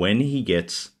commander, when he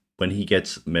gets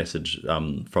message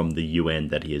from the UN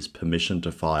that he has permission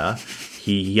to fire,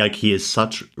 he has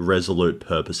such resolute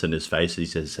purpose in his face. He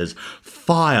says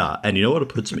fire, and you know what it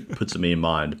puts me in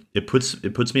mind? It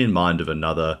puts me in mind of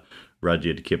another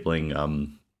Rudyard Kipling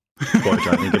quote.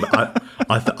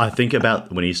 I think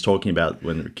about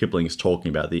when Kipling's talking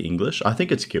about the English. I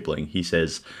think it's Kipling. He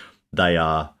says they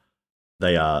are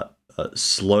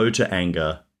slow to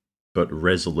anger, but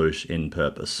resolute in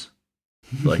purpose.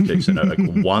 Like, you know,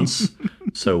 once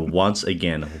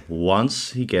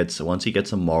he gets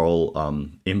a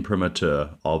moral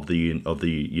imprimatur of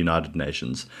the United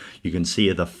Nations, you can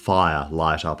see the fire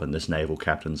light up in this naval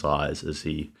captain's eyes as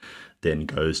he then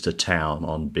goes to town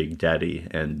on Big Daddy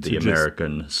and the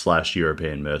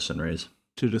American/European mercenaries.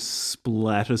 To just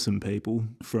splatter some people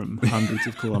from hundreds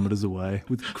of kilometers away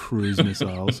with cruise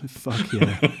missiles. Fuck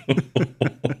yeah.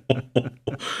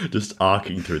 Just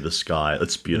arcing through the sky.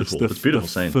 It's beautiful. It's a beautiful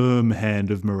the scene. Firm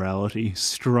hand of morality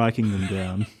striking them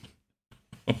down.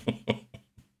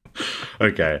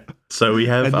 Okay, so we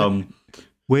have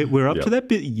we're up to that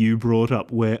bit you brought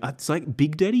up where it's like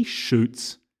Big Daddy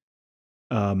shoots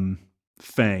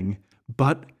Fang,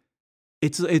 but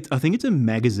it's I think it's a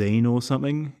magazine or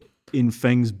something in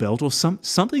Fang's belt, or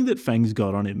something that Fang's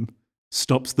got on him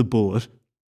stops the bullet,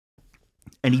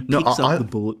 and he picks up the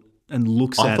bullet and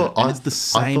looks at it, and it's the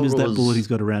same as that bullet he's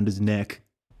got around his neck.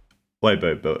 Wait,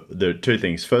 but there are two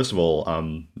things. First of all,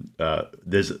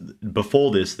 there's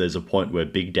a point where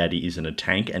Big Daddy is in a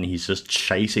tank and he's just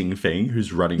chasing Fang,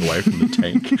 who's running away from the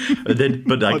tank.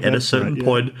 At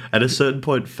a certain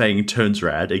point, Fang turns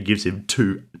around and gives him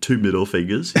two middle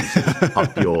fingers. He says,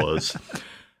 "Up yours."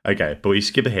 Okay, but we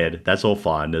skip ahead. That's all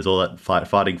fine. There's all that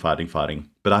fighting.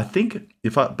 But I think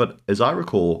but as I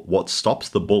recall, what stops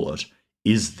the bullet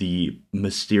is the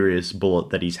mysterious bullet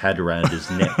that he's had around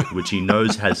his neck, which he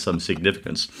knows has some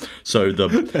significance. So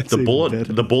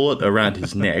the bullet around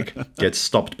his neck gets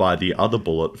stopped by the other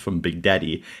bullet from Big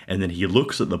Daddy, and then he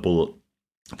looks at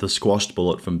the squashed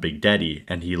bullet from Big Daddy,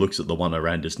 and he looks at the one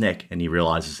around his neck, and he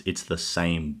realizes it's the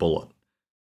same bullet.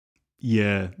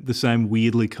 Yeah, the same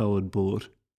weirdly colored bullet.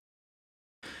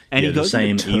 And he the goes same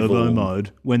into turbo evil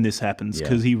mode when this happens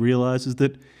because he realizes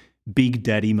that Big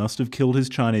Daddy must have killed his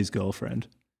Chinese girlfriend.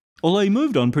 Although he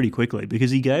moved on pretty quickly because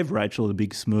he gave Rachel a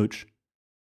big smooch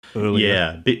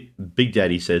earlier. Yeah, Big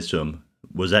Daddy says to him,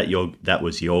 that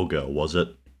was your girl, was it?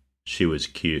 She was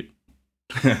cute.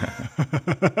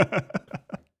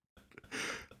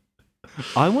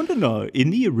 I want to know, in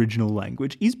the original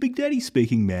language, is Big Daddy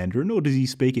speaking Mandarin or does he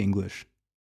speak English?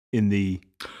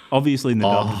 Obviously in the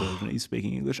dubbed version he's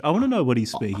speaking English. I want to know what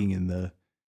he's speaking in the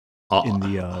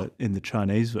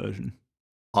Chinese version.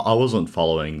 I wasn't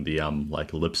following the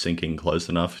lip syncing close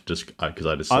enough, just because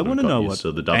I just I want to know what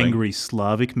the dubbing. Angry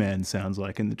Slavic Man sounds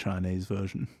like in the Chinese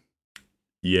version.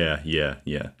 Yeah.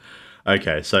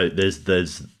 Okay, so there's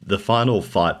the final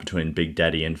fight between Big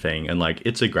Daddy and Fang, and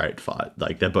it's a great fight.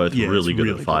 They're both really good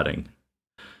at fighting.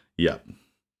 Yeah.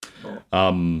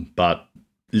 But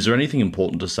is there anything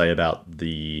important to say about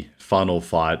the final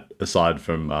fight aside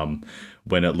from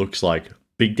when it looks like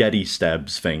Big Daddy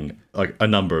stabs Feng like a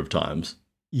number of times,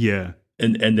 Yeah,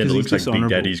 and then it because he's looks like Big dishonorable.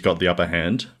 Daddy's got the upper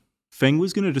hand. Feng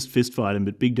was going to just fist fight him,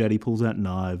 but Big Daddy pulls out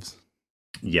knives.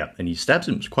 Yeah, and he stabs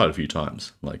him quite a few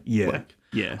times. Yeah,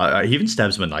 yeah. He even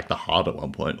stabs him in like the heart at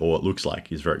one point, or it looks like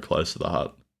he's very close to the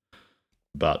heart.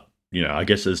 But I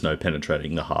guess there's no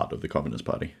penetrating the heart of the Communist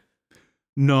Party.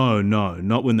 No,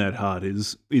 not when that heart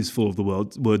is full of the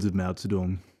words of Mao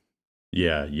Zedong.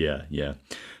 Yeah, yeah, yeah.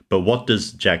 But what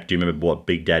does Jack? Do you remember what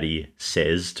Big Daddy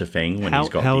says to Feng when he's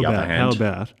got the upper hand? How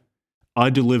about I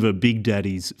deliver Big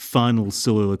Daddy's final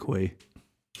soliloquy,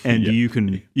 and Yeah. you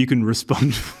can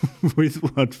respond with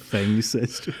what Feng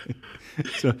says to him.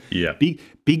 So Yeah.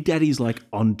 Big Daddy's like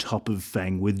on top of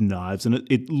Feng with knives, and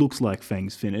it looks like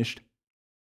Feng's finished.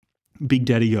 Big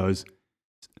Daddy goes,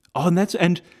 oh,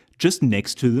 and just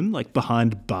next to them, like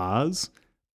behind bars,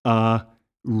 are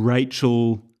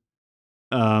Rachel,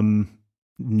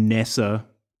 Nessa,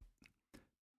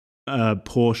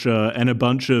 Portia, and a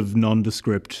bunch of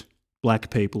nondescript black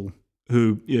people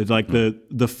who, like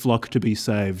the flock to be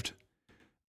saved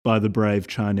by the brave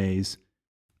Chinese.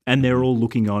 And they're all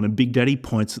looking on, and Big Daddy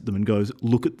points at them and goes,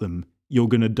 look at them. You're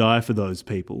going to die for those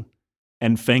people.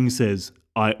 And Feng says,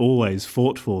 I always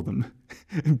fought for them.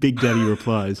 Big Daddy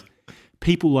replies,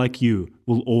 people like you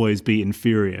will always be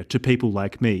inferior to people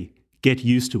like me. Get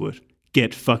used to it.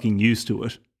 Get fucking used to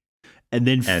it. And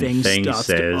then Feng starts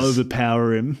to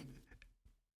overpower him.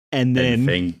 And then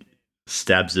Feng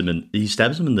stabs him in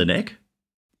the neck.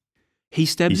 He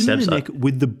stabs him in the neck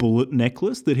with the bullet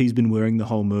necklace that he's been wearing the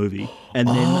whole movie. And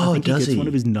then I think he gets one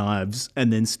of his knives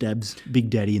and then stabs Big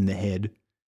Daddy in the head.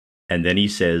 And then he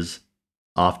says,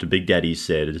 after Big Daddy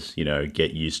says,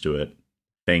 get used to it,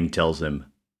 Feng tells him,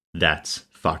 that's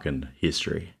fucking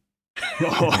history.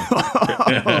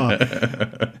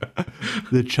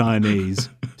 The Chinese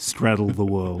straddle the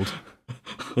world.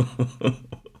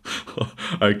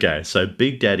 Okay, so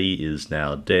Big Daddy is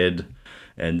now dead.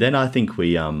 And then I think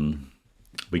we're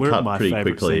cut my pretty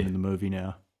favorite quickly scene in the movie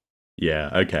now. Yeah,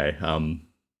 okay.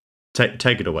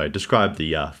 Take it away. Describe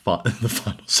the the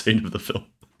final scene of the film.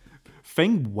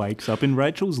 Feng wakes up in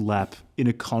Rachel's lap in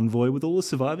a convoy with all the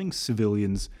surviving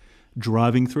civilians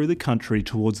driving through the country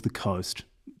towards the coast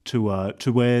to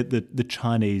where the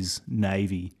Chinese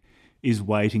Navy is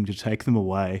waiting to take them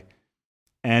away.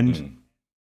 And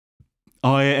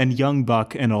and young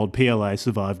Buck and old PLA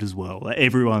survived as well.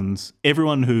 Everyone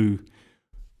who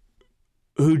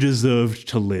deserved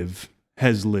to live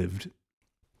has lived.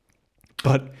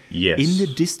 But yes. In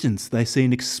the distance, they see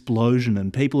an explosion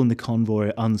and people in the convoy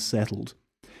are unsettled.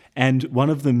 And one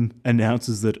of them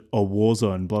announces that a war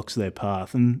zone blocks their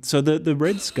path. And so the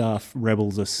Red Scarf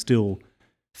rebels are still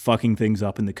fucking things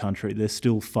up in the country. They're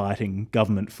still fighting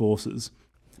government forces.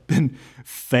 And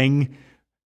Feng,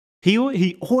 he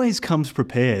always comes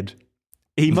prepared.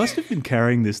 He must have been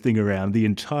carrying this thing around the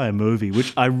entire movie,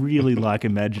 which I really like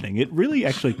imagining. It really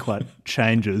actually quite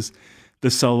changes the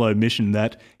solo mission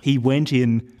that he went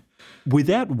in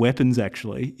without weapons,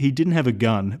 actually. He didn't have a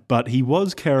gun, but he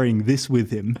was carrying this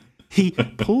with him. He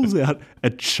pulls out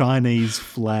a Chinese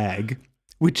flag,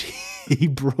 which he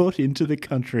brought into the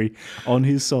country on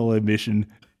his solo mission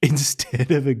instead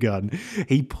of a gun.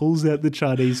 He pulls out the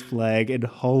Chinese flag and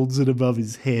holds it above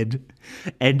his head,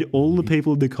 and all the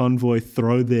people in the convoy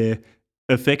throw their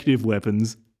effective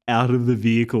weapons out of the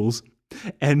vehicles,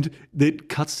 and it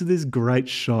cuts to this great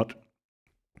shot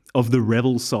of the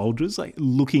rebel soldiers like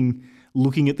looking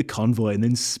at the convoy and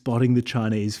then spotting the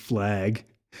Chinese flag,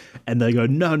 and they go,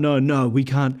 no, we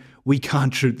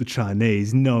can't shoot the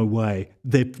Chinese, no way,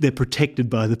 they're protected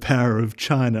by the power of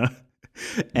China.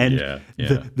 And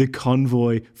the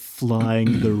convoy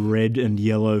flying the red and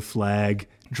yellow flag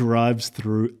drives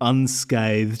through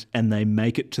unscathed, and they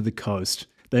make it to the coast.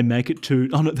 They make it to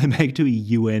a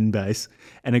UN base,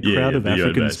 and a crowd of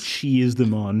Africans cheers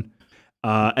them on.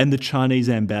 And the Chinese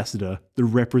ambassador, the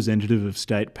representative of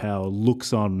state power,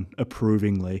 looks on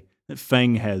approvingly that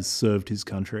Feng has served his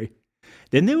country.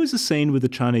 Then there was a scene with a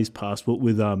Chinese passport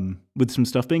with some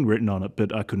stuff being written on it,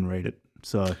 but I couldn't read it.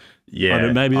 So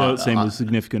maybe that scene was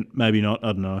significant, maybe not.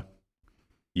 I don't know.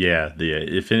 Yeah,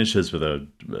 it finishes with a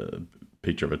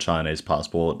picture of a Chinese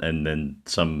passport and then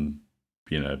some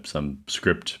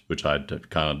script which I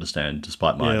can't understand,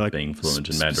 despite my being fluent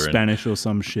in Mandarin, Spanish or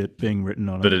some shit being written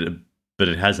on it. But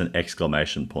it has an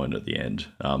exclamation point at the end,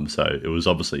 so it was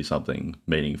obviously something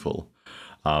meaningful.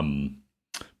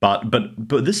 But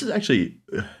this is actually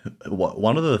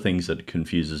one of the things that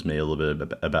confuses me a little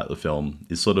bit about the film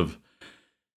is sort of,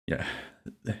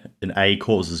 an A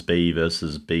causes B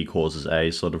versus B causes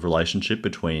A sort of relationship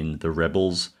between the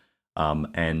rebels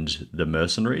and the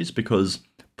mercenaries, because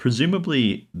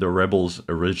presumably the rebels'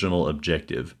 original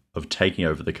objective of taking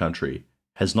over the country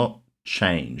has not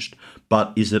changed.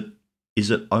 But is it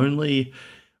only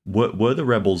were the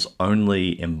rebels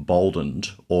only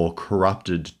emboldened or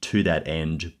corrupted to that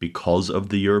end because of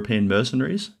the European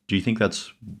mercenaries? Do you think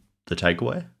that's the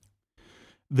takeaway?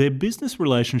 Their business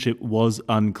relationship was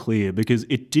unclear because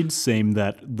it did seem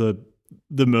that the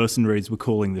mercenaries were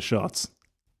calling the shots.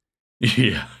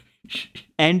 Yeah.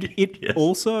 And it Yes.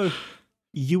 also,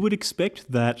 you would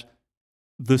expect that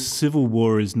the Civil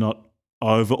War is not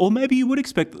over, or maybe you would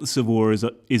expect that the Civil War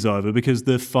is over because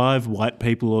the 5 white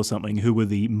people or something who were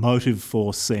the motive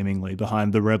force seemingly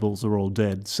behind the rebels are all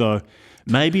dead. So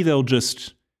maybe they'll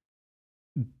just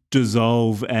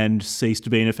dissolve and cease to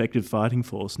be an effective fighting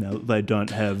force now that they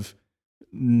don't have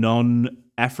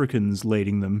non-Africans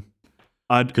leading them.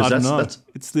 I Because don't that's know.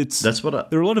 that's It's that's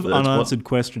what there are a lot of that's what unanswered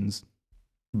questions.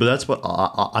 but that's what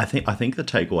I think. I think the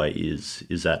takeaway is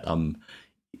that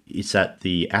it's that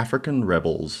the African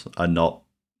rebels are not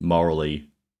morally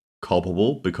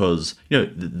culpable, because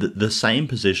the same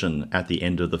position at the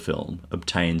end of the film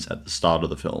obtains at the start of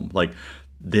the film. Like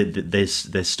they're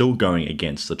still going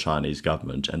against the Chinese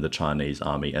government and the Chinese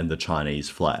army and the Chinese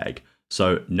flag.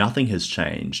 So nothing has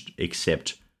changed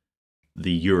except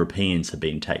the Europeans have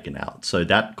been taken out. So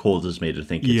that causes me to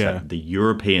think it's Yeah. that the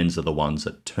Europeans are the ones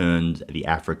that turned the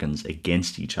Africans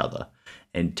against each other,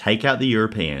 and take out the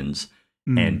Europeans,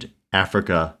 and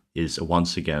Africa is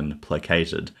once again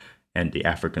placated, and the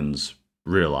Africans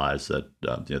realize that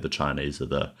the Chinese are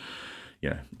the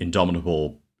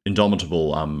indomitable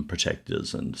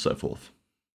protectors and so forth.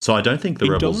 So I don't think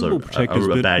the rebels Indomitable protectors, are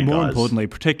but bad more guys. importantly,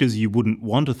 protectors you wouldn't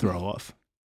want to throw off.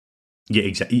 Yeah,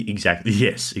 exactly.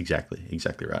 Yes,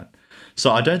 exactly right.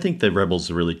 So I don't think the rebels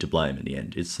are really to blame in the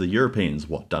end. It's the Europeans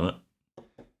what done it.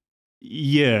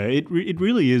 Yeah, it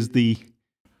really is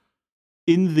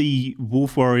in the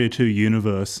Wolf Warrior 2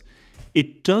 universe,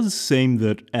 it does seem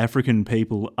that African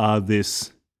people are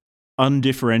this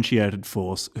undifferentiated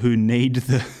force who need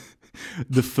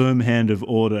the firm hand of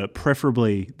order,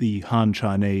 preferably the Han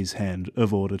Chinese hand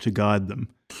of order, to guide them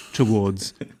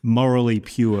towards morally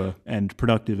pure and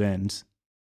productive ends.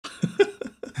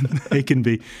 They can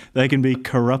be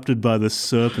corrupted by the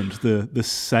serpent, the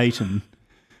Satan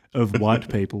of white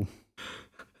people.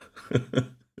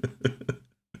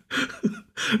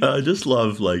 I just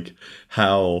love like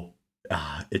how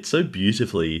it's so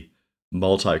beautifully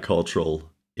multicultural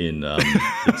in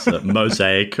its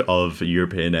mosaic of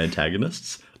European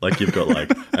antagonists. Like you've got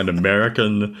like an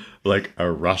American, like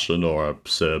a Russian or a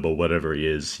Serb or whatever he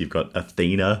is. You've got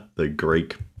Athena, the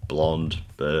Greek blonde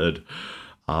bird.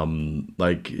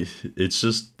 Like it's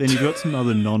just Then you've got some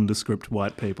other nondescript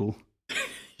white people.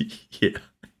 yeah,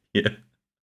 yeah.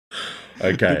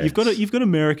 But Okay, you've got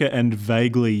America and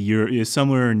vaguely Europe,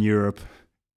 somewhere in Europe.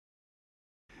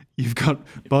 You've got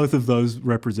both of those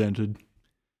represented.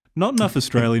 Not enough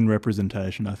Australian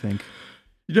representation, I think.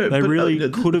 They but, really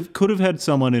could have had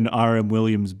someone in R.M.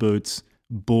 Williams boots,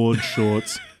 board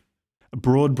shorts, a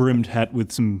broad brimmed hat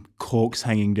with some corks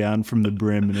hanging down from the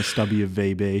brim, and a stubby of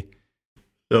VB.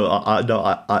 No,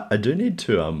 I do need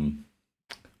to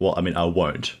Well, I mean, I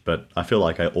won't, but I feel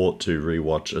like I ought to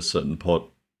rewatch a certain part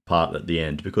at the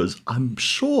end, because I'm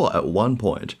sure at one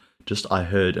point just I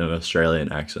heard an Australian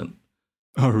accent.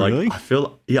 Oh, Like really? I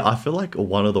feel like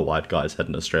one of the white guys had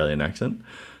an Australian accent.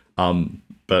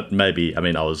 But maybe, I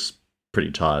mean, I was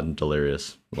pretty tired and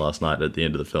delirious last night at the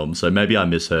end of the film, so maybe I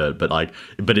misheard. But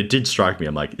it did strike me.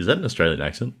 I'm like, is that an Australian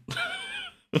accent?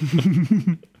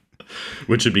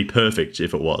 Which would be perfect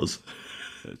if it was.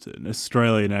 It's an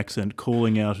Australian accent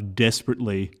calling out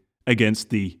desperately against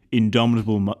the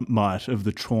indomitable might of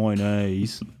the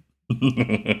Chinese.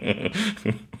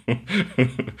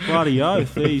 Bloody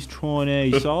oath, these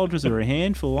Chinese soldiers are a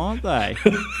handful, aren't they?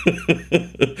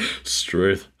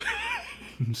 Struth.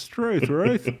 It's truth,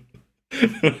 Ruth.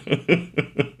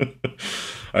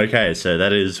 Okay, so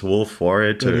that is Wolf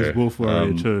Warrior 2. That is Wolf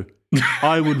Warrior 2.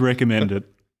 I would recommend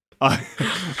it. I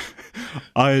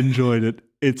enjoyed it.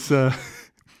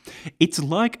 It's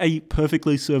like a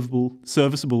perfectly serviceable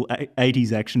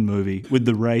 80s action movie with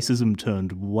the racism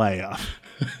turned way up.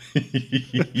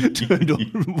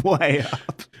 Turned way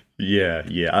up.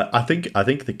 Yeah. I think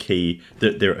the key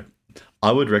that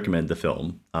I would recommend the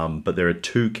film, but there are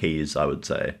two keys I would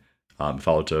say. If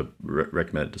I were to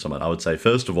recommend it to someone, I would say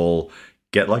first of all,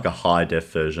 get like a high def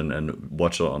version and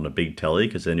watch it on a big telly,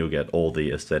 because then you'll get all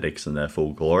the aesthetics in their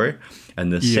full glory.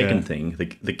 And the second thing,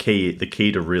 the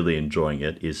key to really enjoying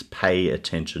it is pay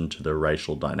attention to the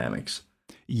racial dynamics.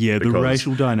 Yeah, the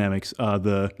racial dynamics are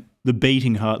the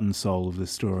beating heart and soul of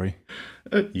this story.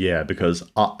 Yeah, because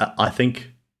I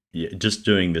think just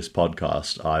doing this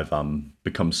podcast, I've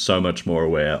become so much more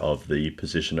aware of the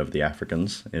position of the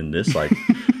Africans in this. Like,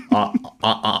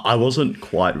 I wasn't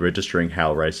quite registering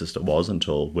how racist it was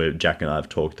until Jack and I have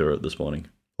talked through it this morning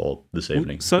or this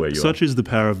evening. Such is the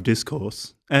power of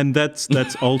discourse, and that's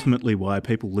ultimately why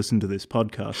people listen to this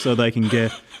podcast, so they can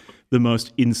get the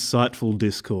most insightful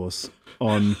discourse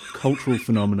on cultural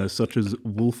phenomena such as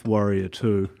Wolf Warrior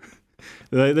 2.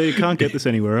 They can't get this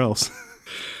anywhere else.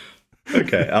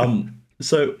 Okay.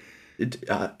 So,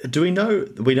 do we know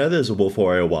there's a Wolf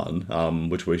Warrior 1,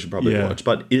 which we should probably watch,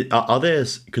 but are there,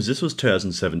 because this was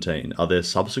 2017, are there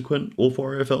subsequent Wolf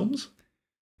Warrior films?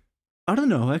 I don't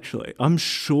know, actually. I'm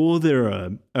sure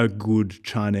there are good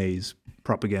Chinese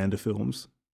propaganda films.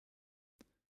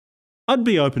 I'd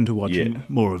be open to watching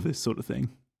more of this sort of thing.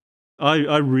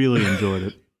 I really enjoyed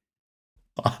it.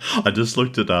 I just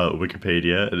looked at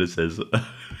Wikipedia and it says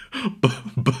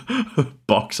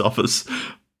box office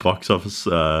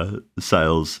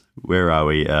sales. Where are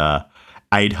we?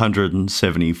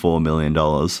 $874 million.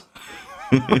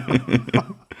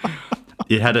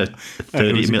 It had a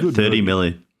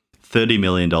 $30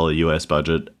 million US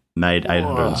budget, made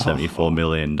 $874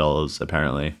 million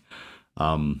apparently.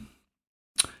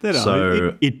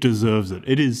 It deserves it.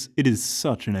 It is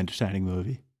such an entertaining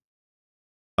movie.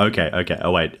 Okay.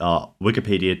 Oh wait.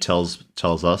 Wikipedia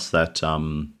tells us that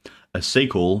a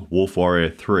sequel, Wolf Warrior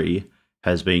 3,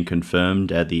 has been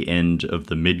confirmed at the end of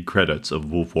the mid credits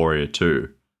of Wolf Warrior 2.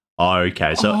 Oh,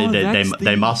 okay. So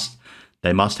they must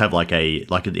have like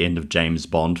at the end of James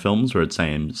Bond films where it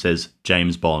says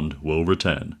James Bond will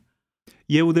return.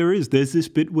 Yeah, well, there's this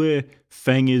bit where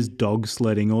Fang is dog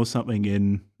sledding or something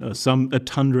in a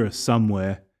tundra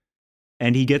somewhere,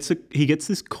 and he gets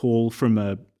this call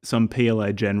from some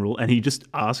PLA general, and he just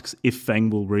asks if Fang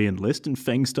will re-enlist, and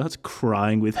Fang starts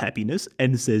crying with happiness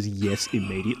and says yes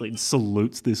immediately and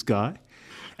salutes this guy.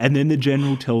 And then the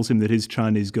general tells him that his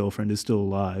Chinese girlfriend is still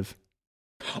alive.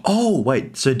 Oh,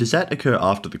 wait, so does that occur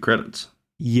after the credits?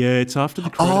 Yeah, it's after the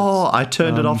credits. Oh, I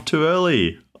turned it off too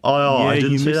early. Oh, yeah, I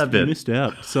didn't see that bit. You missed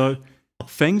out. So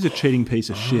Fang's a cheating piece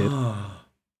of shit.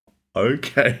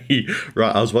 Okay.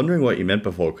 Right, I was wondering what you meant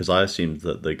before, because I assumed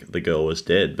that the girl was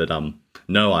dead, but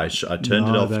no, I turned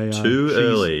it off too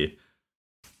early.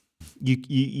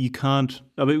 You can't.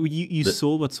 I mean, you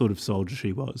saw what sort of soldier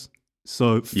she was.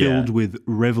 So filled with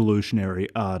revolutionary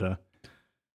ardor.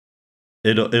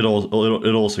 It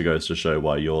also goes to show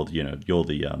why you're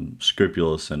the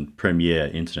scrupulous and premier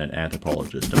internet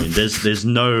anthropologist. I mean, there's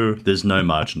no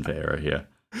margin for error here.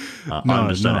 I'm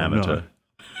just an amateur.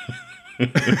 Do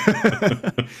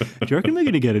you reckon we're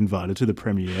going to get invited to the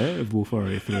premiere of Wolf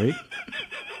Warrior 3?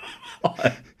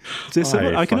 I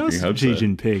can ask Xi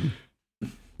Jinping.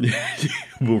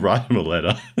 We'll write him a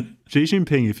letter. Xi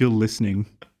Jinping, if you're listening,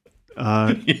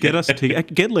 get us a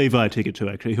ticket. Get Levi a ticket too,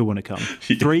 actually. He'll want to come.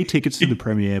 3 tickets to the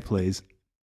premiere, please.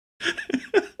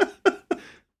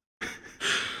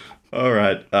 All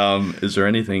right. Is there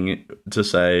anything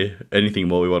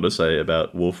more we want to say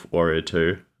about Wolf Warrior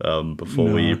 2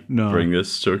 before we bring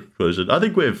this to a conclusion? I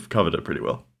think we've covered it pretty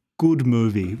well. Good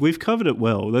movie. We've covered it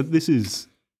well. This is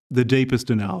the deepest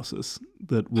analysis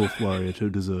that Wolf Warrior 2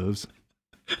 deserves.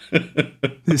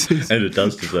 This is and it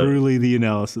does truly the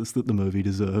analysis that the movie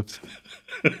deserves.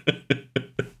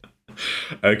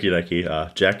 Okie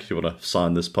dokie. Jack, you want to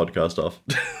sign this podcast off?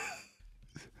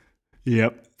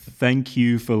 Yep. Thank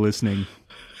you for listening.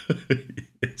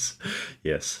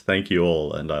 Yes. Thank you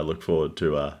all, and I look forward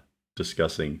to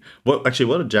discussing. What are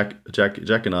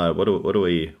Jack and I? What are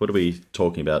we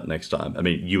talking about next time? I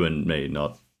mean, you and me,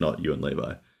 not you and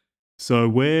Levi. So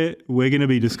we're going to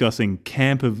be discussing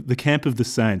The Camp of the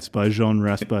Saints by Jean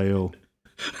Raspail,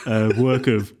 a work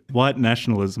of white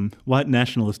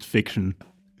nationalist fiction.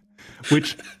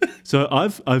 So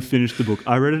I've finished the book.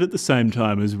 I read it at the same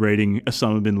time as reading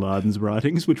Osama bin Laden's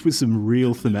writings, which was some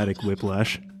real thematic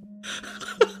whiplash.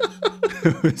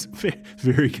 It was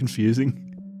very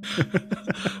confusing.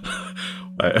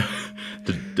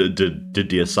 Did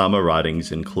the Osama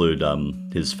writings include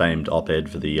his famed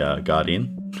op-ed for the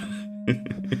Guardian?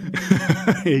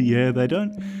 Yeah, they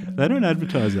don't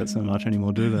advertise that so much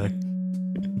anymore, do they?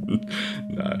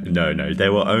 No. They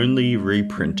were only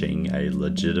reprinting a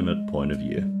legitimate point of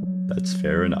view. That's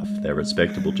fair enough. They're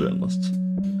respectable journalists.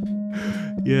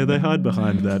 Yeah, they hide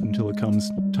behind that until it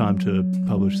comes time to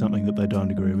publish something that they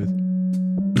don't agree with.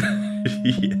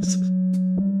 Yes.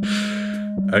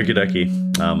 Okie dokie.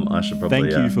 I should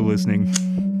probably. Thank you for listening.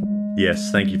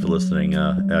 Yes, thank you for listening.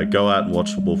 Go out and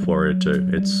watch Wolf Warrior 2.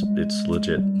 It's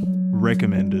legit.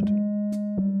 Recommended.